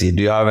democracy?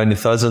 Do you have any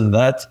thoughts on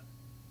that?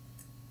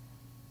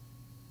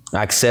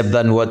 Except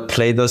than what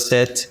Plato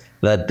said,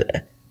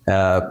 that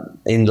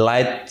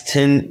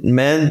enlightened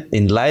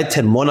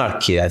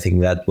monarchy, I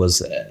think that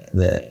was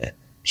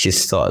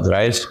his thought,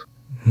 right?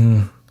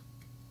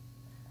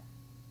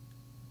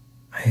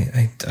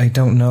 I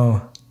don't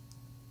know.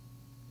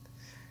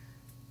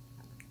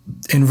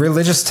 In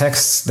religious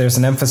texts, there's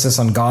an emphasis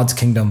on God's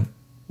kingdom,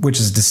 which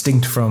is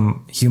distinct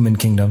from human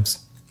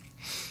kingdoms.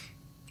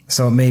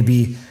 So it may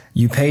be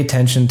you pay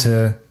attention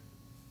to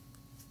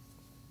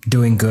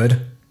doing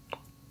good.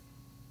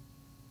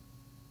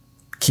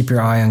 Keep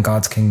your eye on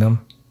God's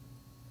kingdom.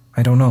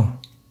 I don't know.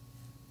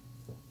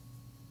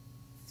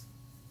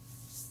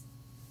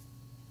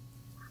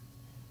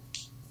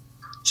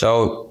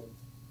 So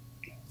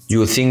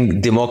you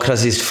think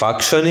democracy is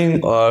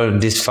functioning or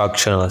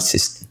dysfunctional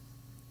system?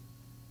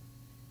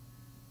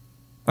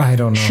 I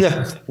don't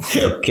know.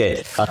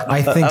 Okay.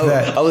 I think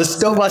that I was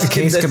still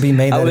asking case could be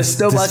made. I was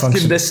still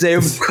asking the same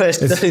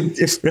question in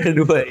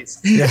different ways.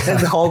 Yeah.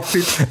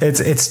 And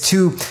it's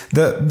too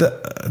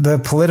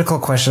the political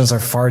questions are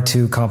far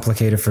too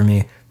complicated for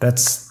me.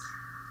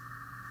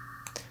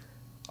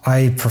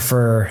 I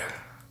prefer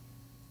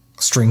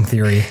string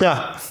theory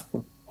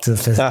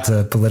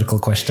to political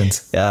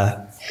questions.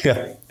 Yeah.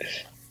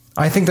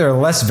 I think there are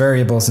less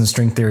variables in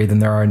string theory than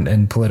there are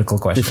in political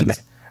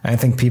questions. I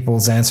think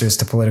people's answers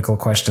to political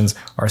questions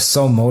are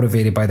so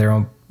motivated by their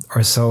own,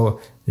 are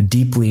so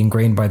deeply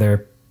ingrained by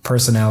their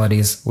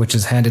personalities, which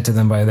is handed to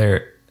them by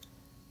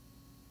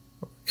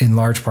in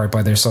large part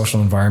by their social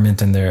environment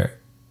and their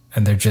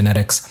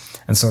genetics.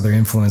 And so they're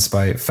influenced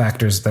by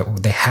factors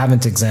that they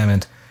haven't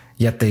examined,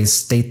 yet they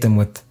state them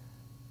with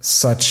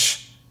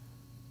such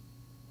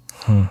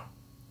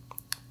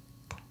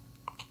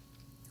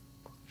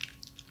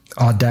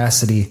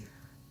audacity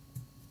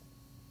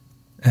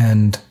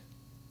and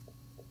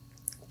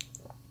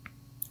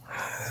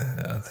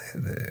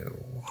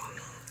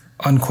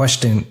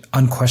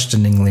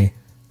unquestioningly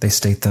they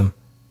state them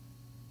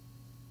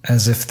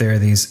as if they're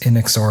these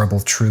inexorable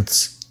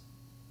truths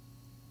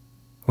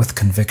with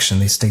conviction.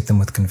 They state them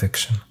with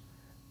conviction.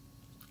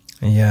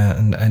 Yeah,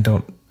 and I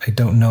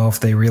don't know if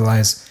they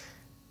realize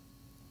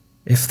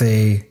if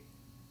they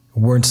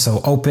weren't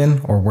so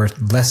open or were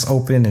less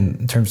open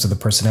in terms of the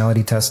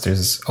personality test.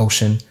 There's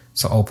Ocean,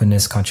 so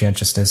openness,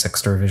 conscientiousness,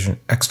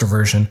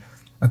 extroversion,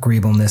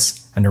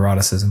 agreeableness, and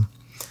neuroticism.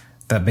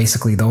 That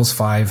basically those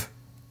 5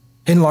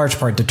 in large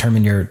part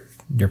determine your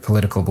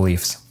political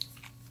beliefs.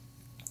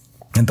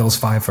 And those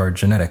 5 are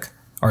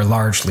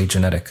largely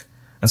genetic.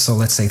 And so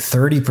let's say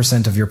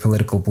 30% of your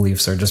political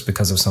beliefs are just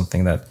because of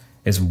something that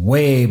is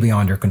way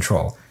beyond your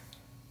control.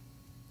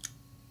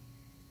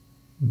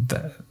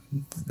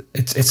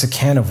 It's a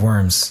can of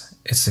worms.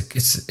 It's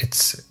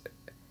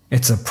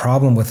It's a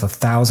problem with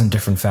 1,000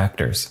 different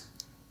factors.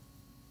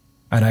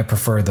 And I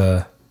prefer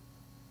the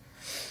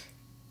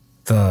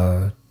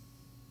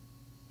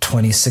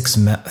 26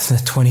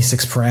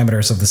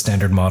 parameters of the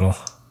standard model.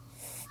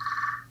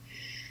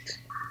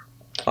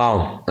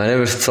 Oh, I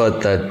never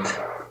thought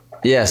that.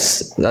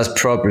 Yes, that's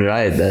probably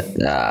right.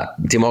 That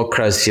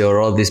democracy or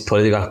all these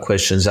political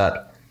questions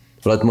are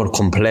a lot more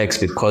complex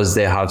because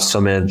they have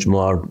so much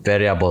more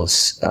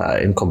variables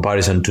in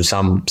comparison to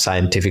some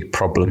scientific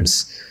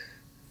problems.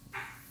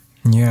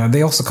 Yeah,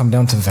 they also come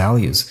down to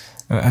values.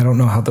 I don't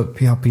know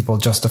how people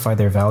justify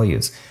their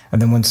values.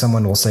 And then when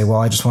someone will say,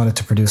 well, I just wanted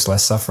to produce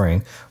less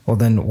suffering. Well,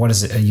 then what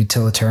is it, a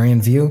utilitarian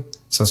view?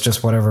 So it's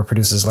just whatever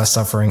produces less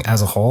suffering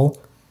as a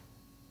whole?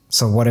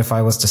 So what if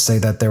I was to say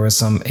that there was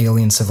some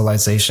alien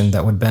civilization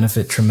that would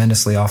benefit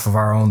tremendously off of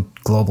our own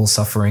global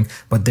suffering,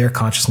 but their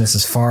consciousness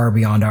is far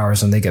beyond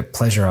ours and they get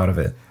pleasure out of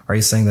it? Are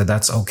you saying that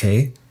that's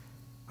okay?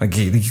 Like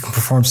you can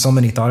perform so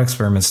many thought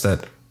experiments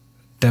that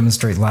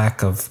demonstrate a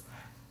lack of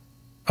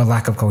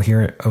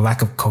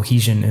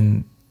cohesion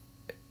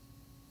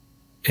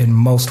in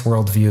most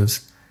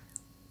worldviews.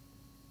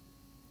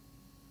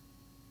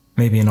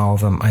 Maybe in all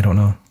of them, I don't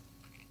know.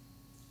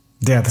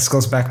 Yeah, this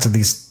goes back to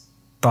these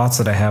thoughts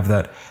that I have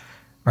that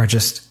are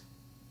just,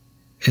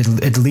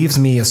 it leaves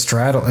me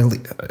astraddle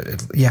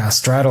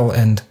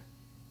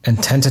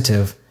and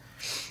tentative,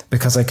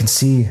 because I can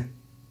see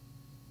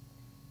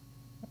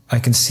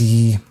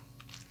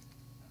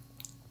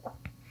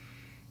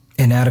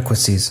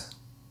inadequacies.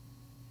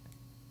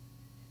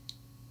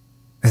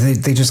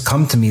 They just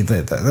come to me.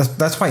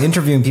 That's why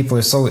interviewing people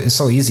is so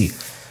easy,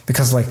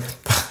 because like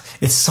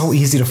it's so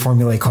easy to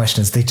formulate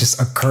questions. They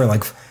just occur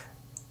like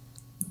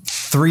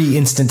 3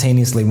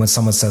 instantaneously when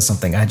someone says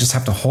something. I just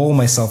have to hold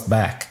myself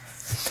back.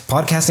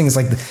 Podcasting is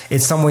like, in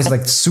some ways,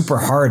 like super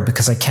hard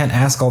because I can't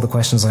ask all the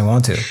questions I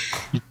want to,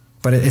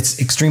 but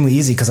it's extremely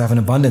easy because I have an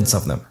abundance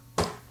of them.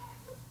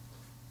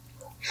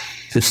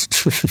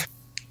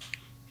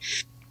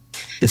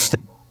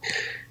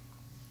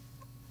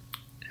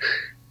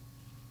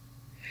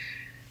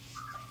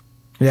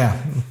 Yeah.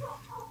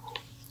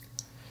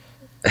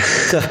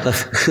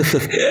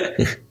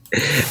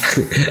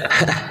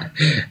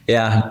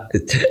 Yeah,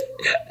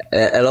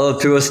 a lot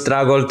of people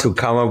struggle to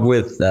come up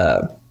with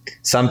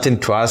something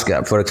to ask.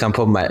 For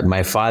example,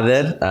 my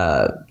father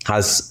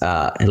has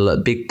a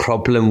big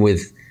problem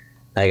with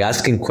like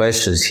asking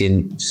questions.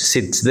 He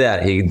sits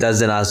there, he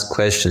doesn't ask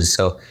questions.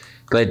 So,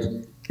 but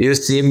you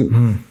see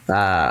him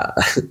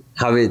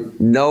having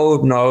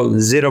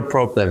zero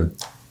problem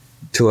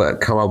to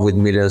come up with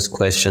millions of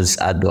questions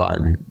at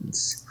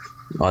once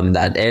on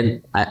that.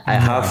 And I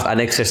have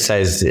an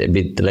exercise a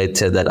bit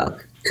later that I'm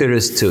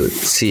curious to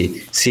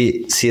see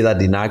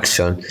that in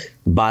action.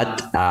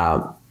 But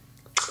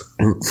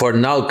for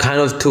now,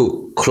 kind of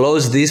to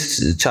close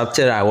this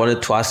chapter, I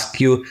wanted to ask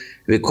you,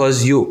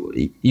 because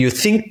you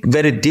think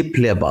very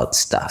deeply about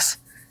stuff,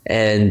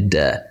 and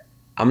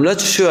I'm not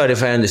sure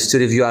if I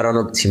understood if you are an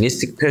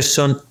optimistic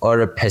person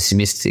or a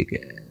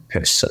pessimistic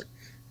person.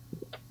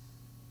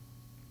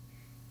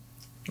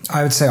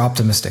 I would say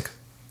optimistic.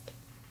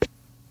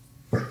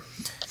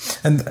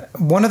 And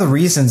one of the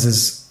reasons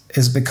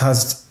is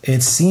because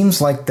it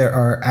seems like there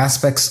are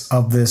aspects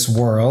of this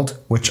world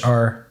which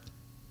are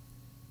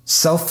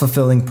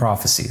self-fulfilling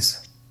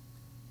prophecies,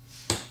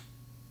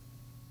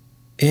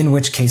 in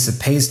which case it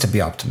pays to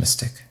be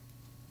optimistic.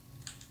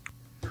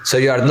 So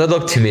you are not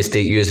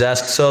optimistic. You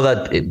just saw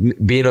that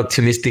being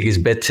optimistic is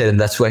better, and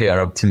that's why you are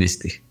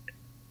optimistic.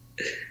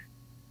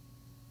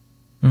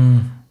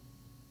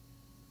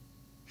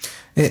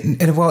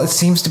 It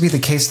seems to be the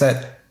case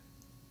that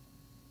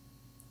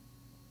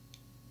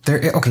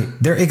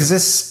there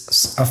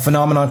exists a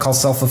phenomenon called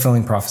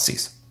self-fulfilling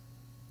prophecies.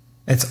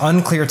 It's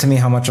unclear to me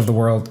how much of the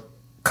world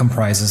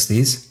comprises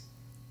these.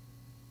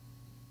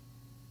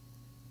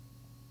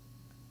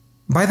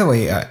 By the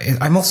way,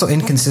 I'm also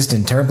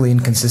inconsistent, terribly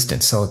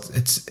inconsistent. So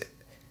it's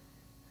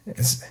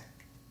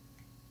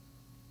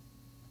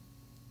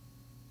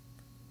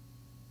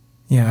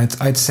yeah,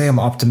 I'd say I'm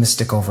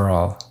optimistic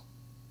overall.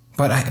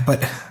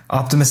 But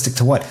optimistic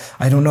to what?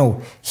 I don't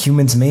know.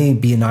 Humans may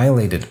be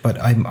annihilated, but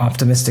I'm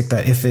optimistic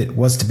that if it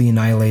was to be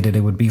annihilated,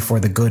 it would be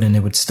for the good and it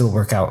would still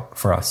work out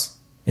for us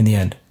in the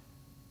end.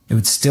 It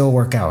would still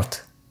work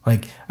out.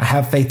 Like, I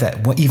have faith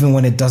that even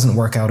when it doesn't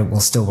work out, it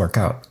will still work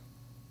out.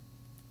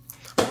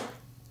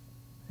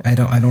 I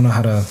don't know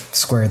how to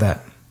square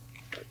that.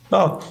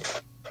 Oh,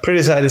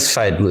 pretty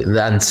satisfied with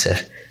the answer.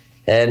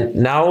 And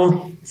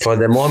now for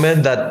the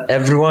moment that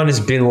everyone has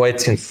been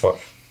waiting for,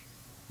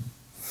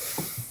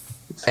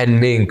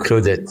 and me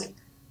included.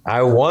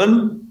 I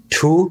want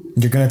to...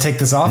 You're going to take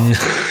this off?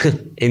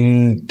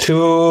 In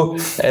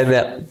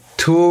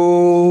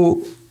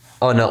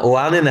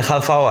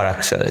 1.5 hours,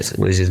 actually,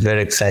 which is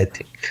very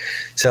exciting.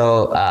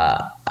 So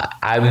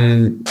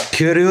I'm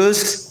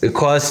curious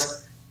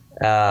because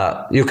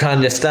you can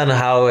understand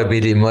how a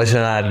bit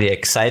emotionally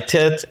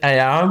excited I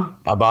am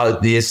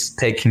about this,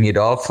 taking it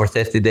off for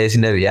 30 days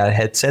in a VR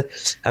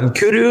headset. I'm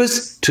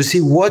curious to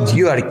see what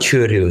you are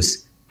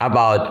curious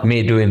about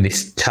me doing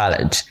this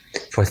challenge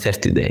for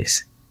 30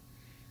 days.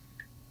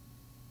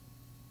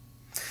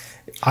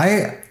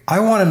 I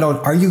want to know,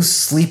 are you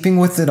sleeping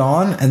with it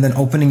on and then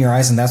opening your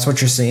eyes and that's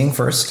what you're seeing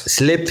first?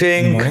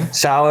 Sleeping,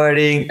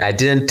 showering. I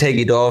didn't take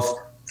it off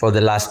for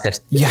the last 30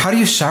 days. Yeah, how do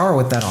you shower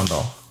with that on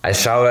though? I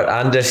shower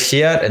under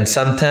here, and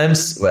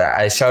sometimes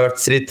I showered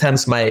 3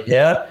 times my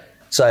hair.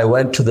 So I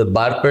went to the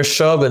barber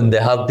shop and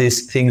they have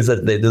these things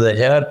that they do the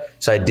hair.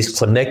 So I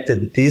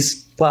disconnected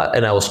this part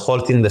and I was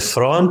holding the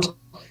front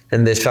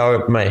and they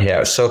showered my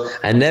hair. So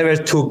I never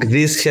took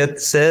this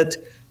headset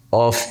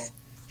off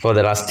for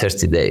the last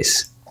 30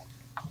 days.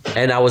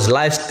 And I was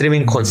live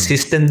streaming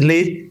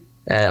consistently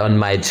on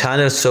my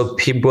channel, so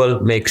people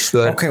make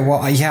sure. Okay,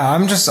 well, yeah,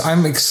 I'm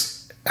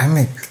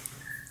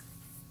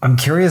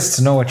curious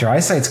to know what your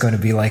eyesight's going to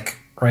be like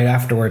right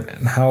afterward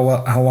and how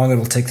long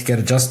it'll take to get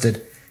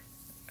adjusted.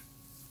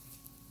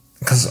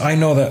 Because I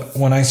know that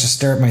when I just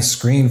stare at my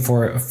screen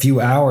for a few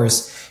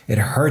hours, it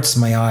hurts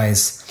my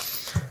eyes,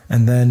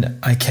 and then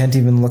I can't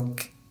even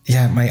look.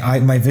 Yeah,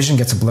 my vision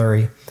gets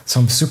blurry. So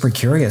I'm super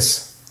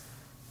curious.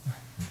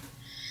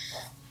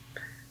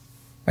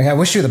 Like, I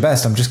wish you the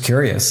best. I'm just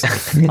curious.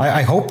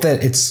 I hope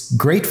that it's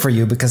great for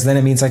you, because then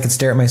it means I can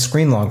stare at my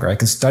screen longer. I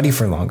can study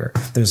for longer.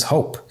 There's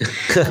hope.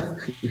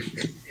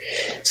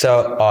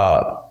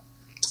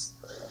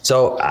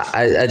 So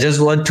I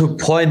just want to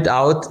point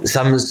out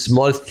some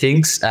small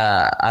things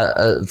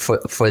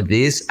for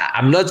this.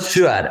 I'm not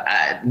sure.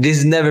 This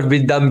has never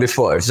been done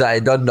before, so I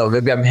don't know.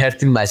 Maybe I'm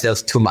hurting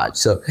myself too much.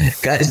 So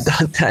guys,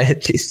 don't try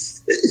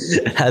this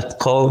at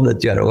home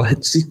that you are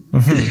watching.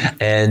 Mm-hmm.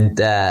 And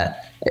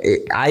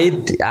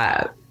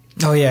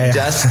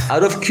just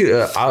out of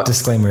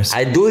disclaimers.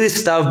 I do this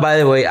stuff, by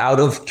the way, out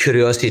of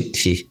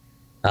curiosity.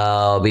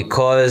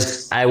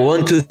 Because I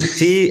want to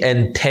see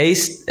and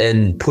taste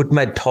and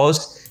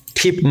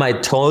keep my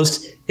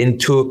toes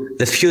into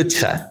the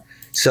future.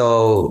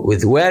 So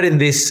with wearing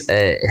this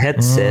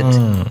headset,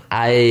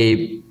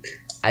 I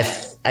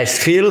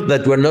feel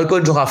that we're not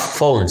going to have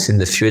phones in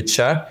the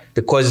future,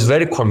 because it's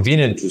very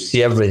convenient to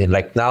see everything.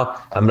 Like now,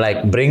 I'm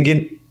like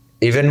bringing,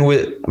 even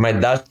with my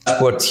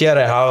dashboard here,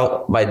 I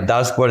have my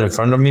dashboard in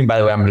front of me. By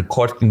the way, I'm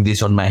recording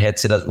this on my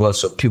headset as well,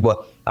 so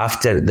people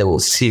after they will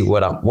see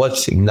what I'm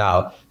watching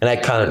now. And I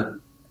can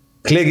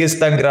click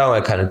Instagram,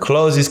 I can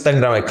close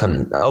Instagram, I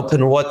can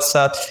open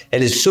WhatsApp,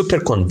 and it's super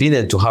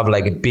convenient to have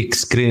like a big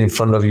screen in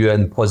front of you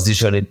and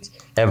position it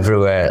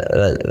everywhere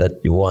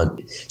that you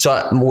want.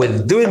 So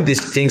with doing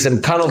these things,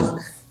 I'm kind of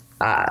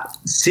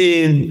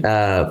seeing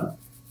how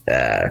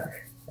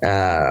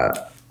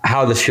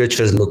the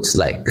future looks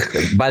like.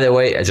 By the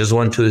way, I just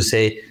want to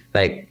say,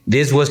 like,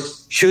 this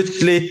was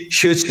hugely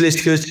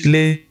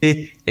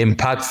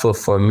impactful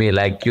for me.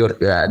 Like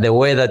the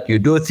way that you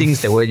do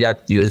things, the way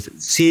that you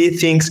see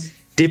things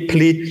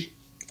deeply,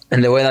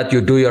 and the way that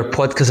you do your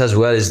podcast as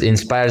well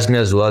inspires me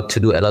as well to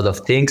do a lot of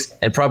things.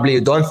 And probably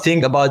you don't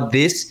think about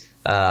this,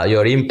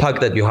 your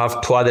impact that you have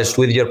to others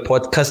with your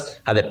podcast.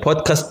 The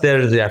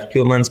podcasters, they are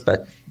humans,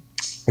 but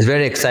it's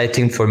very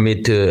exciting for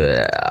me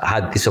to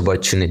have this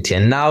opportunity.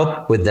 And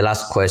now with the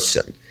last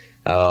question,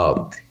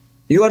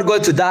 you are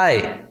going to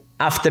die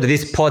after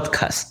this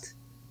podcast.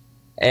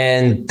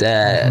 And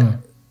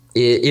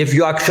if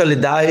you actually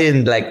die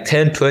in like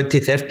 10, 20,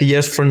 30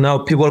 years from now,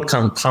 people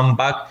can come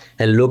back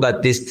and look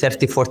at these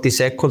 30, 40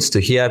 seconds to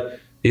hear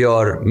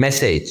your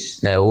message,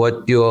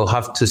 what you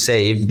have to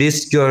say. If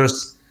this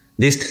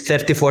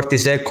 30, 40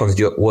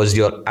 seconds was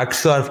your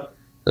actual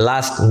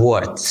last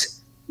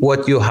words,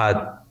 what you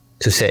had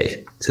to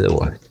say to the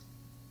world?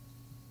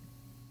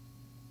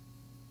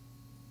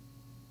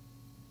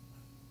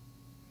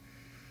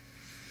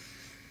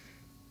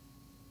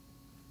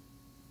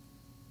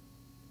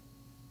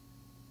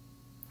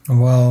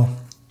 Well,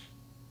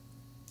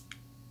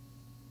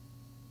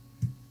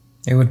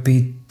 it would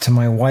be to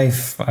my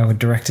wife. I would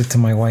direct it to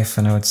my wife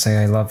and I would say,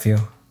 I love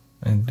you,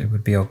 and it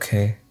would be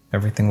okay.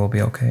 Everything will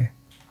be okay.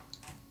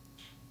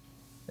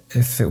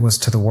 If it was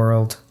to the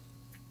world,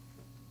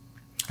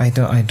 I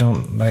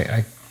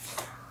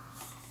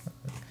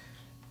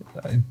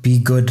be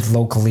good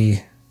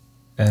locally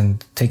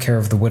and take care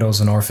of the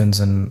widows and orphans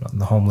and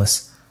the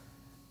homeless.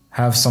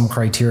 Have some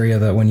criteria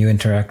that when you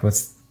interact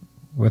with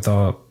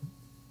a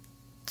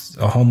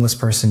homeless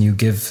person, you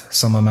give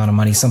some amount of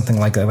money, something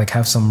like that. Like,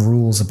 have some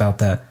rules about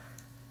that,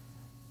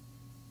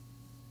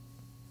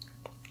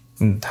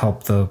 and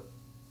help the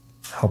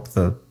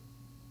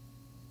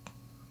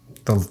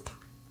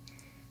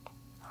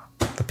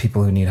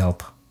people who need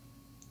help.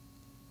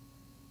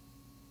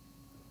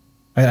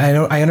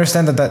 I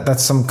understand that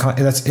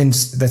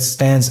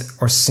stands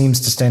or seems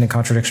to stand in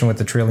contradiction with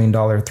the $1 trillion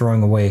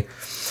throwing away,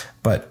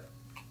 but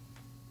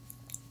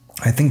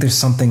I think there's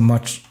something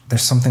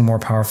more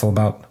powerful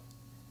about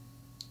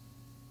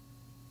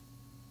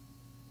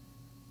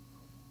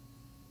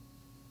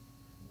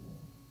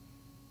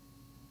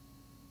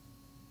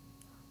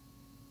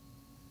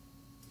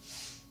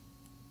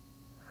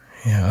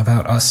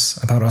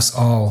about us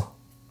all,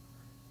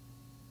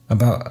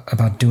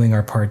 about doing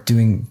our part,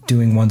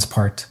 doing one's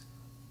part.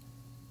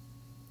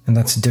 And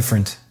that's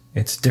different.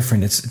 It's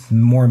different. It's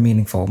more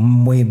meaningful,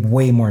 way,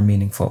 way more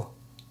meaningful.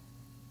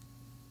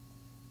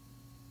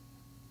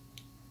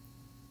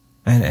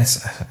 And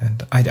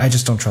I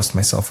just don't trust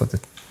myself with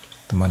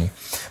the money.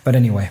 But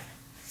anyway,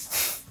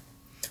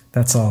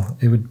 that's all.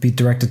 It would be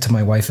directed to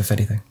my wife, if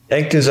anything.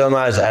 Thank you so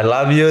much. I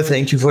love you.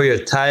 Thank you for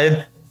your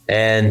time.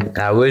 And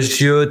I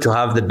wish you to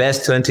have the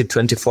best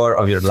 2024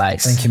 of your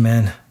life. Thank you,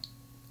 man.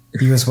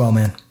 You as well,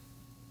 man.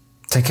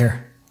 Take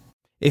care.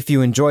 If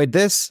you enjoyed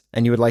this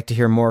and you would like to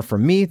hear more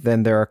from me,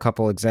 then there are a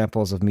couple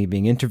examples of me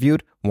being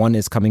interviewed. One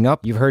is coming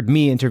up. You've heard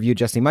me interview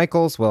Jesse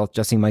Michaels. Well,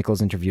 Jesse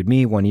Michaels interviewed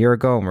me 1 year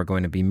ago, and we're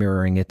going to be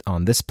mirroring it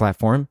on this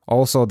platform.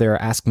 Also, there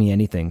are Ask Me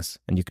Anythings,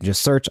 and you can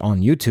just search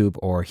on YouTube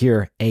or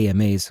hear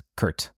AMA's Curt.